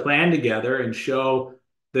 Let's put a plan together and show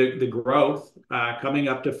the growth coming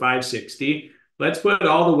up to 560. Let's put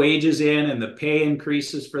all the wages in and the pay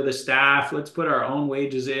increases for the staff. Let's put our own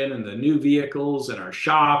wages in and the new vehicles and our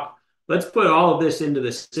shop. Let's put all of this into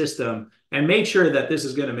the system and make sure that this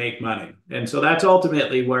is going to make money. And so that's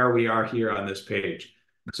ultimately where we are here on this page.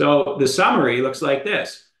 So the summary looks like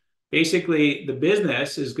this. Basically, the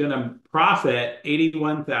business is going to profit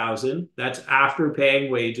 $81,000. That's after paying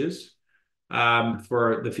wages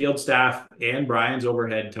for the field staff and Brian's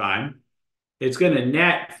overhead time. It's going to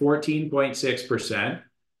net 14.6%.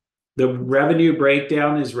 The revenue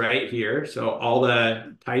breakdown is right here. So all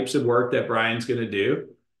the types of work that Brian's going to do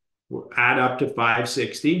will add up to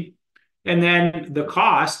 560. And then the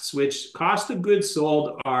costs, which cost of goods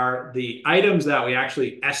sold are the items that we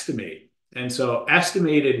actually estimate. And so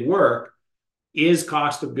estimated work is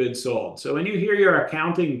cost of goods sold. So when you hear your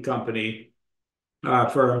accounting company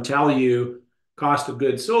firm tell you cost of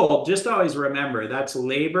goods sold, just always remember that's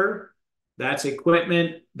labor, that's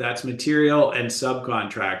equipment, that's material, and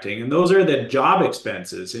subcontracting. And those are the job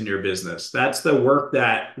expenses in your business. That's the work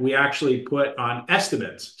that we actually put on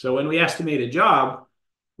estimates. So when we estimate a job,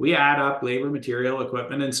 we add up labor, material,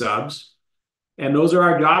 equipment, and subs, and those are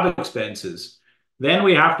our job expenses. Then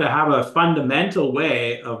we have to have a fundamental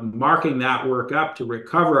way of marking that work up to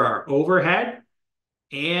recover our overhead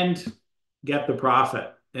and get the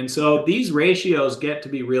profit. And so these ratios get to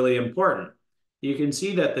be really important. You can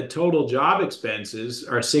see that the total job expenses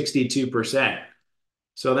are 62%.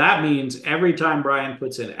 So that means every time Brian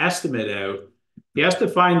puts an estimate out, he has to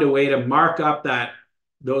find a way to mark up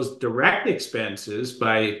those direct expenses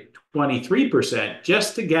by 23%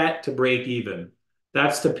 just to get to break even.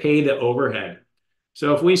 That's to pay the overhead.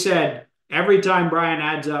 So if we said every time Brian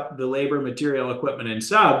adds up the labor, material, equipment, and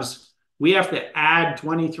subs, we have to add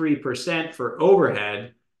 23% for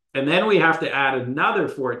overhead, and then we have to add another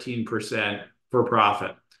 14% for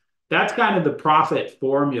profit. That's kind of the profit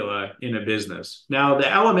formula in a business. Now, the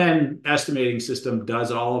LMN estimating system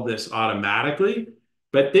does all of this automatically,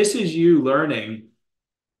 but this is you learning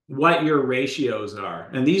what your ratios are.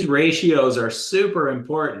 And these ratios are super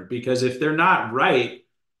important because if they're not right,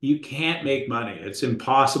 you can't make money. It's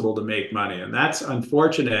impossible to make money. And that's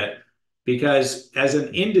unfortunate because as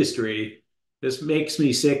an industry, this makes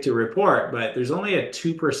me sick to report, but there's only a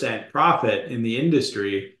 2% profit in the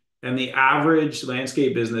industry. And the average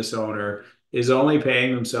landscape business owner is only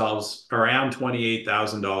paying themselves around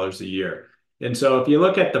 $28,000 a year. And so if you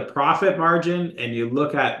look at the profit margin and you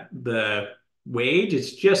look at the wage,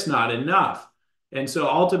 it's just not enough. And so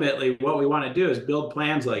ultimately, what we want to do is build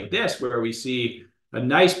plans like this, where we see a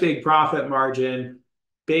nice big profit margin,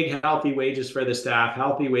 big healthy wages for the staff,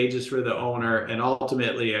 healthy wages for the owner, and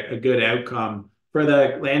ultimately a good outcome for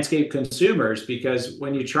the landscape consumers. Because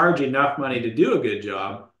when you charge enough money to do a good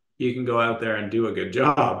job, you can go out there and do a good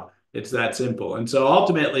job. It's that simple. And so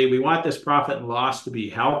ultimately, we want this profit and loss to be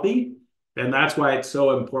healthy. And that's why it's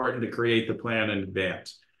so important to create the plan in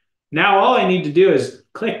advance. Now, all I need to do is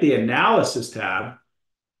click the analysis tab.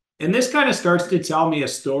 And this kind of starts to tell me a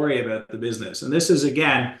story about the business. And this is,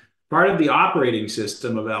 again, part of the operating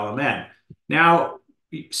system of LMN. Now,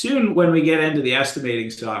 soon when we get into the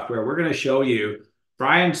estimating software, we're going to show you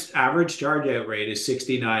Brian's average charge out rate is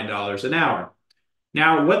 $69 an hour.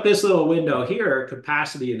 Now, what this little window here,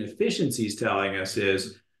 capacity and efficiency, is telling us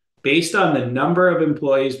is based on the number of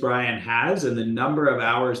employees Brian has and the number of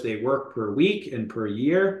hours they work per week and per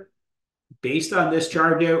year, based on this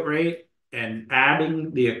charge out rate and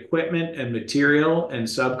adding the equipment and material and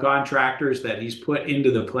subcontractors that he's put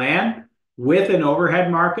into the plan with an overhead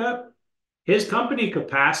markup, his company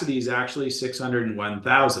capacity is actually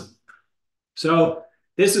 601,000. So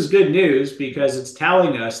this is good news because it's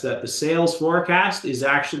telling us that the sales forecast is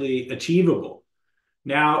actually achievable.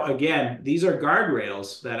 Now, again, these are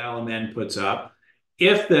guardrails that LMN puts up.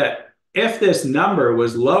 If this number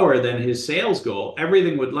was lower than his sales goal,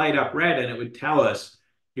 everything would light up red and it would tell us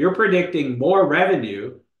you're predicting more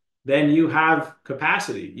revenue than you have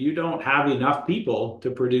capacity. You don't have enough people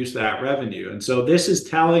to produce that revenue. And so this is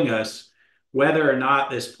telling us whether or not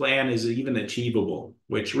this plan is even achievable,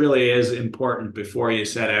 which really is important before you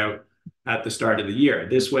set out at the start of the year.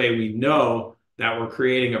 This way we know that we're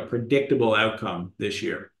creating a predictable outcome this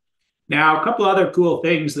year. Now, a couple other cool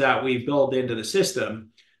things that we built into the system.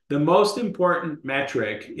 The most important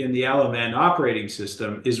metric in the LMN operating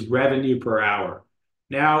system is revenue per hour.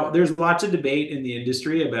 Now, there's lots of debate in the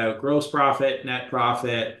industry about gross profit, net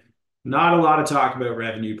profit, not a lot of talk about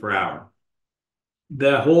revenue per hour.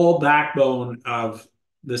 The whole backbone of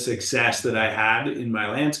the success that I had in my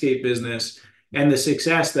landscape business and the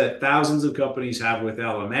success that thousands of companies have with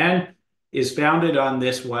LMN is founded on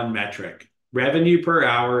this one metric. Revenue per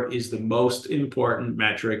hour is the most important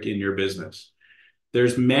metric in your business.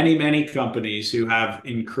 There's many, many companies who have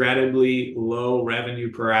incredibly low revenue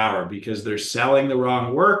per hour because they're selling the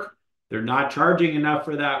wrong work, they're not charging enough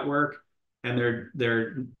for that work, and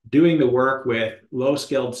they're doing the work with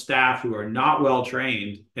low-skilled staff who are not well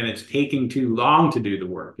trained, and it's taking too long to do the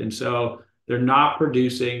work. And so they're not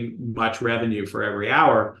producing much revenue for every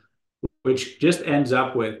hour, which just ends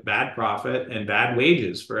up with bad profit and bad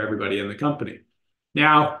wages for everybody in the company.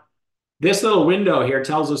 Now, this little window here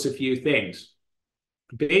tells us a few things.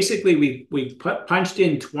 Basically, we punched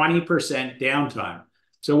in 20% downtime.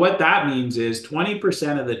 So what that means is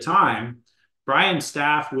 20% of the time, Brian's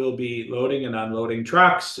staff will be loading and unloading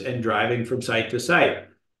trucks and driving from site to site.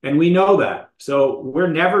 And we know that. So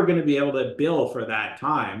we're never going to be able to bill for that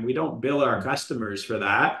time. We don't bill our customers for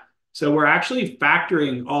that. So we're actually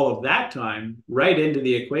factoring all of that time right into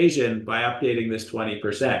the equation by updating this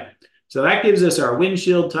 20%. So that gives us our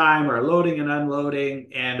windshield time, our loading and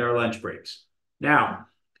unloading, and our lunch breaks. Now,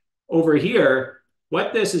 over here,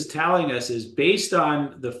 what this is telling us is based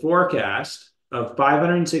on the forecast of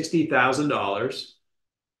 $560,000,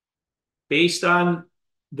 based on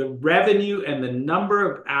the revenue and the number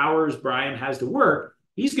of hours Brian has to work,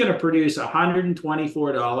 he's going to produce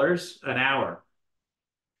 $124 an hour.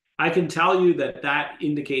 I can tell you that that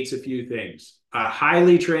indicates a few things. A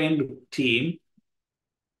highly trained team,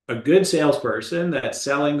 a good salesperson that's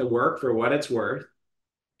selling the work for what it's worth,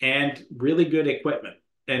 and really good equipment.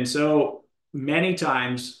 And so many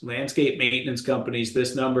times, landscape maintenance companies,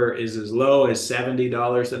 this number is as low as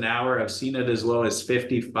 $70 an hour. I've seen it as low as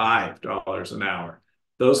 $55 an hour.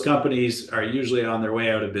 Those companies are usually on their way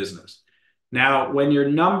out of business. Now, when your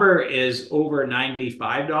number is over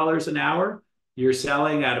 $95 an hour, you're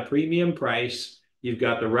selling at a premium price. You've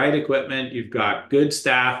got the right equipment, you've got good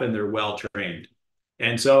staff, and they're well trained.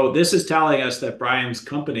 And so this is telling us that Brian's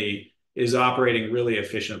company is operating really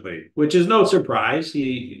efficiently, which is no surprise. I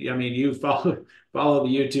mean, you follow the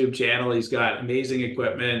YouTube channel. He's got amazing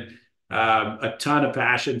equipment, a ton of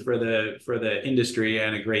passion for the industry,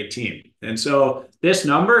 and a great team. And so this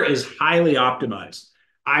number is highly optimized.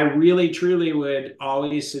 I really, truly would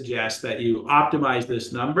always suggest that you optimize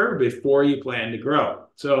this number before you plan to grow.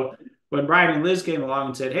 So when Brian and Liz came along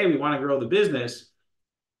and said, hey, we want to grow the business,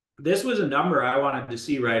 this was a number I wanted to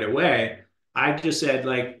see right away. I just said,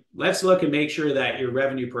 like, let's look and make sure that your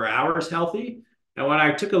revenue per hour is healthy. And when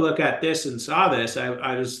I took a look at this and saw this,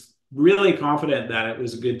 I was really confident that it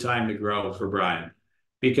was a good time to grow for Brian.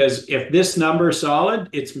 Because if this number is solid,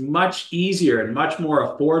 it's much easier and much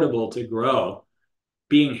more affordable to grow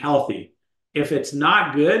being healthy. If it's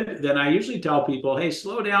not good, then I usually tell people, hey,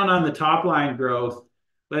 slow down on the top line growth.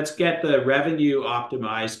 Let's get the revenue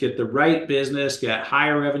optimized, get the right business, get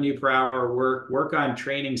higher revenue per hour work on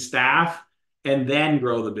training staff, and then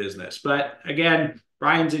grow the business. But again,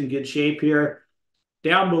 Brian's in good shape here.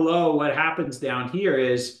 Down below, what happens down here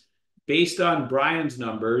is based on Brian's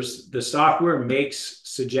numbers, the software makes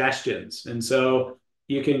suggestions. And so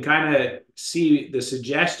you can kind of see the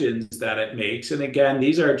suggestions that it makes. And again,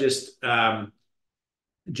 these are just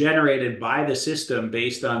generated by the system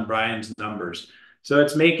based on Brian's numbers. So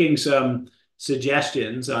it's making some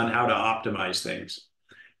suggestions on how to optimize things.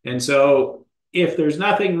 And so if there's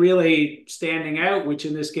nothing really standing out, which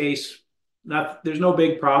in this case, there's no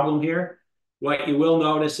big problem here, what you will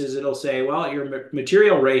notice is it'll say, well, your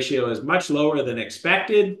material ratio is much lower than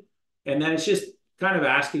expected. And then it's just kind of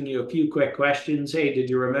asking you a few quick questions. Hey, did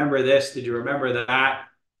you remember this? Did you remember that?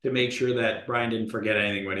 To make sure that Brian didn't forget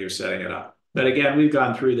anything when he was setting it up. But again, we've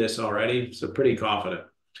gone through this already, so pretty confident.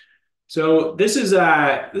 So this is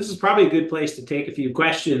probably a good place to take a few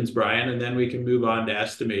questions, Brian, and then we can move on to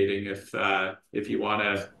estimating if you want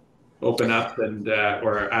to open up and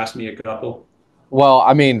or ask me a couple. Well,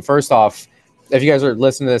 I mean, first off, if you guys are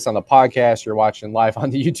listening to this on the podcast, you're watching live on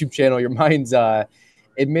the YouTube channel, your mind's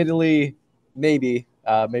admittedly maybe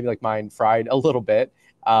like mine fried a little bit.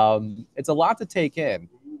 It's a lot to take in,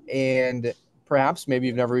 and perhaps maybe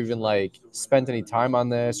you've never even like spent any time on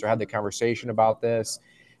this or had the conversation about this.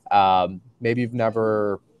 Maybe you've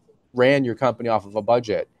never ran your company off of a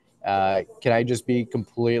budget. Can I just be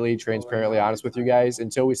completely transparently honest with you guys?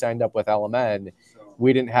 Until we signed up with LMN,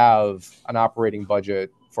 we didn't have an operating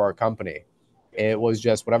budget for our company. It was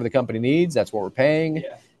just whatever the company needs, that's what we're paying.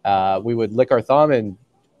 We would lick our thumb and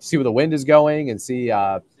see where the wind is going and see,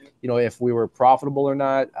 if we were profitable or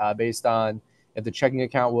not, based on if the checking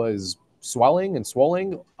account was swelling and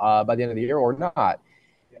swollen by the end of the year or not.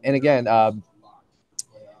 And again,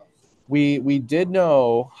 we did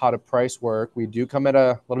know how to price work. We do come at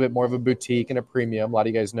a little bit more of a boutique and a premium. A lot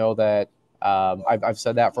of you guys know that. I've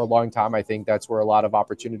said that for a long time. I think that's where a lot of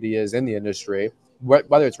opportunity is in the industry,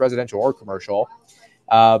 whether it's residential or commercial.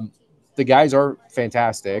 The guys are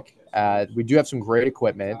fantastic. We do have some great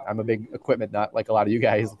equipment. I'm a big equipment nut, like a lot of you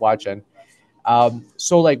guys watching.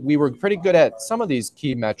 So like we were pretty good at some of these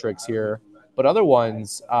key metrics here, but other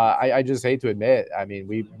ones, I just hate to admit, I mean,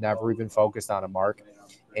 we've never even focused on a Mark.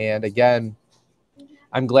 And again,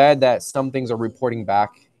 I'm glad that some things are reporting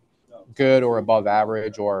back good or above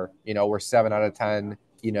average, or, we're 7 out of 10,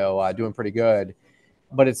 doing pretty good.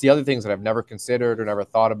 But it's the other things that I've never considered or never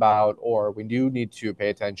thought about, or we do need to pay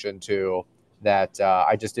attention to that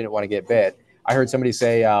I just didn't want to get bit. I heard somebody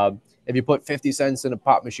say, if you put 50 cents in a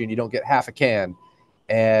pop machine, you don't get half a can.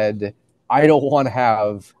 And I don't want to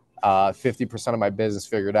have 50% of my business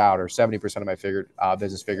figured out or 70% of my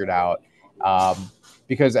business figured out.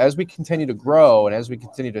 Because as we continue to grow and as we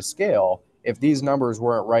continue to scale, if these numbers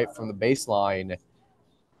weren't right from the baseline,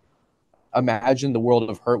 imagine the world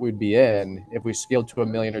of hurt we'd be in if we scaled to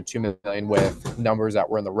 1 million or 2 million with numbers that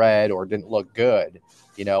were in the red or didn't look good,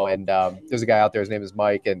 and there's a guy out there, his name is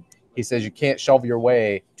Mike, and he says you can't shovel your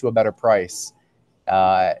way to a better price.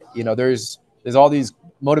 There's all these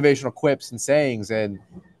motivational quips and sayings, and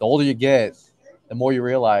the older you get, the more you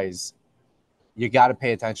realize you got to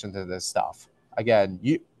pay attention to this stuff. Again,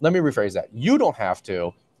 let me rephrase that. You don't have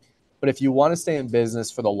to, but if you want to stay in business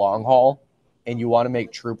for the long haul and you want to make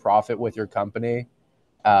true profit with your company,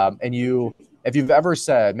 if you've ever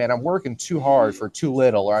said, man, I'm working too hard for too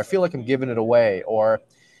little, or I feel like I'm giving it away, or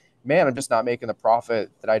man, I'm just not making the profit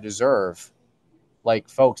that I deserve. Like,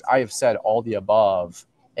 folks, I have said all the above,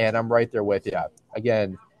 and I'm right there with you.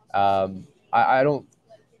 Again, I don't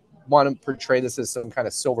want to portray this as some kind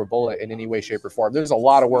of silver bullet in any way, shape, or form. There's a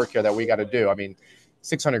lot of work here that we got to do. I mean,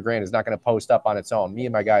 600 grand is not going to post up on its own. Me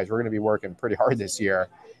and my guys, we're going to be working pretty hard this year.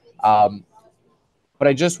 But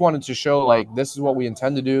I just wanted to show, like, this is what we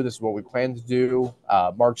intend to do. This is what we plan to do.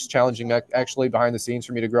 Mark's challenging actually behind the scenes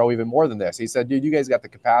for me to grow even more than this. He said, dude, you guys got the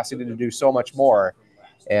capacity to do so much more.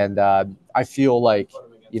 And I feel like,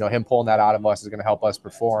 him pulling that out of us is going to help us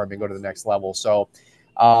perform and go to the next level. So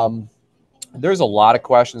there's a lot of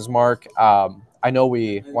questions, Mark. I know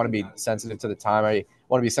we want to be sensitive to the time. I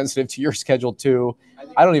want to be sensitive to your schedule too.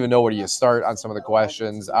 I don't even know where you start on some of the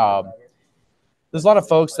questions. There's a lot of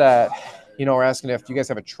folks that, are asking if you guys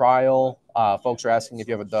have a trial. Folks are asking if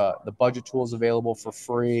you have the budget tools available for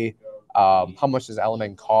free. How much does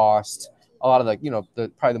LMN cost? A lot of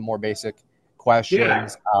probably the more basic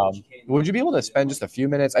questions. Yeah. Would you be able to spend just a few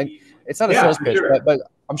minutes? It's not a Yeah, sales for pitch, sure. but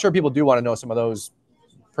I'm sure people do want to know some of those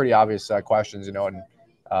pretty obvious questions, and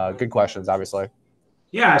good questions, obviously.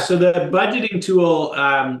 Yeah, so the budgeting tool,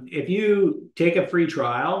 if you take a free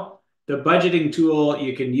trial, the budgeting tool,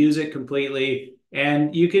 you can use it completely,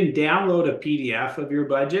 and you can download a PDF of your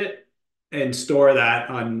budget and store that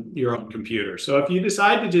on your own computer. So if you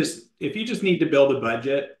decide if you just need to build a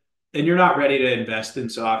budget and you're not ready to invest in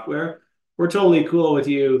software, we're totally cool with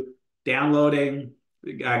you downloading,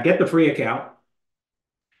 get the free account,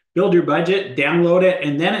 build your budget, download it,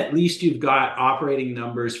 and then at least you've got operating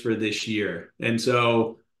numbers for this year. And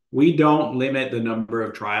so we don't limit the number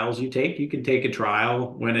of trials you take. You can take a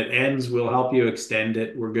trial. When it ends, we'll help you extend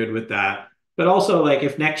it. We're good with that. But also, like,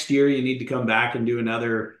 if next year you need to come back and do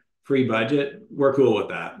another free budget, we're cool with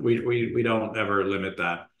that. We don't ever limit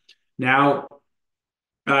that. Now,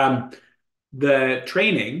 the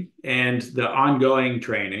training and the ongoing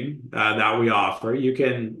training that we offer, you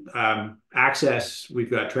can access.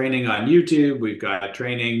 We've got training on YouTube, we've got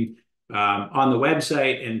training on the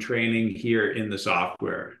website, and training here in the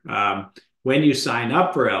software. When you sign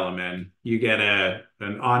up for LMN, you get an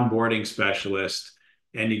onboarding specialist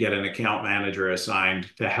and you get an account manager assigned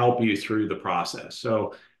to help you through the process.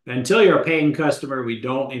 So until you're a paying customer, we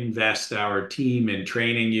don't invest our team in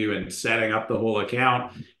training you and setting up the whole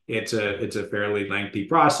account. It's a fairly lengthy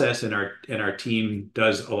process, and our team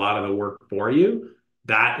does a lot of the work for you.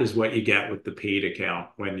 That is what you get with the paid account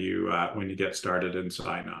when you get started and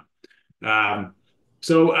sign up.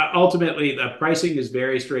 So ultimately, the pricing is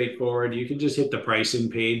very straightforward. You can just hit the pricing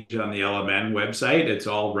page on the LMN website. It's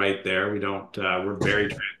all right there. We're very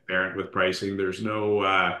transparent with pricing. There's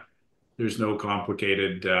no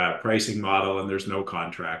complicated pricing model, and there's no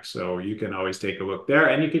contract. So you can always take a look there,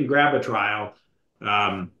 and you can grab a trial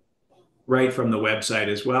right from the website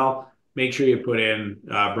as well. Make sure you put in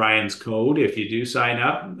Brian's code if you do sign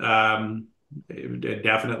up.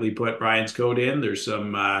 Definitely put Brian's code in. There's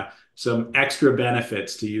some extra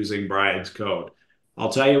benefits to using Brian's code.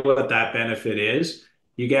 I'll tell you what that benefit is.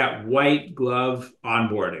 You get white glove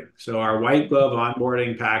onboarding. So our white glove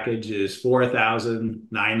onboarding package is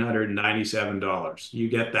 $4,997. You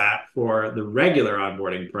get that for the regular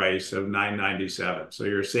onboarding price of $997. So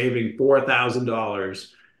you're saving $4,000.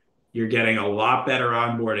 You're getting a lot better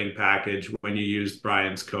onboarding package when you use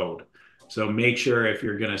Brian's code. So make sure if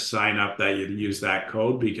you're going to sign up that you use that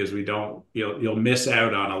code, because you'll miss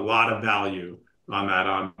out on a lot of value on that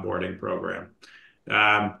onboarding program.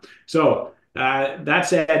 That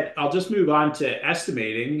said, I'll just move on to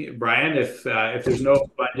estimating, Brian. If there's no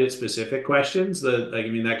budget specific questions,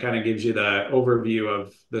 that kind of gives you the overview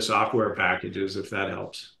of the software packages, if that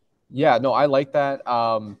helps. Yeah, no, I like that.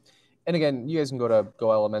 And again, you guys can go to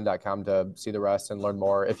golmn.com to see the rest and learn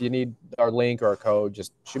more. If you need our link or our code,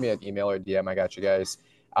 just shoot me an email or DM. I got you guys.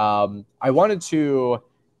 I wanted to,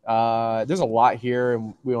 there's a lot here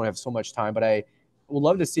and we don't have so much time, but I would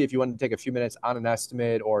love to see if you want to take a few minutes on an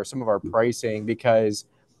estimate or some of our pricing, because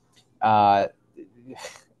folks,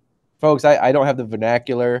 I don't have the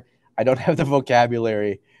vernacular. I don't have the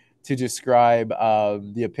vocabulary to describe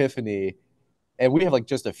the epiphany. And we have like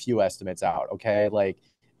just a few estimates out. Okay. Like,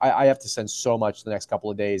 I have to send so much the next couple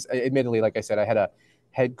of days. Admittedly, like I said, I had a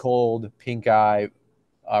head cold, pink eye,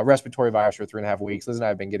 respiratory virus for 3.5 weeks. Liz and I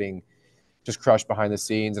have been getting just crushed behind the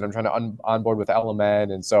scenes, and I'm trying to onboard with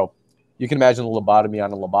LMN. And so you can imagine a lobotomy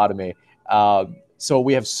on a lobotomy. So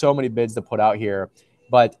we have so many bids to put out here.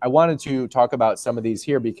 But I wanted to talk about some of these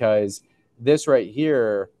here, because this right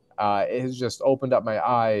here has just opened up my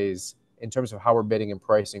eyes in terms of how we're bidding and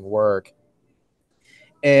pricing work.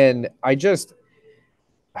 And I just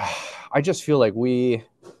feel like we've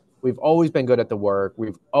always been good at the work.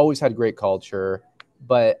 We've always had great culture,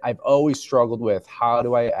 but I've always struggled with, how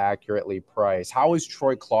do I accurately price? How is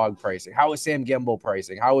Troy Clogg pricing? How is Sam Gimbel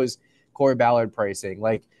pricing? How is Corey Ballard pricing?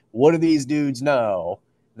 Like, what do these dudes know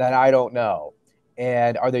that I don't know?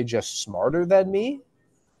 And are they just smarter than me?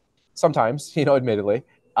 Sometimes, admittedly.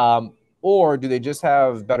 Um, or do they just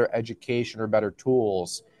have better education or better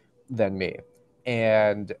tools than me?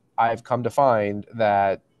 And I've come to find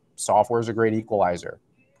that software is a great equalizer,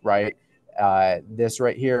 right? This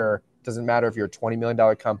right here doesn't matter if you're a $20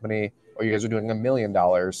 million company or you guys are doing $1 million.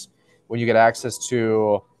 When you get access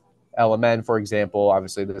to LMN, for example,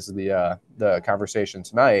 obviously this is the conversation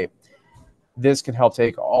tonight. This can help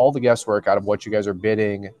take all the guesswork out of what you guys are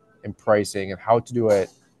bidding and pricing and how to do it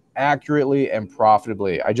accurately and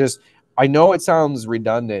profitably. I know it sounds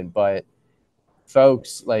redundant, but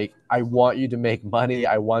folks, like, I want you to make money.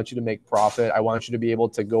 I want you to make profit. I want you to be able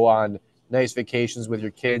to go on nice vacations with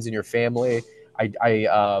your kids and your family. I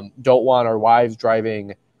don't want our wives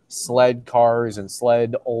driving sled cars and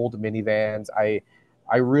sled old minivans. I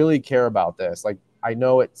really care about this. Like, I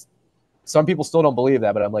know it's some people still don't believe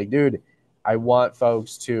that, but I'm like, dude, I want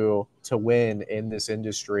folks to win in this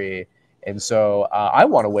industry, and so I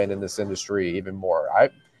want to win in this industry even more.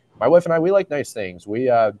 My wife and I, we like nice things.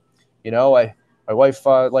 My wife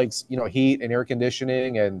likes heat and air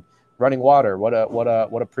conditioning and running water. What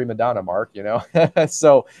a prima donna, Mark.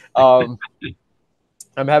 So I'm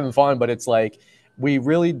having fun, but it's like we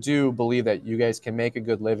really do believe that you guys can make a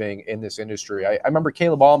good living in this industry. I remember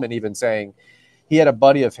Caleb Allman even saying he had a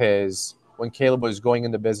buddy of his when Caleb was going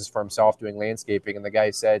into business for himself doing landscaping, and the guy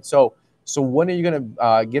said, "So when are you going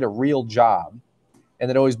to get a real job?" And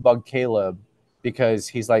it always bugged Caleb because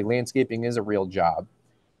he's like, landscaping is a real job,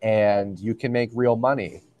 and you can make real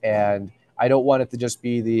money. And I don't want it to just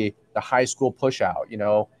be the high school push out,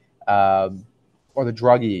 or the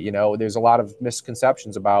druggie. There's a lot of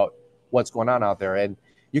misconceptions about what's going on out there. And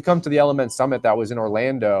you come to the LMN Summit that was in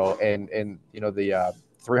Orlando, and the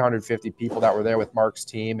 350 people that were there with Mark's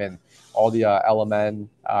team and all the LMN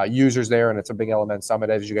users there, and it's a big LMN Summit,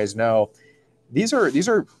 as you guys know. These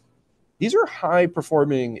are high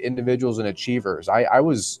performing individuals and achievers.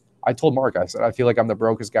 I told Mark, I said, I feel like I'm the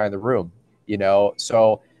brokest guy in the room,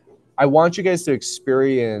 So I want you guys to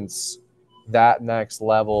experience that next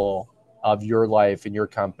level of your life and your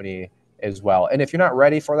company as well. And if you're not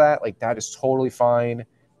ready for that, like, that is totally fine.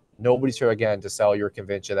 Nobody's here again to sell you or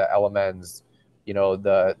convince you that LMN's,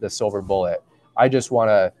 the silver bullet. I just want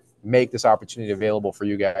to make this opportunity available for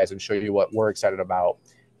you guys and show you what we're excited about.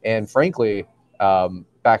 And frankly,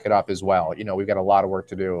 back it up as well. We've got a lot of work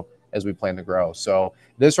to do as we plan to grow. So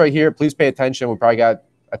this right here, please pay attention. We probably got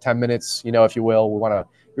 10 minutes, if you will. We want to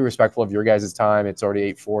be respectful of your guys' time. It's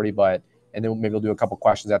already 8:40, and then maybe we'll do a couple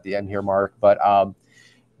questions at the end here, Mark. But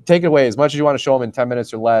take it away as much as you want to show them in 10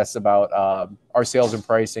 minutes or less about our sales and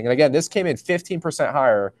pricing. And again, this came in 15%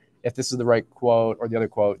 higher, if this is the right quote or the other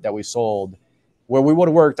quote that we sold, where we would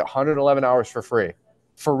have worked 111 hours for free,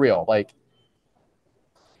 for real. Like,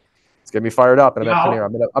 it's getting me fired up, and I'm at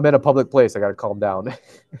Panera. I'm in a public place. I got to calm down.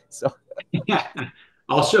 So Yeah,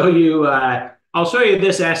 I'll show you. I'll show you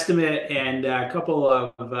this estimate and a couple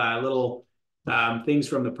of little things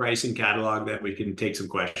from the pricing catalog that we can take some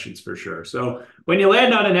questions for sure. So when you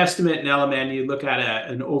land on an estimate in LMN, you look at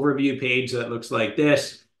an overview page that looks like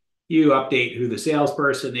this. You update who the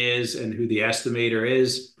salesperson is and who the estimator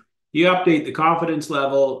is. You update the confidence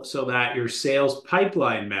level so that your sales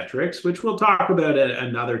pipeline metrics, which we'll talk about at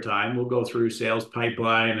another time, we'll go through sales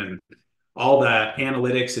pipeline and all the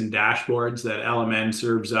analytics and dashboards that LMN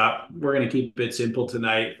serves up. We're going to keep it simple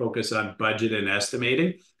tonight, focus on budget and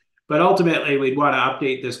estimating. But ultimately, we'd want to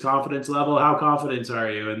update this confidence level. How confident are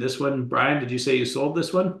you? And this one, Brian, did you say you sold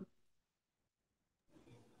this one?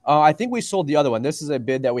 I think we sold the other one. This is a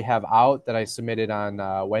bid that we have out that I submitted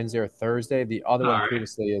on Wednesday or Thursday. The other one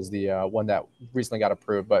previously is the one that recently got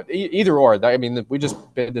approved. But either or, I mean, we just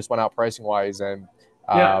bid this one out pricing wise, and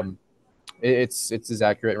it's as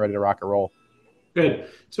accurate and ready to rock and roll. Good.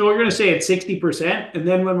 So we're going to say it's 60%. And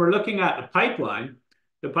then when we're looking at the pipeline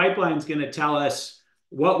is going to tell us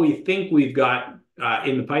what we think we've got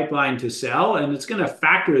in the pipeline to sell. And it's going to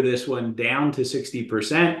factor this one down to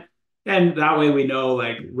 60%. And that way we know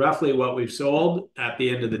like roughly what we've sold at the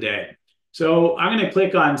end of the day. So I'm going to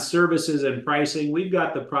click on services and pricing. We've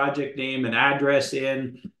got the project name and address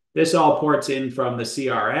in. This all ports in from the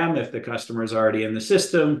CRM if the customer is already in the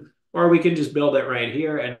system, or we can just build it right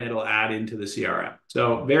here and it'll add into the CRM.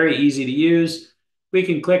 So very easy to use. We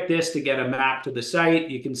can click this to get a map to the site.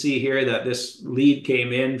 You can see here that this lead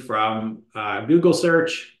came in from Google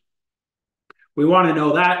search. We want to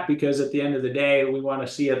know that because at the end of the day, we want to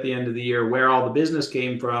see at the end of the year where all the business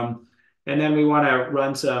came from. And then we want to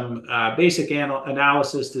run some basic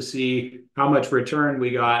analysis to see how much return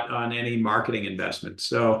we got on any marketing investments.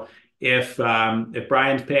 So if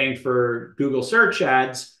Brian's paying for Google search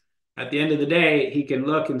ads, at the end of the day, he can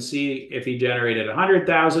look and see if he generated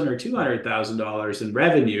 $100,000 or $200,000 in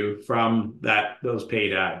revenue from those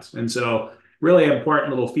paid ads. And so really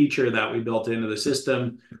important little feature that we built into the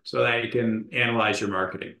system so that you can analyze your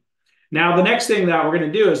marketing. Now, the next thing that we're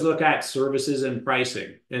going to do is look at services and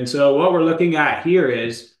pricing. And so what we're looking at here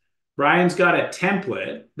is Brian's got a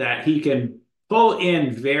template that he can pull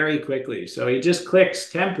in very quickly. So he just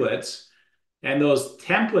clicks templates, and those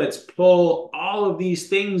templates pull all of these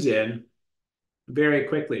things in very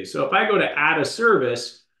quickly. So if I go to add a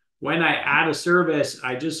service, when I add a service,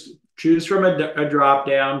 I just choose from a drop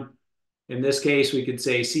down. In this case, we could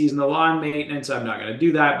say seasonal lawn maintenance. I'm not going to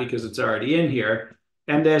do that because it's already in here.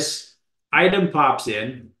 And this item pops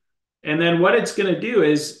in. And then what it's going to do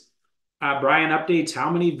is Brian updates how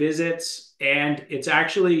many visits, and it's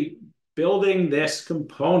actually building this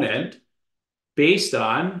component based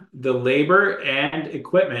on the labor and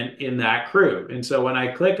equipment in that crew. And so when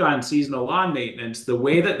I click on seasonal lawn maintenance, the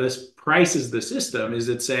way that this prices the system is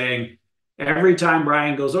it's saying every time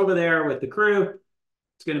Brian goes over there with the crew,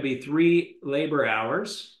 it's going to be 3 labor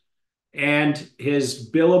hours. And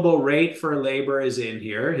his billable rate for labor is in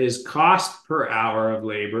here. His cost per hour of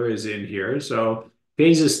labor is in here. So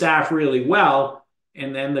pays his staff really well.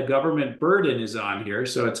 And then the government burden is on here.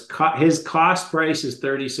 So his cost price is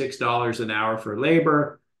 $36 an hour for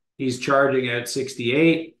labor. He's charging at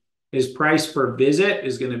 $68. His price per visit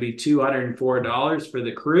is going to be $204 for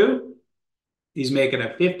the crew. He's making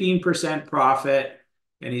a 15% profit,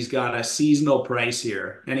 and he's got a seasonal price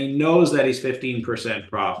here. And he knows that he's 15%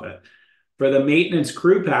 profit. For the maintenance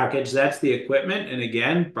crew package, that's the equipment. And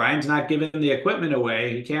again, Brian's not giving the equipment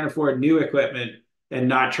away. He can't afford new equipment and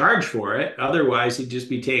not charge for it. Otherwise, he'd just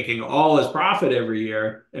be taking all his profit every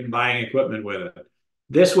year and buying equipment with it.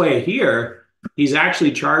 This way here, he's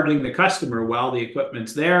actually charging the customer while the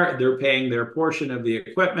equipment's there. They're paying their portion of the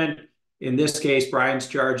equipment. In this case, Brian's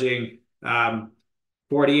charging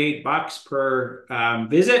 $48 per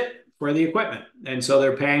visit for the equipment. And so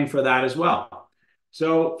they're paying for that as well.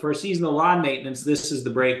 So for seasonal lawn maintenance, this is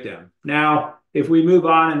the breakdown. Now, if we move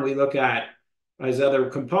on and we look at his other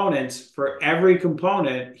components, for every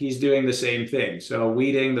component, he's doing the same thing. So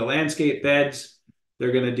weeding the landscape beds,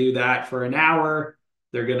 they're going to do that for an hour.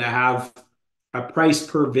 They're going to have a price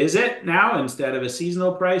per visit now instead of a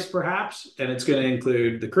seasonal price, perhaps. And it's going to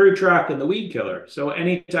include the crew truck and the weed killer. So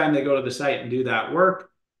anytime they go to the site and do that work,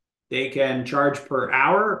 they can charge per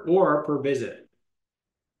hour or per visit.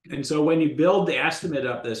 And so when you build the estimate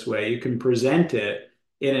up this way, you can present it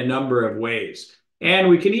in a number of ways. And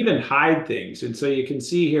we can even hide things. And so you can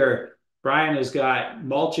see here, Brian has got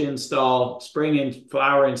mulch install, spring and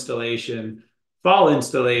flower installation, fall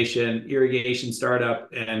installation, irrigation startup,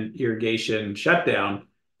 and irrigation shutdown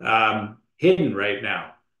hidden right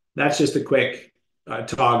now. That's just a quick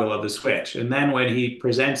toggle of the switch. And then when he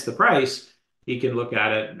presents the price, he can look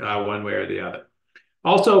at it one way or the other.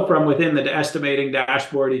 Also, from within the estimating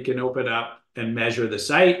dashboard, you can open up and measure the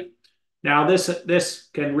site. Now, this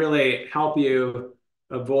can really help you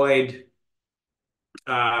avoid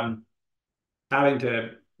having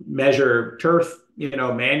to measure turf,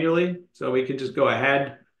 manually. So we can just go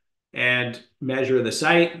ahead and measure the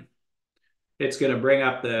site. It's going to bring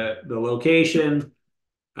up the location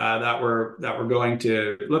that we're going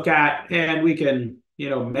to look at, and we can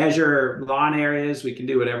measure lawn areas. We can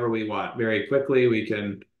do whatever we want very quickly. We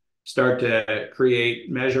can start to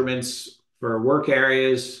create measurements for work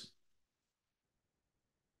areas.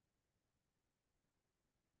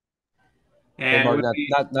 And hey,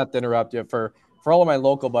 Mark, not to interrupt you, for all of my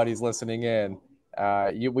local buddies listening in,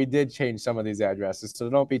 we did change some of these addresses, so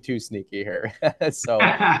don't be too sneaky here. So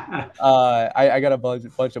I got a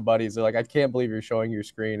bunch of buddies. They're like, I can't believe you're showing your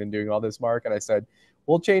screen and doing all this, Mark. And I said,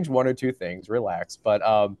 we'll change 1 or 2 things, relax. But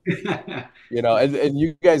and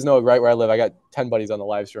you guys know right where I live. I got 10 buddies on the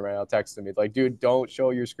live stream right now texting me like, dude, don't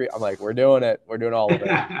show your screen. I'm like, we're doing it. We're doing all of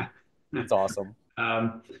it. It's awesome.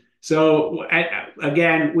 So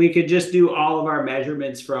again, we could just do all of our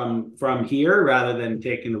measurements from here rather than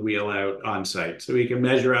taking the wheel out on site. So we can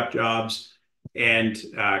measure up jobs and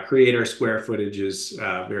create our square footages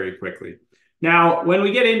very quickly. Now, when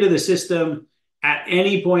we get into the system, at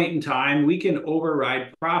any point in time, we can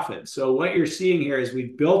override profit. So what you're seeing here is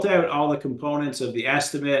we've built out all the components of the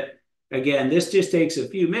estimate. Again, this just takes a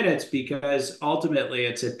few minutes because ultimately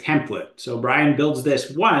it's a template. So Brian builds this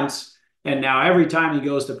once, and now every time he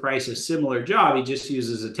goes to price a similar job, he just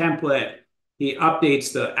uses a template. He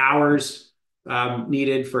updates the hours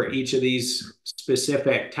needed for each of these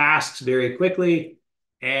specific tasks very quickly.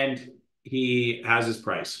 And he has his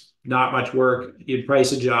price. Not much work. You'd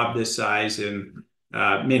price a job this size in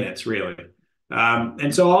minutes, really.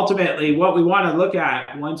 And so ultimately, what we want to look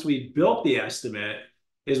at once we've built the estimate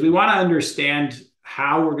is we want to understand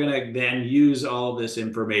how we're going to then use all of this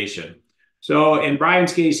information. So in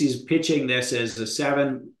Brian's case, he's pitching this as a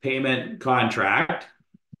 7-payment contract.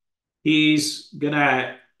 He's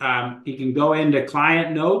gonna he can go into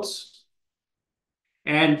client notes,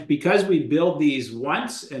 and because we build these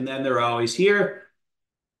once and then they're always here,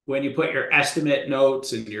 when you put your estimate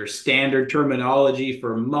notes and your standard terminology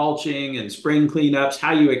for mulching and spring cleanups,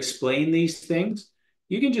 how you explain these things,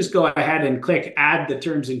 you can just go ahead and click add the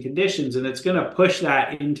terms and conditions, and it's going to push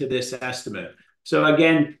that into this estimate. So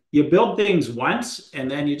again, you build things once and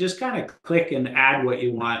then you just kind of click and add what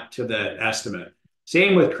you want to the estimate.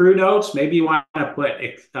 Same with crew notes. Maybe you want to put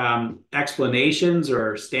explanations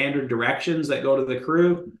or standard directions that go to the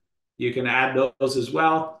crew. You can add those as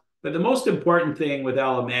well. But the most important thing with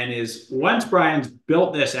LMN is once Brian's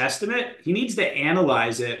built this estimate, he needs to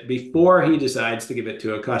analyze it before he decides to give it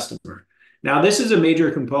to a customer. Now, this is a major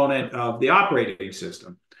component of the operating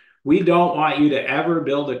system. We don't want you to ever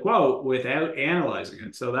build a quote without analyzing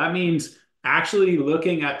it. So that means actually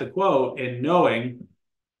looking at the quote and knowing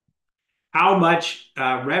how much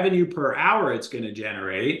revenue per hour it's going to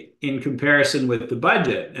generate in comparison with the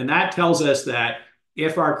budget. And that tells us that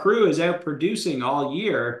if our crew is out producing all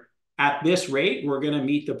year at this rate, we're going to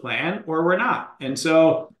meet the plan or we're not. And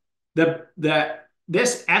so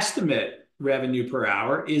this estimate revenue per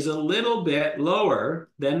hour is a little bit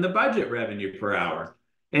lower than the budget revenue per hour.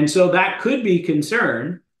 And so that could be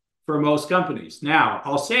concern for most companies. Now,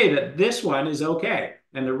 I'll say that this one is okay.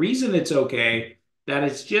 And the reason it's okay, that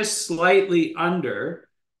it's just slightly under,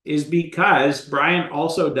 is because Brian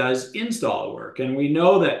also does install work. And we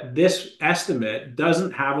know that this estimate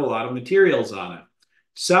doesn't have a lot of materials on it.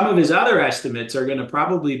 Some of his other estimates are going to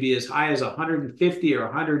probably be as high as $150 or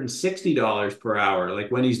 $160 per hour, like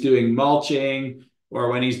when he's doing mulching or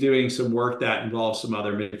when he's doing some work that involves some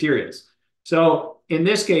other materials. So in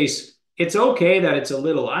this case, it's okay that it's a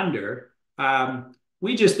little under.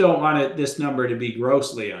 We just don't want this number to be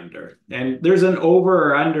grossly under. And there's an over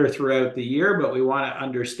or under throughout the year, but we want to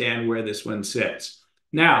understand where this one sits.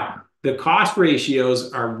 Now, the cost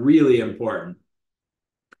ratios are really important.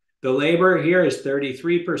 The labor here is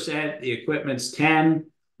 33%, the equipment's 10%,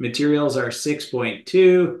 materials are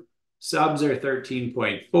 6.2%, subs are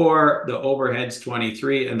 13.4%, the overhead's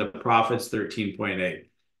 23%, and the profit's 13.8%.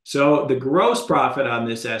 So the gross profit on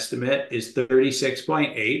this estimate is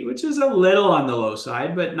 36.8, which is a little on the low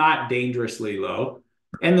side, but not dangerously low.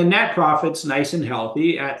 And the net profit's nice and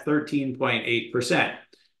healthy at 13.8%.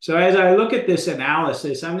 So as I look at this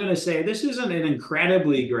analysis, I'm going to say this isn't an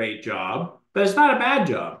incredibly great job, but it's not a bad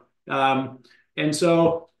job. And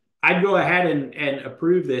so I'd go ahead and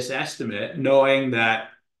approve this estimate, knowing that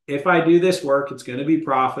if I do this work, it's going to be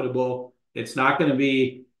profitable. It's not going to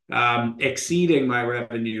be exceeding my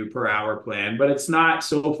revenue per hour plan, but it's not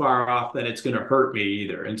so far off that it's going to hurt me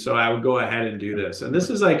either. And so I would go ahead and do this. And this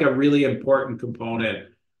is like a really important component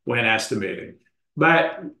when estimating.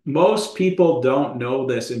 But most people don't know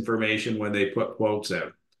this information when they put quotes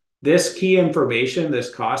out. This key information,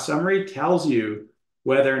 this cost summary, tells you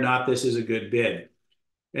whether or not this is a good bid.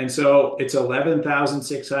 And so it's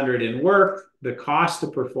 $11,600 in work. The cost to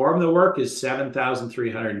perform the work is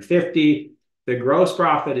 $7,350. The gross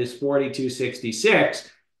profit is $4,266.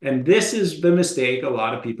 And this is the mistake a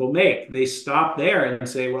lot of people make. They stop there and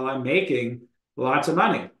say, well, I'm making lots of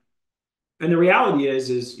money. And the reality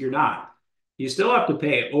is you're not. You still have to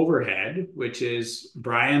pay overhead, which is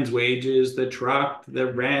Brian's wages, the truck,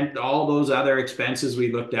 the rent, all those other expenses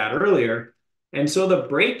we looked at earlier. And so the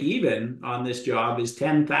break even on this job is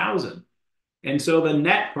 $10,000. And so the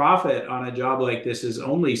net profit on a job like this is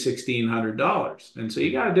only $1,600. And so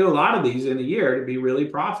you got to do a lot of these in a year to be really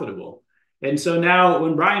profitable. And so now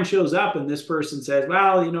when Brian shows up and this person says,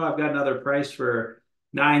 well, you know, I've got another price for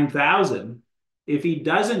 $9,000. If he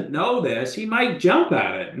doesn't know this, he might jump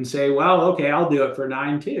at it and say, well, okay, I'll do it for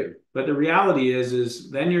 $9,000 too. But the reality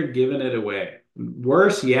is then you're giving it away.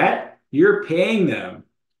 Worse yet, you're paying them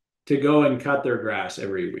to go and cut their grass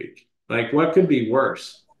every week. Like, what could be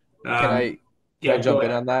worse? Can I jump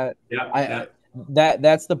in on that? Yeah.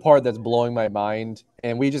 That's the part that's blowing my mind.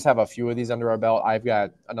 And we just have a few of these under our belt. I've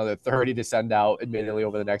got another 30 to send out, admittedly,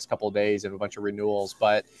 over the next couple of days and a bunch of renewals.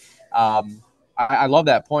 But I love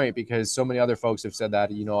that point because so many other folks have said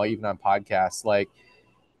that, you know, even on podcasts, like,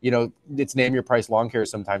 you know, it's name your price lawn care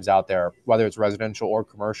sometimes out there, whether it's residential or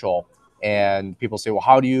commercial. And people say, well,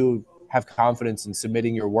 how do you have confidence in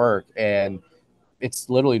submitting your work? And it's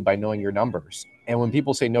literally by knowing your numbers. And when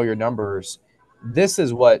people say know your numbers, this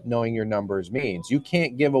is what knowing your numbers means. You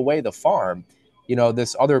can't give away the farm.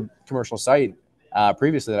 This other commercial site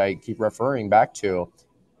previously that I keep referring back to,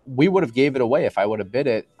 we would have gave it away if I would have bid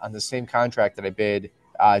it on the same contract that I bid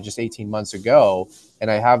just 18 months ago. And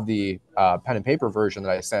I have the pen and paper version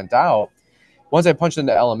that I sent out. Once I punched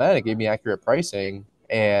into LMN, it gave me accurate pricing,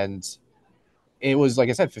 and it was, like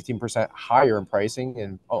I said, 15% higher in pricing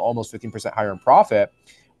and almost 15% higher in profit.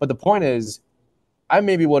 But the point is, I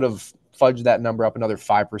maybe would have fudged that number up another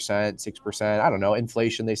 5%, 6%. I don't know.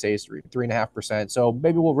 Inflation, they say, is 3.5%. So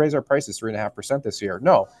maybe we'll raise our prices 3.5% this year.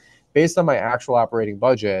 No, based on my actual operating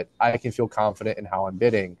budget, I can feel confident in how I'm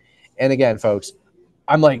bidding. And again, folks,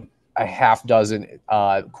 I'm like a half dozen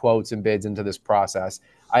quotes and bids into this process.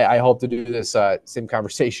 I hope to do this same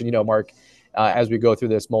conversation, Mark, as we go through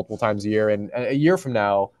this multiple times a year, and a year from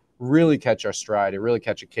now, really catch our stride and really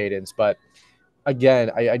catch a cadence. But again,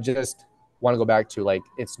 I just want to go back to, like,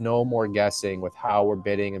 it's no more guessing with how we're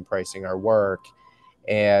bidding and pricing our work.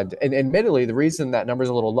 And admittedly, the reason that number is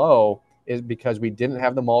a little low is because we didn't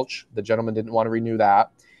have the mulch. The gentleman didn't want to renew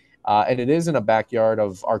that. And it is in a backyard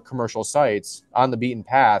of our commercial sites on the beaten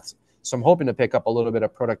path. So I'm hoping to pick up a little bit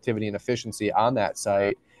of productivity and efficiency on that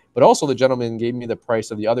site. But also, the gentleman gave me the price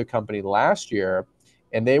of the other company last year,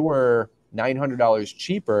 and they were $900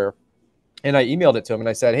 cheaper. And I emailed it to him and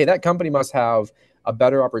I said, hey, that company must have a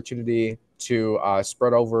better opportunity to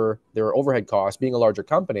spread over their overhead costs, being a larger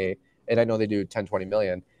company. And I know they do 10, 20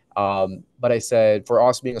 million. But I said, for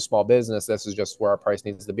us being a small business, this is just where our price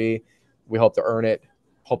needs to be. We hope to earn it,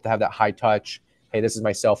 hope to have that high touch. Hey, this is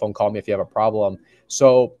my cell phone. Call me if you have a problem.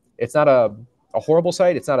 So it's not a horrible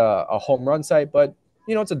site. It's not a home run site, but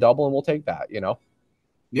it's a double, and we'll take that.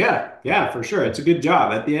 Yeah, for sure. It's a good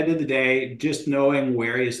job. At the end of the day, just knowing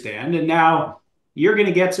where you stand. And now you're going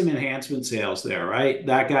to get some enhancement sales there, right?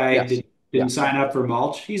 That guy Yes. didn't Yes. sign up for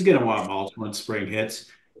mulch. He's going to want mulch when spring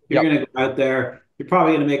hits. You're Yep. going to go out there. You're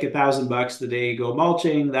probably going to make $1,000 the day you go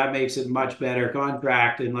mulching. That makes it a much better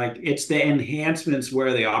contract. And like, it's the enhancements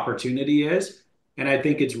where the opportunity is. And I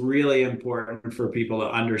think it's really important for people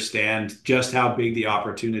to understand just how big the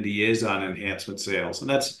opportunity is on enhancement sales. And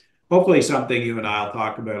that's hopefully something you and I'll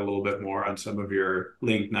talk about a little bit more on some of your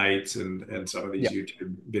link nights and some of these Yep.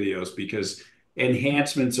 YouTube videos, because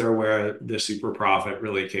enhancements are where the super profit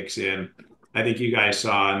really kicks in. I think you guys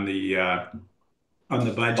saw on the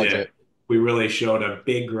budget, Budget. we really showed a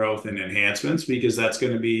big growth in enhancements because that's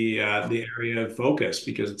going to be the area of focus,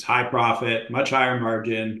 because it's high profit, much higher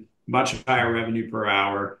margin, much higher revenue per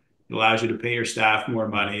hour. It allows you to pay your staff more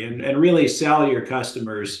money and really sell your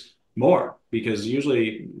customers more, because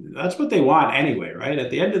usually that's what they want anyway, right?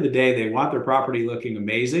 At the end of the day, they want their property looking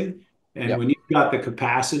amazing. And Yep. when you've got the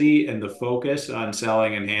capacity and the focus on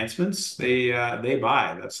selling enhancements, they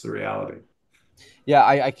buy. That's the reality. Yeah,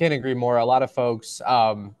 I can't agree more. A lot of folks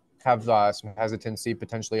have some hesitancy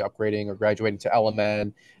potentially upgrading or graduating to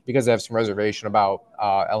LMN because they have some reservation about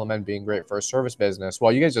LMN being great for a service business.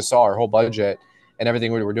 Well, you guys just saw our whole budget and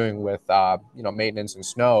everything we were doing with maintenance and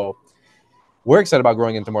snow. We're excited about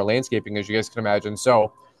growing into more landscaping, as you guys can imagine.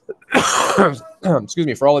 So, excuse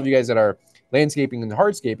me, for all of you guys that are landscaping and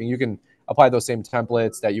hardscaping, you can apply those same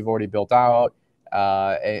templates that you've already built out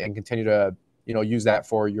and continue to use that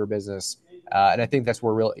for your business. And I think that's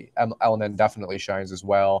where really LMN definitely shines as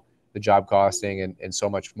well, the job costing and so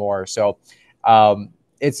much more. So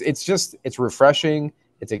it's refreshing.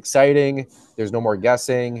 It's exciting. There's no more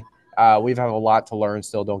guessing. We've had a lot to learn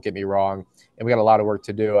still, don't get me wrong. And we got a lot of work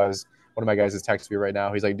to do. As one of my guys is texting me right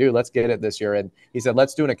now. He's like, dude, let's get it this year. And he said,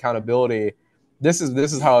 let's do an accountability. This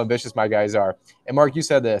is how ambitious my guys are. And Mark, you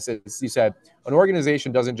said this. You said an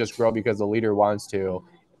organization doesn't just grow because the leader wants to.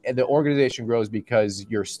 And the organization grows because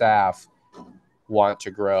your staff want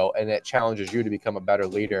to grow, and it challenges you to become a better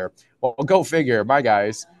leader. Well, go figure. My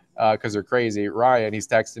guys, because they're crazy. Ryan, he's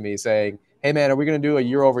texting me saying, hey, man, are we going to do a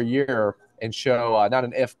year over year and show not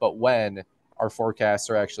an if, but when our forecasts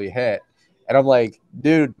are actually hit? And I'm like,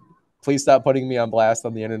 dude, please stop putting me on blast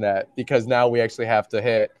on the internet, because now we actually have to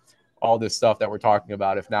hit all this stuff that we're talking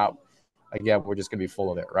about. If not, again, we're just going to be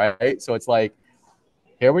full of it, right? So it's like,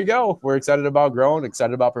 here we go. We're excited about growing,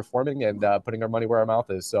 excited about performing, and putting our money where our mouth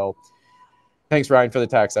is. So thanks, Ryan, for the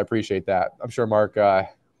text. I appreciate that. I'm sure Mark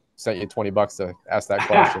sent you $20 to ask that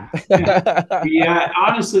question. Yeah,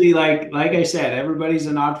 honestly, like I said, everybody's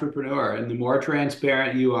an entrepreneur, and the more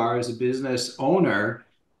transparent you are as a business owner,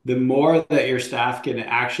 the more that your staff can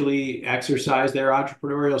actually exercise their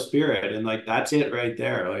entrepreneurial spirit. And like that's it right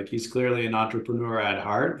there. Like he's clearly an entrepreneur at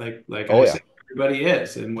heart. Like Oh I yeah. said, everybody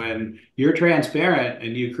is. And when you're transparent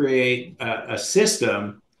and you create a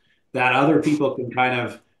system that other people can kind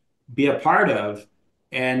of be a part of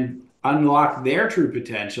and unlock their true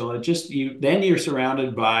potential. It just then you're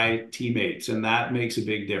surrounded by teammates, and that makes a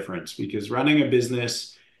big difference, because running a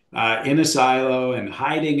business in a silo and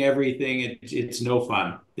hiding everything, it's no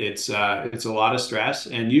fun. It's a lot of stress,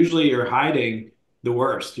 and usually you're hiding the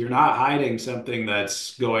worst. You're not hiding something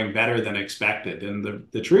that's going better than expected. And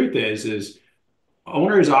the truth is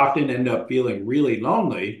owners often end up feeling really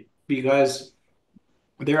lonely because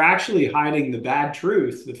they're actually hiding the bad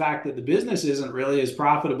truth, the fact that the business isn't really as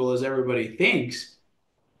profitable as everybody thinks.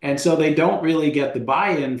 And so they don't really get the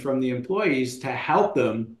buy-in from the employees to help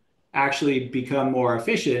them actually become more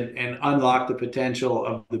efficient and unlock the potential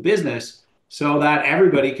of the business so that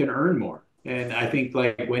everybody can earn more. And I think,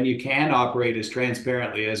 like, when you can operate as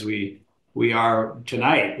transparently as we are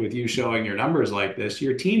tonight, with you showing your numbers like this,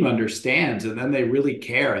 your team understands, and then they really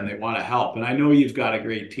care and they want to help. And I know you've got a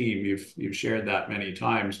great team. You've shared that many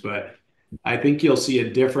times, but I think you'll see a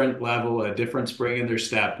different level, a different spring in their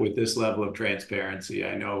step with this level of transparency.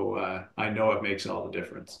 I know it makes all the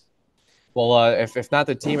difference. Well, if not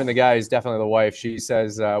the team and the guys, definitely the wife. She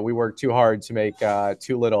says we work too hard to make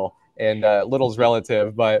too little, and little's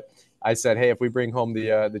relative. But I said, hey, if we bring home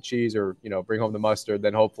the cheese, or bring home the mustard,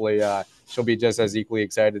 then hopefully she'll be just as equally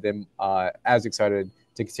excited and as excited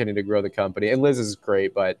to continue to grow the company. And Liz is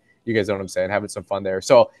great, but you guys know what I'm saying, having some fun there.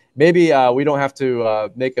 So maybe we don't have to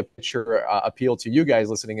make a picture appeal to you guys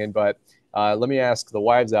listening in, but let me ask the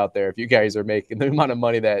wives out there if you guys are making the amount of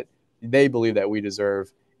money that they believe that we deserve.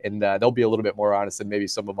 And they'll be a little bit more honest than maybe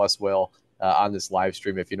some of us will on this live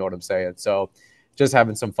stream, if you know what I'm saying. So just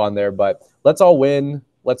having some fun there. But let's all win.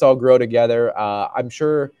 Let's all grow together. I'm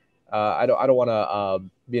sure I don't want to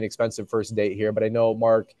be an expensive first date here, but I know,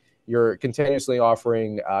 Mark, you're continuously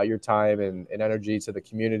offering your time and energy to the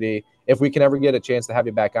community. If we can ever get a chance to have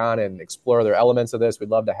you back on and explore other elements of this, we'd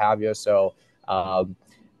love to have you. So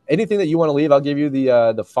anything that you want to leave, I'll give you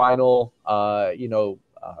the final,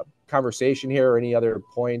 conversation here, or any other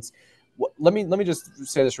points. Let me just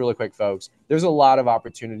say this really quick, folks. There's a lot of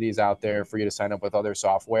opportunities out there for you to sign up with other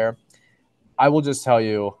software. I will just tell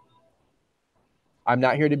you, I'm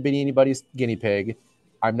not here to be anybody's guinea pig.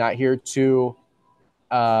 I'm not here to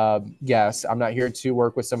guess. I'm not here to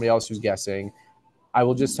work with somebody else who's guessing. I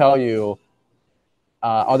will just tell you,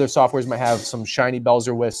 other softwares might have some shiny bells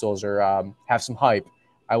or whistles, or have some hype.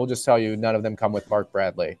 I will just tell you, none of them come with Mark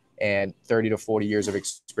Bradley and 30 to 40 years of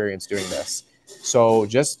experience doing this. So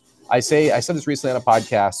I said this recently on a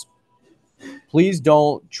podcast, please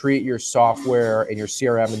don't treat your software and your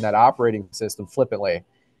CRM and that operating system flippantly.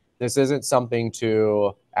 This isn't something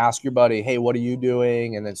to ask your buddy, hey, what are you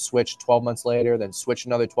doing? And then switch 12 months later, then switch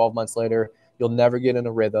another 12 months later. You'll never get in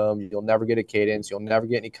a rhythm. You'll never get a cadence. You'll never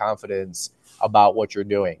get any confidence about what you're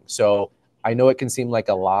doing. So I know it can seem like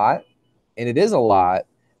a lot, and it is a lot,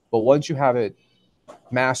 but once you have it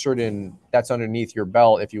mastered and that's underneath your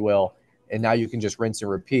belt, if you will, and now you can just rinse and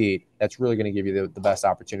repeat, that's really going to give you the best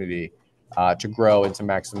opportunity to grow and to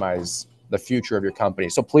maximize the future of your company.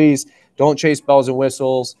 So please don't chase bells and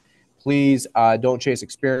whistles. Please don't chase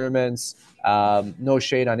experiments. No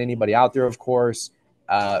shade on anybody out there, of course.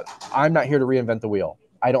 I'm not here to reinvent the wheel.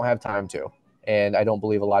 I don't have time to, and I don't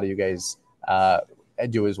believe a lot of you guys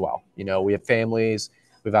do as well. We have families,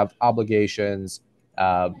 we have obligations.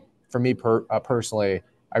 For me personally,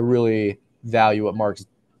 I really value what Mark's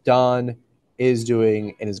done, is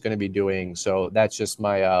doing, and is going to be doing. So that's just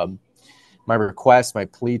my my request, my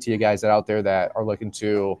plea to you guys out there that are looking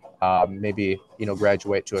to maybe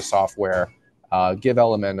graduate to a software. Give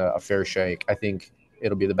LMN a fair shake. I think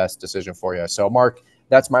it'll be the best decision for you. So Mark,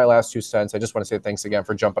 that's my last 2 cents. I just want to say thanks again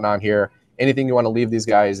for jumping on here. Anything you want to leave these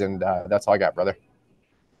guys, and that's all I got, brother.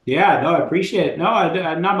 Yeah, no, I appreciate it. No,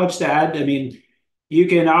 not much to add. I mean, you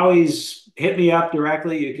can always hit me up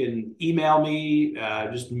directly. You can email me,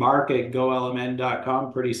 just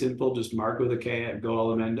mark@golmn.com. Pretty simple, just Mark with a K at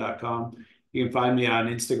golmn.com. You can find me on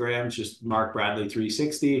Instagram, it's just Mark Bradley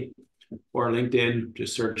 360, or LinkedIn,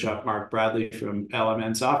 just search up Mark Bradley from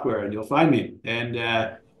LMN Software and you'll find me.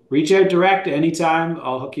 And reach out direct anytime.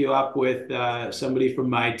 I'll hook you up with somebody from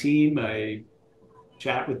my team. I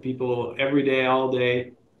chat with people every day, all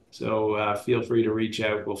day. So feel free to reach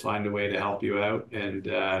out. We'll find a way to help you out and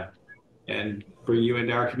bring you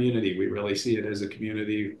into our community. We really see it as a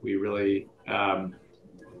community. We really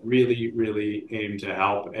aim to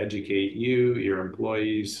help educate you, your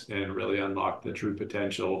employees, and really unlock the true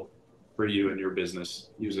potential for you and your business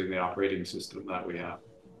using the operating system that we have.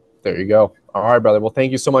 There you go. All right, brother. Well,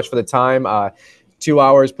 thank you so much for the time. 2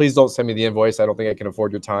 hours. Please don't send me the invoice. I don't think I can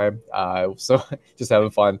afford your time. So just having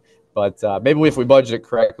fun. But maybe if we budget it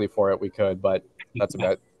correctly for it, we could. But that's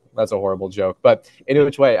about it. That's a horrible joke. But in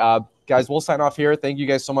which way, guys, we'll sign off here. Thank you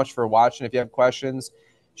guys so much for watching. If you have questions,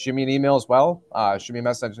 shoot me an email as well. Shoot me a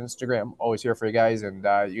message on Instagram. Always here for you guys. And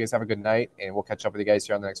you guys have a good night. And we'll catch up with you guys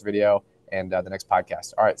here on the next video and the next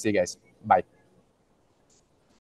podcast. All right. See you guys. Bye.